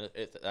more, and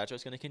that's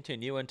just going to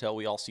continue until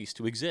we all cease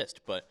to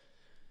exist. But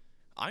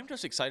I'm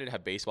just excited to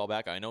have baseball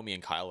back. I know me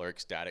and Kyle are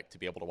ecstatic to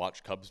be able to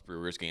watch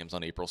Cubs-Brewers games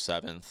on April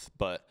 7th,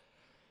 but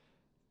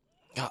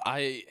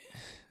I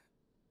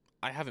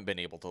haven't been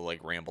able to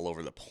ramble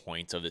over the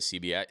points of the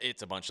CBA.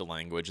 It's a bunch of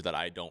language that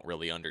I don't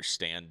really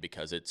understand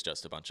because it's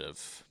just a bunch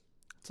of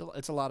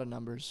It's a lot of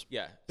numbers.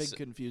 yeah, Big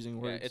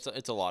confusing words. Yeah,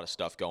 it's a lot of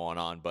stuff going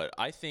on, but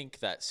I think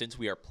that since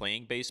we are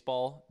playing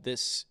baseball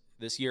this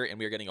year and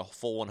we are getting a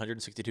full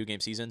 162 game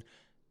season,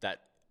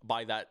 that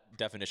by that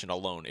definition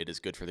alone, it is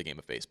good for the game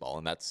of baseball,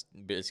 and that's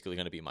basically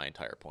going to be my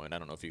entire point. I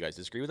don't know if you guys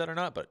disagree with that or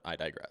not, but I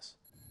digress.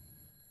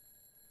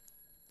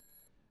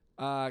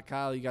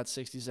 Kyle, you got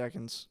 60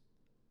 seconds.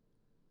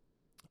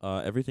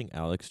 Everything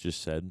Alex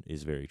just said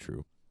is very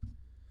true.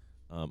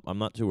 I'm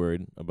not too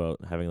worried about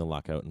having the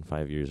lockout in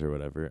 5 years or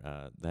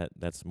whatever.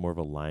 That's more of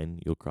a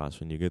line you'll cross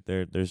when you get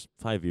there. There's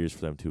 5 years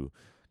for them to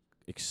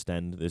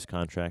extend this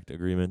contract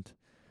agreement.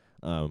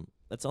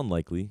 That's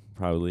unlikely,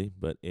 probably,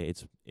 but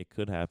it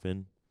could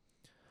happen.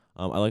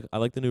 I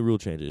like the new rule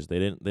changes. They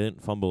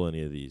didn't fumble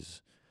any of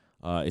these,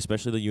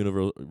 especially the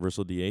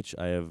universal DH.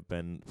 I have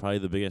been probably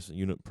the biggest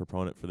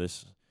proponent for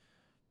this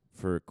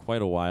for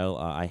quite a while.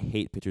 I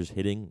hate pitchers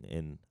hitting,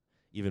 and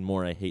even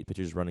more, I hate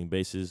pitchers running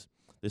bases.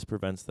 This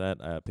prevents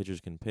that. Pitchers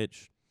can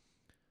pitch,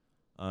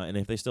 and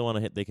if they still want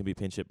to hit, they can be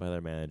pinch hit by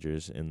their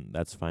managers, and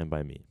that's fine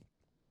by me.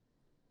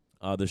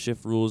 The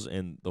shift rules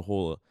and the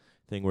whole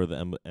thing where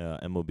the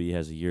MLB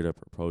has a year to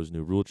propose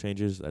new rule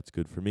changes, that's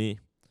good for me.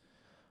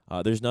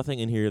 There's nothing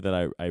in here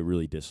that I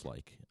really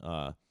dislike.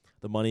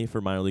 The money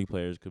for minor league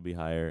players could be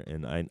higher,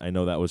 and I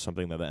know that was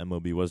something that the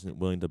MLB wasn't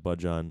willing to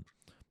budge on,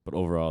 but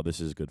overall,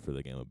 this is good for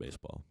the game of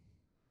baseball.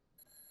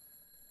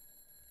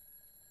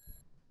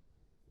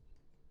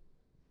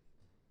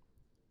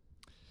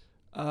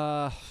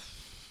 I'm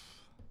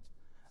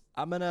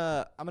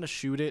gonna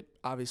shoot it.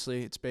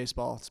 Obviously, it's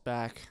baseball. It's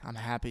back. I'm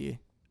happy.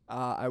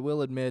 I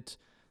will admit,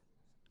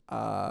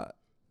 I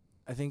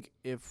think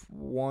if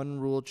one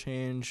rule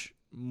change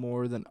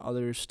more than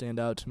others stand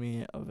out to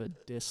me of a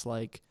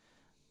dislike,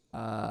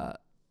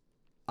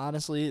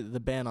 honestly,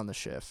 the ban on the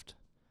shift.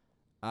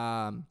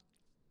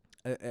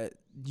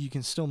 You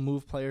can still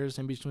move players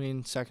in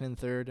between second and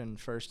third and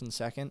first and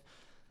second.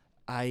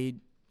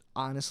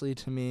 Honestly,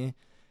 to me,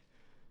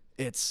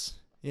 it's,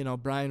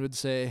 Brian would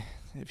say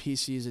if he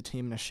sees a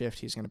team in a shift,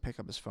 he's going to pick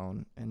up his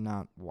phone and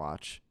not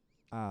watch.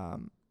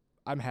 I'm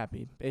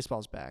happy.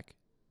 Baseball's back.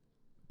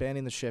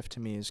 Banning the shift to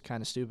me is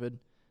kind of stupid.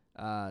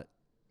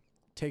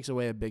 Takes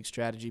away a big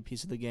strategy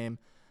piece of the game.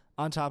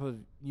 On top of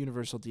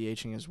universal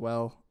DHing as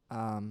well.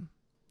 I'm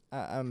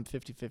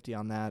 50-50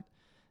 on that.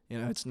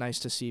 It's nice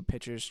to see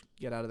pitchers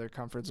get out of their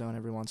comfort zone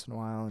every once in a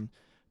while and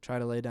try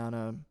to lay down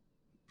a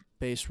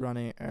base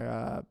running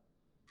or,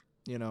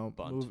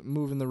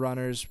 moving the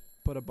runners,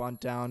 put a bunt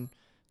down,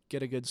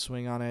 get a good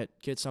swing on it,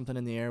 get something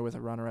in the air with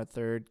a runner at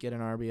third, get an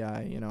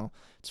RBI.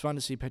 It's fun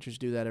to see pitchers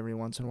do that every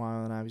once in a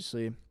while, and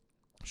obviously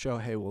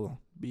Shohei will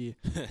be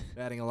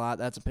batting a lot.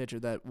 That's a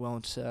pitcher that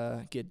won't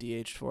get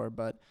DH'd for,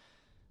 but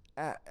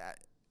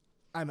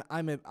I'm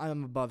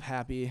above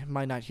happy.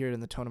 Might not hear it in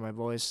the tone of my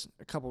voice.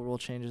 A couple rule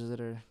changes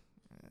that are,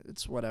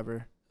 it's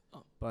whatever,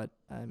 but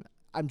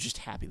I'm just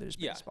happy there's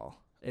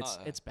baseball.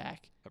 It's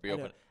back.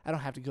 I don't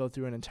have to go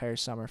through an entire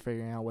summer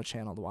figuring out what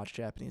channel to watch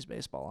Japanese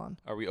baseball on.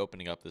 Are we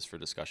opening up this for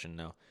discussion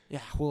now? Yeah,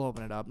 we'll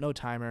open it up. No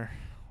timer.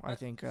 I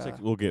think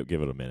we'll give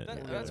it a minute.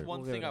 That's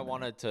one thing I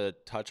wanted to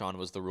touch on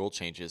was the rule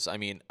changes. I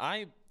mean,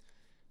 I'm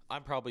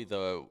probably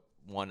the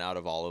one out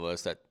of all of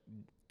us that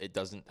it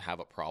doesn't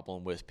have a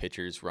problem with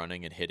pitchers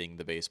running and hitting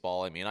the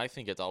baseball. I mean, I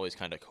think it's always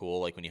kind of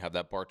cool, like when you have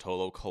that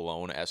Bartolo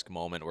Colon-esque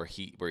moment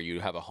where you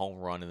have a home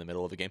run in the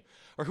middle of a game.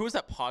 Or who was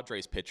that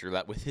Padres pitcher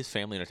that with his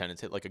family in attendance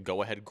hit like a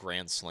go-ahead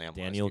grand slam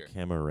Daniel last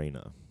year?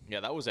 Camarena.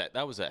 Yeah, that was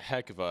a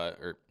heck of a,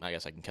 or I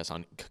guess I can cuss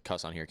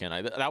on here, can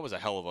I? That was a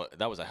hell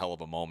of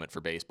a moment for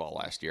baseball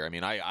last year. I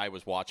mean, I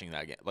was watching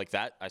that game like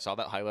that. I saw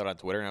that highlight on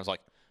Twitter and I was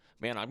like,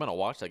 man, I'm gonna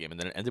watch that game. And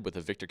then it ended with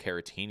a Victor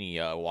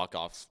Caratini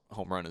walk-off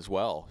home run as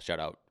well. Shout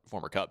out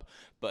former Cub.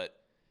 But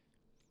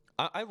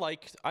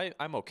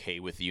I'm okay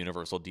with the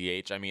universal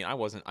DH. I mean,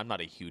 I'm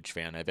not a huge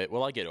fan of it.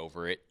 Will I get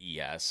over it?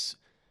 Yes.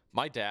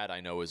 My dad, I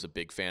know, is a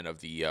big fan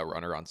of the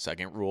runner on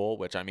second rule,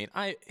 which I mean,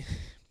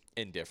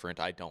 indifferent.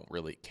 I don't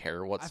really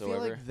care whatsoever. I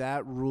feel like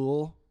that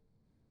rule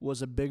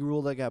was a big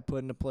rule that got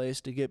put into place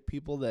to get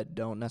people that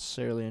don't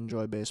necessarily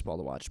enjoy baseball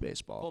to watch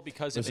baseball. Well,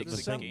 because it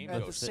makes the game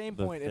at go. the same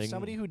point, if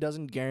somebody who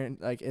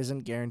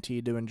isn't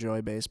guaranteed to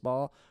enjoy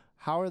baseball,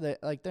 how are they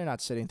like? They're not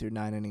sitting through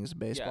 9 innings of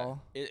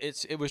baseball. Yeah,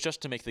 it was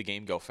just to make the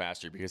game go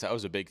faster because that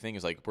was a big thing.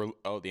 Is like the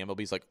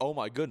MLB's like, oh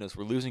my goodness,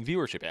 we're losing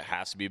viewership. It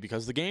has to be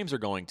because the games are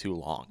going too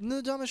long. And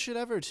the dumbest shit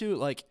ever too.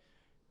 Like,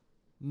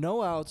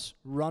 no outs,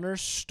 runner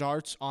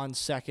starts on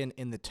second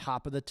in the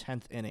top of the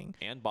 10th inning.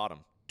 And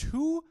bottom.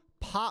 2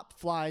 pop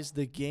flies,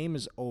 the game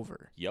is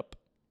over. Yep.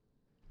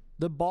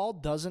 The ball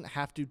doesn't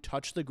have to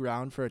touch the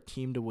ground for a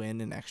team to win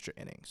in extra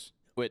innings.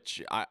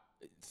 Which I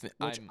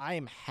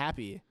am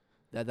happy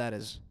that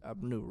is a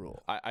new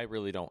rule. I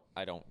really don't.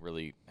 I don't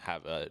really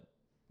have a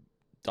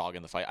dog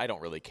in the fight. I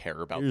don't really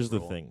care about. Here's the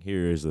the rule. thing.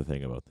 Here is the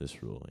thing about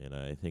this rule, and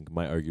I think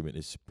my argument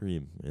is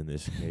supreme in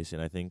this case,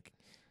 and I think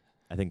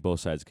both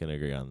sides can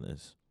agree on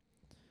this.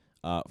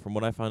 From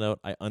what I found out,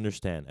 I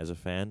understand as a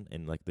fan,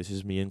 and like this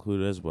is me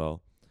included as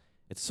well.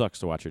 It sucks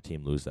to watch your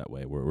team lose that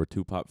way, where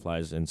 2 pop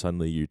flies and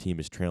suddenly your team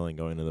is trailing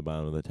going to the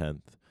bottom of the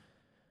 10th.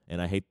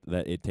 And I hate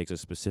that it takes a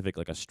specific,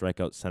 like a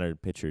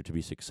strikeout-centered pitcher to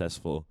be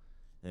successful,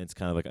 and it's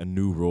kind of like a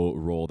new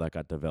role that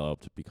got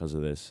developed because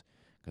of this.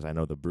 Because I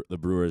know the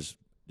Brewers,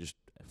 just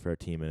for a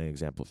team, an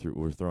example,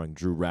 were throwing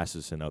Drew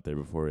Rasmussen out there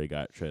before he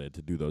got traded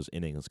to do those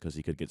innings because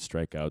he could get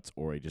strikeouts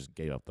or he just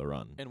gave up the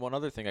run. And one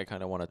other thing I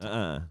kind of want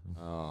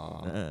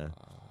to.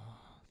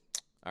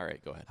 All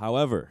right, go ahead.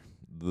 However,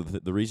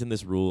 the reason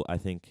this rule I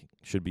think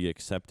should be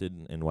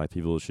accepted and why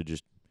people should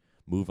just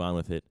move on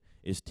with it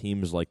is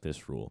teams like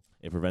this rule.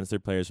 It prevents their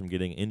players from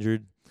getting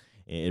injured.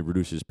 It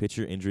reduces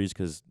pitcher injuries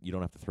because you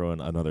don't have to throw in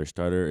another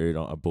starter or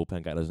a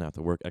bullpen guy doesn't have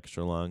to work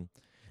extra long.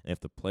 And if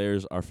the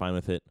players are fine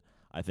with it,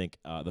 I think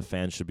the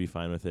fans should be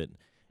fine with it.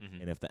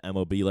 Mm-hmm. And if the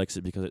MLB likes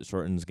it because it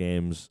shortens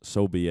games,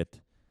 so be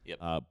it. Yep.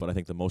 But I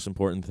think the most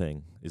important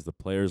thing is the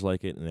players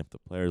like it, and if the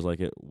players like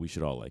it, we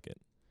should all like it.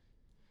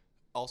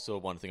 Also,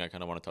 one thing I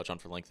kind of want to touch on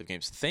for length of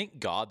games. Thank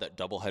God that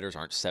doubleheaders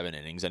aren't 7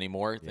 innings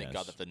anymore. Thank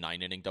God that the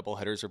 9-inning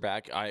doubleheaders are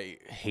back. I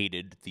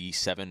hated the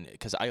 7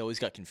 because I always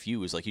got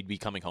confused. Like, you'd be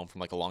coming home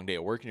from like a long day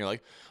at work, and you're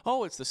like,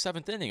 "Oh, it's the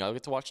 7th inning. I'll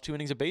get to watch 2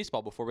 innings of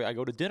baseball before I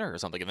go to dinner or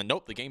something." And then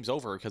nope, the game's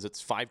over because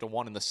it's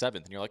 5-1 in the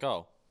 7th, and you're like,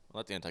 "Oh,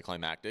 well, that's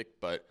anticlimactic."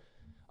 But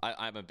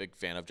I'm a big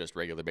fan of just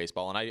regular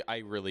baseball, and I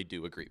really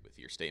do agree with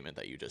your statement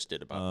that you just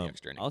did about the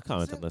extra innings. I'll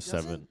comment on the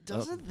 7.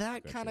 Doesn't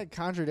that kind of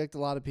contradict a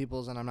lot of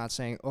people's, and I'm not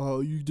saying, oh,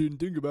 you didn't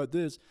think about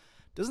this.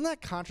 Doesn't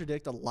that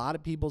contradict a lot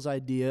of people's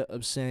idea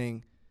of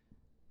saying,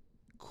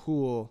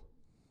 cool,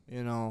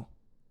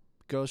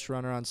 ghost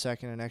runner on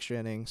second in extra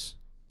innings,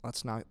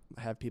 let's not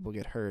have people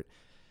get hurt.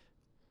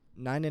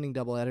 9-inning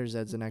doubleheaders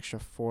adds an extra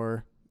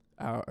 4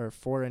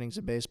 innings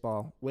of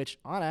baseball, which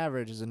on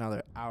average is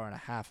another hour and a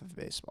half of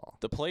baseball.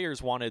 The players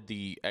wanted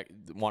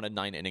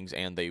 9 innings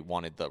and they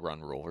wanted the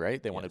run rule,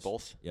 right? They wanted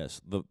both.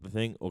 Yes. The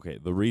thing. Okay.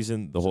 The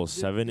reason the whole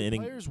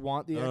 7-inning players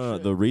want the extra.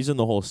 The reason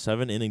the whole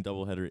 7-inning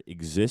doubleheader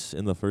exists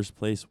in the first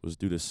place was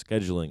due to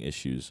scheduling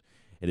issues.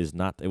 It is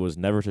not. It was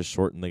never to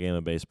shorten the game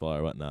of baseball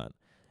or whatnot.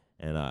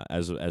 And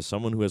as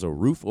someone who has a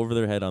roof over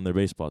their head on their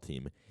baseball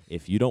team,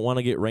 if you don't want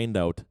to get rained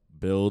out,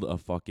 build a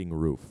fucking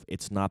roof.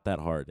 It's not that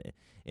hard.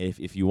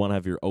 If you want to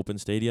have your open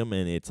stadium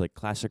and it's like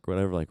classic or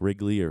whatever, like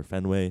Wrigley or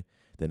Fenway,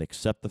 then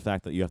accept the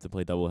fact that you have to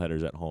play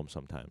doubleheaders at home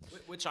sometimes.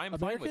 Which I'm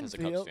fine with as a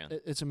Cubs fan.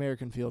 It's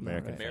American Field.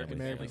 American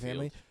Family.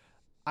 Field.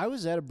 I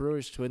was at a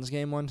Brewers-Twins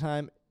game one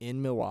time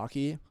in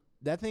Milwaukee.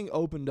 That thing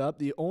opened up.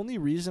 The only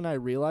reason I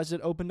realized it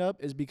opened up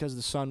is because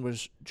the sun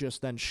was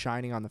just then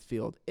shining on the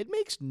field. It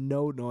makes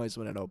no noise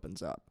when it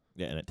opens up.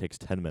 Yeah, and it takes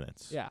 10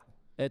 minutes. Yeah.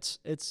 It's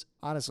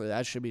honestly,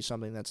 that should be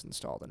something that's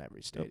installed in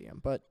every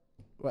stadium. Yep.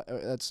 But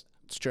that's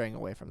straying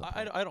away from the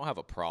point. I don't have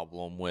a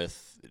problem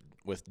with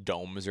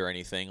domes or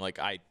anything. Like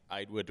I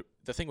would.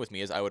 The thing with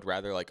me is I would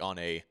rather go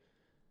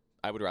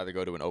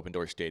to an open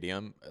door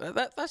stadium.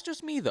 That's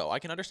just me though. I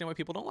can understand why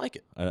people don't like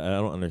it. I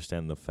don't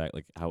understand the fact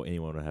like how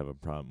anyone would have a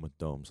problem with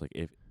domes. Like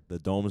if the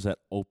domes that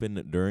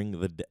open during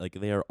the day, like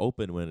they are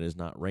open when it is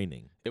not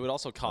raining. It would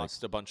also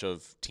cost a bunch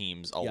of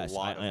teams a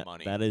lot of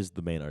money. That is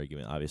the main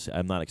argument. Obviously,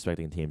 I'm not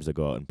expecting teams to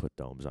go out and put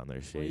domes on their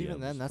stadiums. Well, even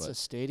then, that's a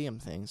stadium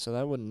thing, so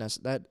that wouldn't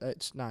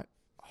it's not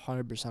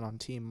 100% on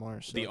team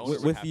more. So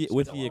with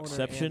the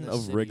exception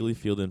of Wrigley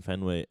Field and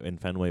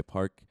Fenway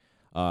Park,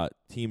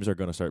 teams are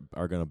going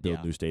to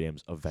build new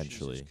stadiums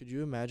eventually. Jesus, could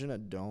you imagine a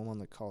dome on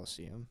the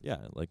Coliseum? Yeah,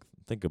 like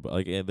think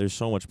about there's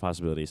so much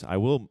possibilities. I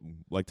will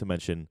like to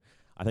mention.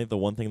 I think the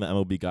one thing that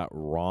MLB got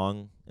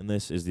wrong in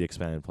this is the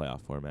expanded playoff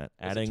format.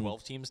 Adding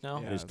 12 teams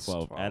now? Yeah, it is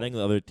 12. Adding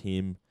the other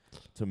team,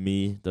 to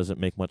me, doesn't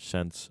make much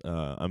sense.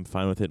 I'm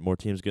fine with it. More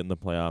teams get in the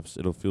playoffs.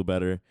 It'll feel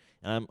better.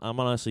 And I'm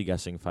honestly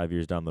guessing 5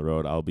 years down the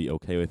road, I'll be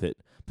okay with it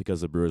because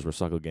the Brewers will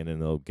suck again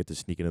and they'll get to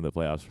sneak into the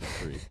playoffs for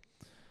free.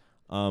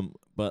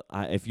 But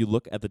if you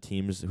look at the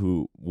teams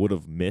who would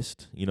have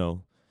missed,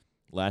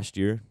 last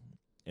year,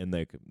 and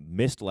they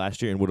missed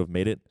last year and would have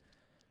made it,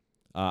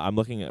 I'm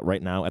looking at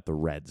right now at the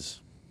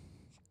Reds.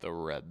 The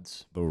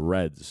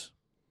Reds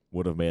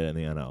would have made it in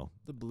the NL.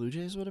 The Blue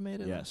Jays would have made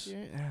it last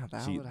year? Yeah,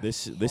 See,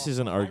 this is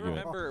an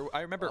argument. I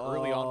remember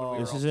early on when we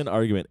were This is an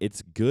argument.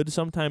 It's good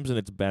sometimes and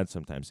it's bad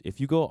sometimes. If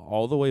you go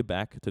all the way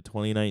back to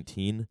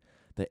 2019,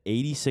 the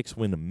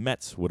 86-win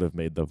Mets would have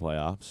made the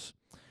playoffs.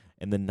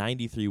 and the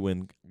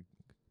 93-win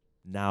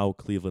now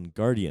Cleveland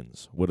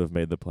Guardians would have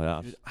made the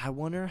playoffs. Dude, I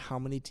wonder how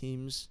many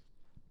teams,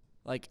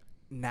 like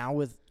now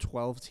with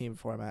 12-team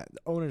format,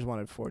 the owners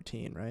wanted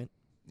 14, right?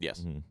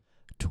 Yes.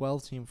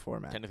 12-team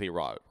format. Technically,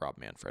 Rob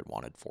Manfred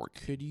wanted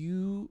 14. Could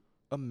you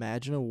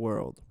imagine a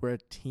world where a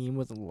team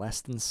with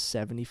less than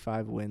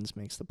 75 wins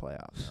makes the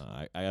playoffs?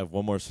 I have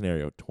one more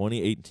scenario.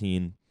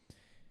 2018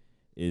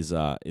 is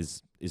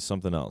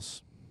something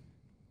else.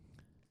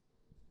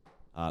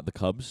 The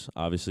Cubs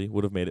obviously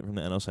would have made it from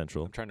the NL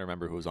Central. I'm trying to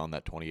remember who was on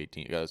that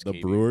 2018. The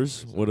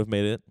Brewers would have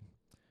made it,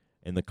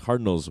 and the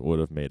Cardinals would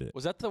have made it.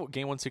 Was that the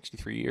Game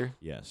 163 year?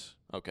 Yes.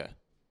 Okay.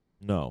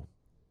 No.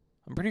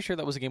 I'm pretty sure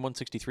that was a Game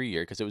 163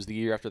 year because it was the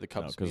year after the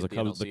Cubs. Because the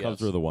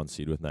Cubs were the 1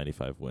 seed with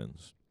 95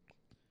 wins.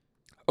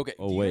 Okay.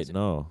 Oh wait,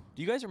 no.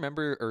 Do you guys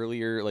remember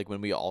earlier, like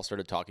when we all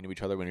started talking to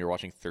each other when we were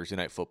watching Thursday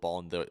Night Football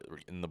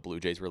and the Blue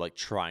Jays were like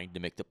trying to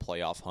make the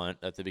playoff hunt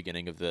at the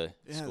beginning of the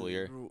school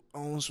year?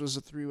 Almost was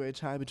a 3-way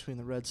tie between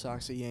the Red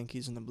Sox, the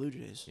Yankees, and the Blue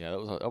Jays. Yeah,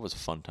 that was a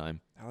fun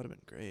time. That would have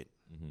been great.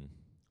 Mm-hmm.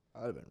 That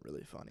would have been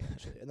really funny,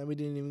 actually. And then we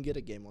didn't even get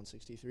a Game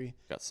 163.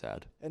 Got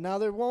sad. And now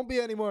there won't be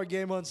any more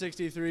Game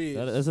 163s.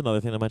 That is another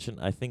thing I mentioned.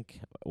 I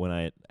think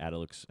when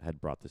Alex had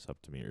brought this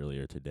up to me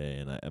earlier today,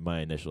 and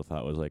my initial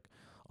thought was like,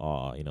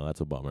 "Oh,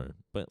 that's a bummer."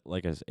 But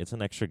like I said, it's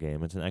an extra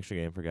game. It's an extra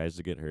game for guys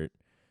to get hurt.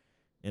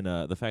 And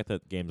the fact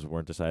that games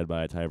weren't decided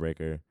by a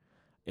tiebreaker.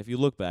 If you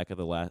look back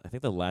at I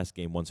think the last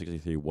game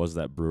 163 was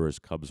that Brewers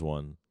Cubs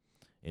one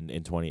in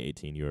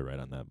 2018. You were right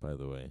on that, by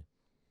the way.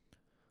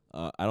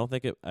 I don't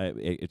think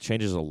it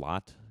changes a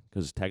lot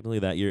because technically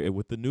that year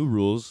with the new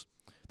rules,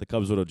 the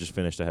Cubs would have just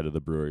finished ahead of the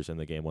Brewers and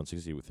the game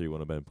 163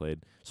 would have been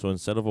played. So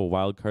instead of a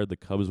wild card, the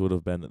Cubs would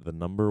have been the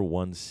number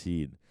 1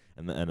 seed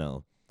in the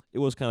NL. It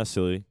was kind of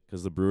silly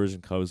because the Brewers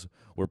and Cubs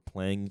were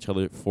playing each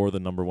other for the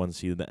number 1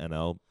 seed in the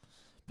NL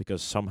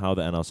because somehow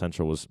the NL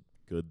Central was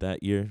good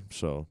that year.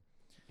 So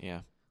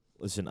yeah,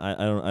 listen,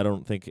 I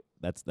don't think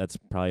that's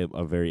probably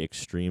a very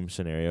extreme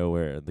scenario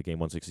where the game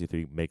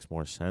 163 makes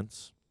more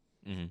sense.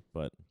 Mm-hmm.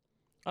 But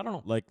I don't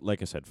know.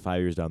 Like I said, 5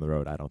 years down the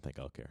road, I don't think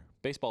I'll care.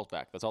 Baseball's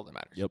back. That's all that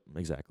matters. Yep,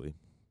 exactly.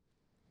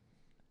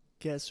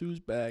 Guess who's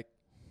back?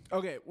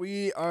 Okay,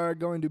 we are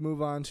going to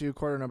move on to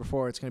quarter number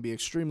 4. It's going to be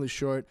extremely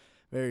short,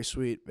 very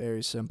sweet,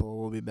 very simple.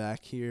 We'll be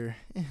back here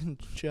in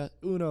just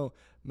uno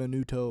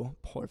minuto,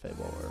 por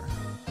favor.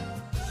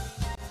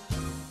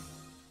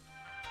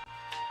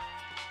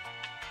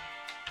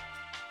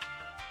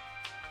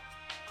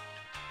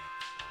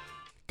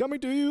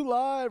 Coming to you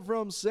live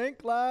from St.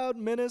 Cloud,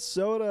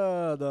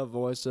 Minnesota, the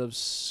voice of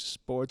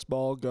Sports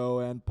Ball, Go,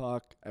 and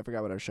Puck. I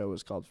forgot what our show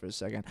was called for a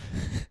second.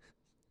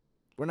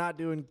 We're not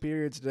doing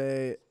periods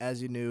today,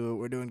 as you knew.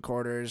 We're doing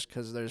quarters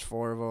because there's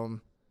 4 of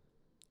them.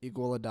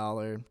 Equal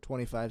 $1,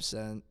 25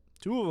 cents.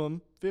 2 of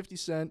them, 50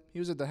 cents. He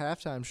was at the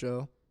halftime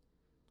show,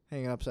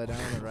 hanging upside down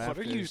on the rafters.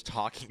 What are you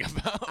talking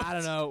about? I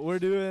don't know. We're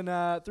doing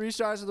 3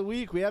 stars of the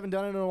week. We haven't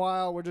done it in a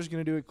while. We're just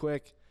going to do it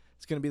quick.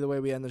 It's going to be the way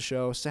we end the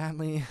show.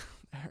 Sadly,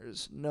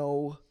 there's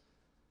no...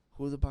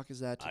 Who the fuck is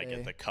that today? I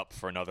get the cup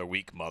for another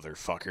week,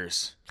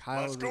 motherfuckers.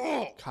 Let's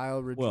go!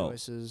 Kyle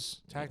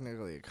rejoices.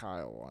 Technically,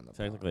 Kyle won the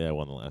Technically, I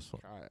won the last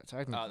one.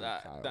 Technically,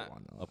 Kyle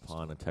won the last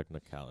Upon a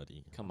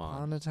technicality. Come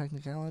on. On a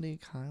technicality,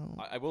 Kyle.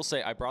 I will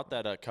say, I brought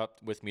that cup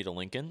with me to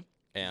Lincoln,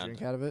 Did you and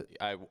drink out of it?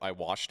 I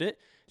washed it.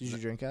 Did you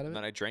drink out of And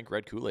then it? I drank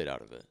red Kool-Aid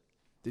out of it.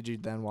 Did you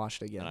then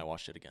wash it again? And I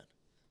washed it again.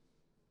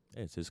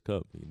 Hey, it's his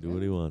cup. He can do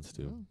what he wants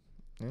to.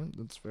 Yeah,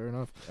 that's fair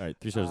enough. All right,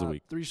 3 stars of the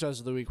week. 3 stars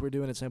of the week. We're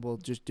doing it simple.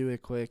 Just do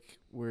it quick.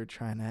 We're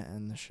trying to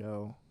end the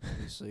show,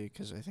 obviously,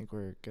 because I think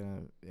we're at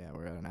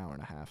an hour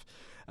and a half.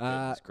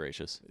 Goodness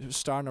gracious.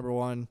 Star number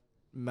 1,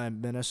 my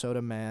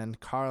Minnesota man,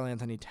 Karl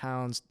Anthony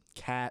Towns,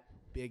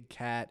 big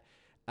cat.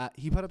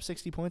 He put up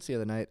 60 points the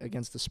other night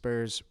against the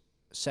Spurs,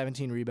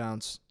 17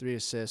 rebounds, 3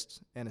 assists,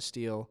 and a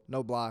steal.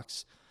 No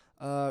blocks.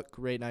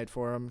 Great night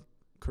for him.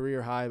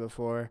 Career high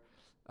before.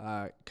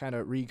 Kind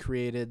of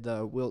recreated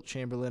the Wilt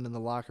Chamberlain in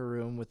the locker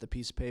room with the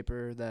piece of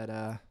paper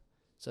that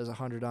says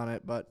 100 on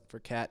it, but for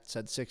Cat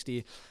said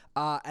 60.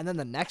 And then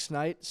the next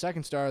night,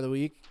 second star of the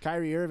week,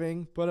 Kyrie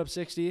Irving put up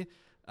 60,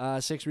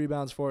 6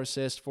 rebounds, 4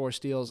 assists, 4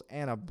 steals,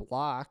 and a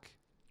block.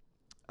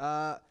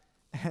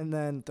 And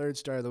then third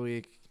star of the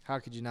week, how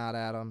could you not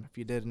add him? If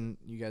you didn't,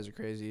 you guys are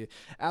crazy.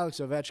 Alex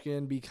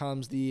Ovechkin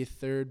becomes the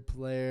 3rd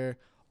player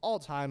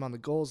all-time on the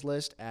goals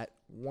list at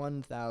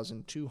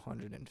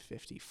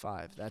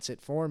 1,255. That's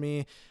it for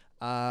me.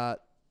 Alex,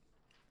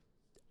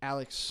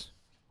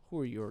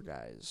 who are your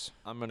guys?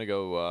 I'm going to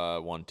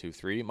go 1, 2,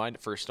 3. My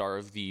first star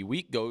of the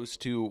week goes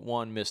to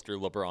one Mr.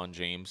 LeBron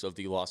James of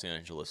the Los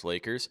Angeles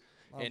Lakers.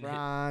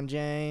 LeBron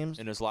James.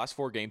 In his last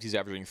 4 games, he's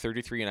averaging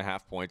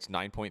 33.5 points,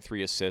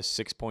 9.3 assists,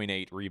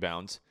 6.8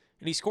 rebounds.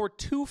 And he scored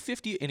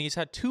 250, and he's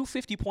had 2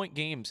 50-point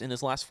games in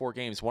his last 4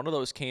 games. One of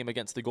those came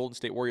against the Golden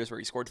State Warriors where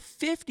he scored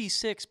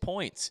 56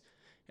 points.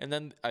 And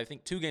then I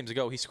think 2 games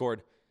ago he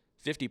scored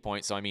 50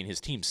 points. So, I mean, his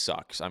team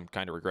sucks. I'm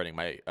kind of regretting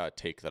my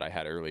take that I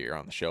had earlier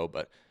on the show.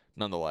 But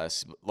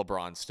nonetheless,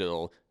 LeBron's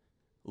still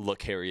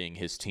carrying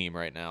his team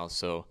right now.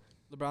 So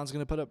LeBron's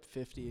going to put up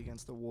 50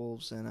 against the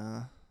Wolves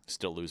and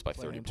Still lose by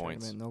 30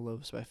 points. And they'll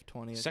lose by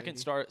 20. Second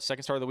star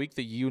of the week,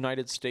 the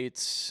United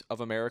States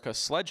of America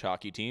sledge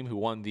hockey team, who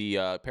won the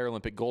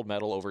Paralympic gold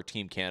medal over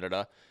Team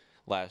Canada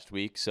last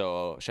week.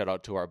 So shout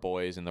out to our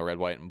boys in the red,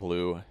 white, and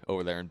blue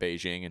over there in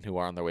Beijing, and who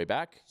are on their way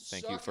back.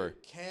 Thank you for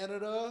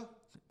Canada.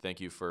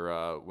 Thank you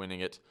for winning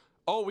it.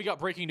 Oh, we got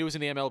breaking news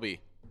in the MLB.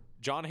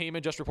 John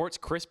Heyman just reports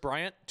Chris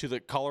Bryant to the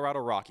Colorado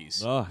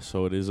Rockies. Oh,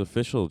 so it is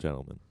official,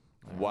 gentlemen.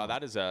 Wow,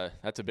 that's a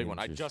big one.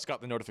 I just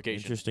got the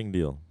notification. Interesting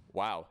deal.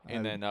 Wow.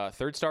 And then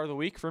third star of the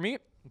week for me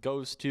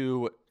goes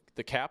to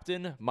the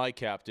captain, my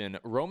captain,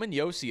 Roman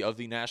Josi of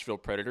the Nashville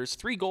Predators.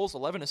 3 goals,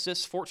 11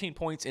 assists, 14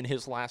 points in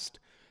his last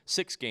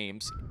 6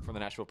 games for the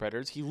Nashville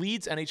Predators. He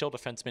leads NHL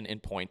defensemen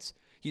in points.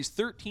 He's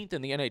 13th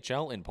in the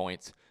NHL in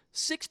points.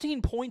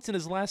 16 points in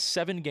his last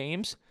 7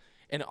 games.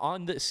 And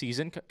on this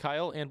season,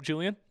 Kyle and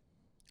Julian,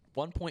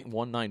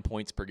 1.19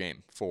 points per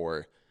game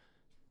for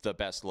the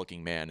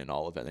best-looking man in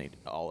all of the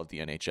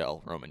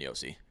NHL, Roman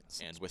Josi.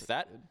 And with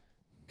that,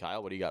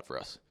 Kyle, what do you got for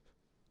us?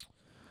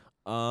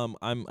 For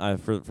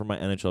my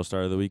NHL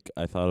star of the week,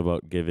 I thought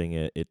about giving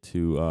it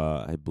to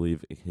I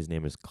believe his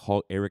name is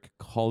Eric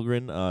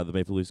Kallgren, the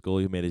Maple Leafs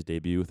goalie who made his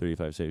debut,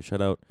 35 save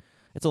shutout.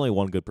 It's only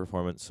one good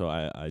performance, so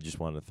I just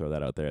wanted to throw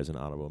that out there as an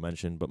honorable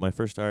mention. But my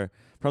first star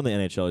from the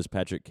NHL is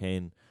Patrick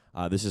Kane.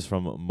 This is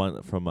from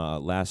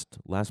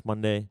last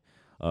Monday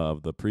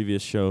of the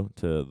previous show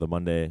to the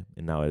Monday,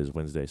 and now it is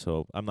Wednesday.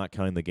 So I'm not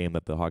counting the game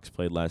that the Hawks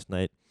played last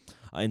night.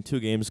 In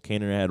 2 games,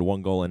 Kaner had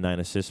 1 goal and 9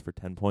 assists for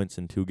 10 points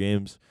in 2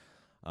 games.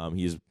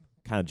 He's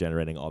kind of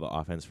generating all the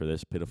offense for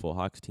this pitiful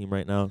Hawks team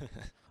right now.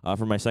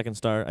 For my second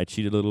star, I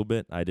cheated a little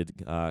bit. I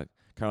did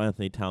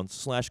Karl-Anthony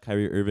Towns /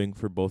 Kyrie Irving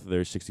for both of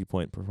their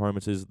 60-point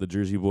performances. The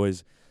Jersey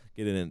boys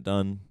getting it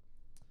done.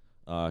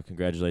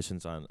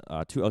 Congratulations on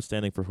 2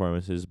 outstanding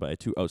performances by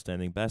 2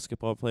 outstanding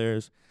basketball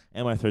players.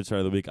 And my third star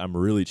of the week, I'm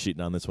really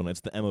cheating on this one. It's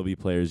the MLB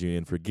Players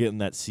Union for getting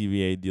that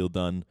CBA deal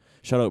done.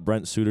 Shout out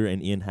Brent Suter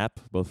and Ian Happ,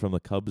 both from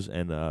the Cubs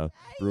and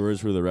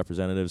Brewers, who are the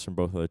representatives from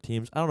both other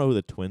teams. I don't know who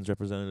the Twins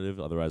representative,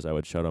 otherwise I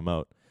would shout them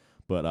out.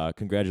 But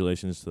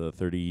congratulations to the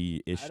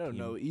 30-ish I don't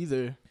know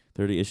either.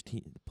 30-ish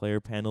player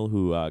panel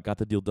who got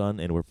the deal done,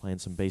 and we're playing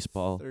some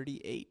baseball.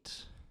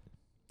 38.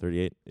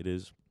 38 it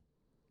is.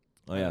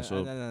 Oh, yeah, so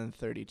and then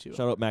 32.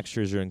 Shout out Max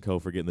Scherzer and co.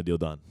 for getting the deal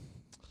done.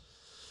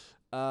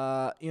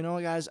 You know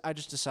what, guys? I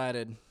just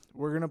decided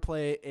we're going to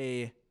play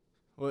a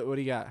 – what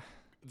do you got?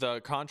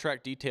 The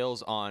contract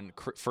details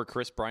for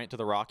Chris Bryant to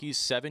the Rockies,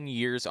 7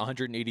 years,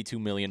 $182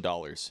 million.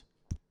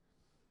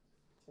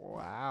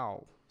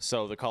 Wow.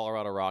 So the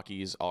Colorado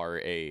Rockies are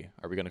we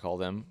going to call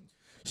them?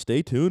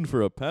 Stay tuned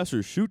for a pass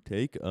or shoot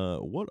take.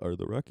 What are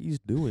the Rockies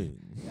doing?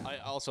 Yeah. I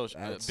also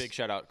big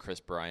shout out Chris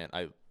Bryant.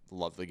 I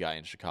love the guy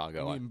in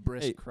Chicago. You mean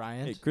Brisk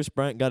Bryant? Hey, Chris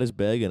Bryant got his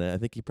bag, and I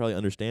think he probably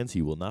understands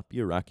he will not be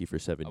a Rocky for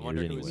 7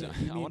 years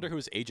anyway. I wonder who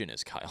his agent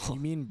is, Kyle. You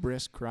mean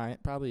Brisk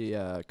Bryant? Probably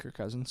Kirk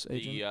Cousins'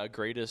 agent? The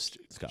greatest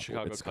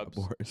Chicago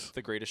Cubs.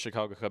 The greatest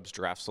Chicago Cubs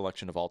draft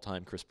selection of all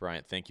time, Chris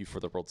Bryant. Thank you for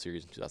the World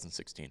Series in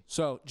 2016.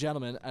 So,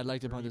 gentlemen, I'd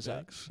like to point this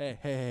out.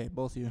 Hey,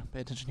 both of you,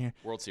 pay attention here.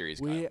 World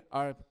Series, We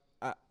Kyle.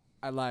 are,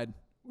 I lied.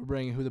 We're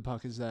bringing Who the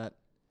Puck Is That?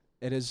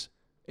 It is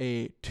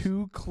a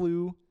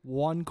 2-clue,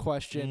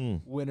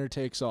 1-question, winner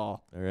takes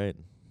all. All right.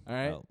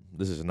 Well,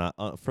 this is not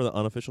for the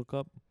unofficial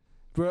cup?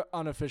 For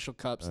unofficial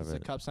cups, since the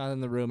cup's not in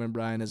the room and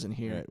Brian isn't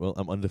here. All right. Well,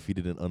 I'm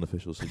undefeated in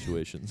unofficial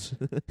situations.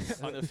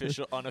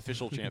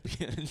 Unofficial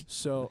champion.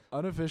 So,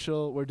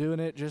 unofficial, we're doing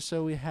it just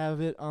so we have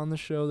it on the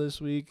show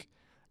this week.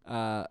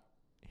 Here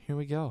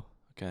we go.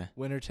 Okay.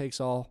 Winner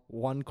takes all,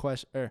 1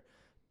 question,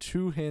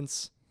 2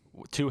 hints.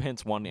 2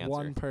 hints, 1 answer.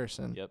 1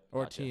 person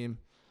or gotcha. team.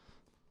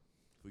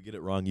 If we get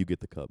it wrong, you get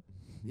the cup.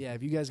 Yeah,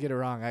 if you guys get it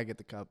wrong, I get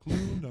the cup.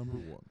 Clue number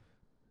 1.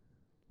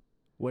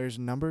 Where's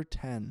number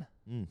 10?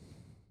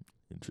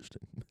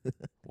 Interesting.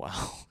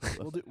 Wow.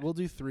 We'll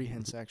do 3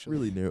 hints actually.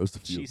 Really narrows the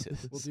field.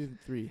 Jesus. We'll do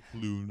 3.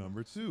 Clue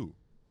number 2.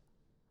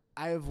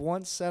 I have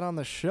once said on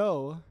the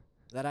show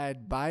that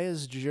I'd buy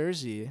his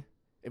jersey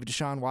if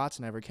Deshaun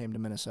Watson ever came to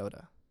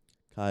Minnesota.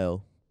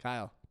 Kyle.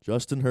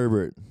 Justin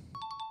Herbert.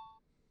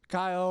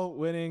 Kyle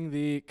winning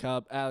the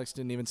cup. Alex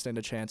didn't even stand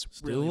a chance.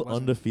 Still Really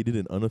undefeated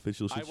in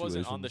unofficial I situations.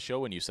 wasn't on the show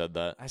when you said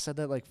that. I said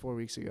that like 4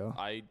 weeks ago.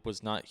 I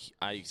was not.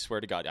 I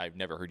swear to God, I've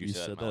never heard you, You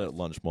say said that. that at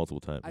lunch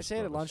multiple times. I say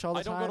it at lunch all the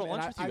I time. don't go to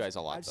and lunch with you guys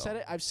a lot,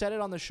 though. I've said it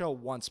on the show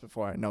once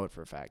before. I know it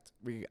for a fact.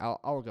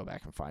 I'll go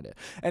back and find it.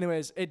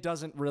 Anyways, it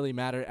doesn't really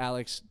matter.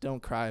 Alex,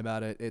 don't cry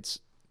about it.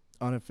 It's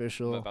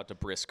unofficial. I'm about to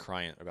brisk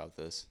crying about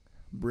this.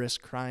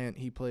 Brisk Bryant.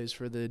 He plays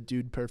for the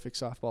Dude Perfect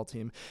softball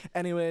team.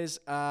 Anyways,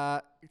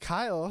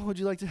 Kyle, would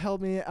you like to help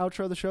me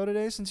outro the show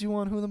today since you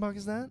won Who the Buck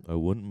Is That? I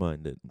wouldn't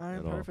mind it. All right,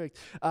 at all. perfect.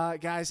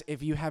 Guys,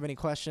 if you have any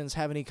questions,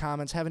 have any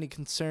comments, have any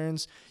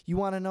concerns, you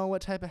want to know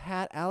what type of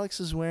hat Alex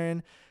is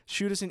wearing,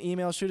 shoot us an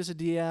email, shoot us a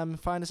DM,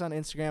 find us on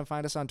Instagram,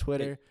 find us on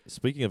Twitter. Hey,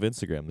 speaking of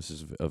Instagram, this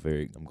is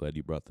I'm glad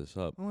you brought this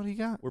up. What do you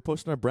got? We're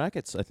posting our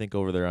brackets, I think,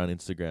 over there on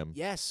Instagram.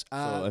 Yes.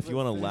 So if you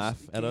want to there's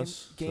laugh at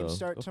us, games so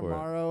start go for it.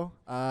 tomorrow.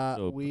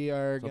 So We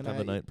are sometime gonna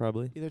tonight,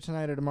 probably. either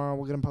tonight or tomorrow.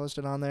 We're gonna post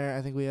it on there.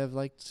 I think we have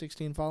like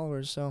 16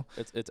 followers. So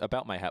It's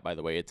about my hat, by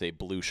the way. It's a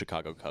blue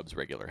Chicago Cubs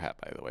regular hat,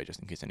 by the way,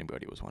 just in case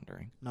anybody was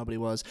wondering. nobody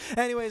was.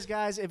 Anyways,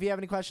 guys, if you have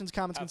any questions,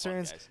 comments, Have fun,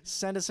 concerns, guys.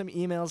 send us some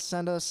emails.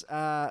 Send us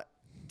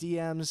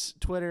DMs,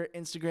 Twitter,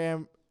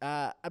 Instagram.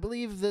 I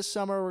believe this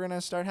summer we're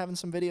gonna start having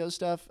some video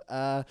stuff.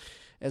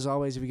 As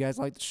always, if you guys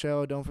like the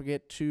show, don't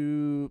forget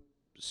to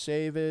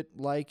save it,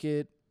 like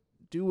it,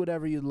 do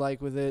whatever you'd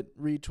like with it,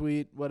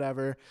 retweet,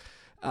 whatever.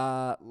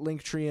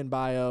 Link tree in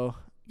bio.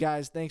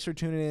 Guys, thanks for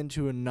tuning in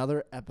to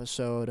another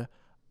episode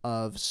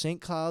of St.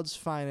 Cloud's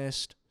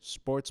finest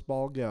Sports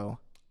Ball Go.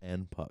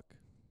 And puck.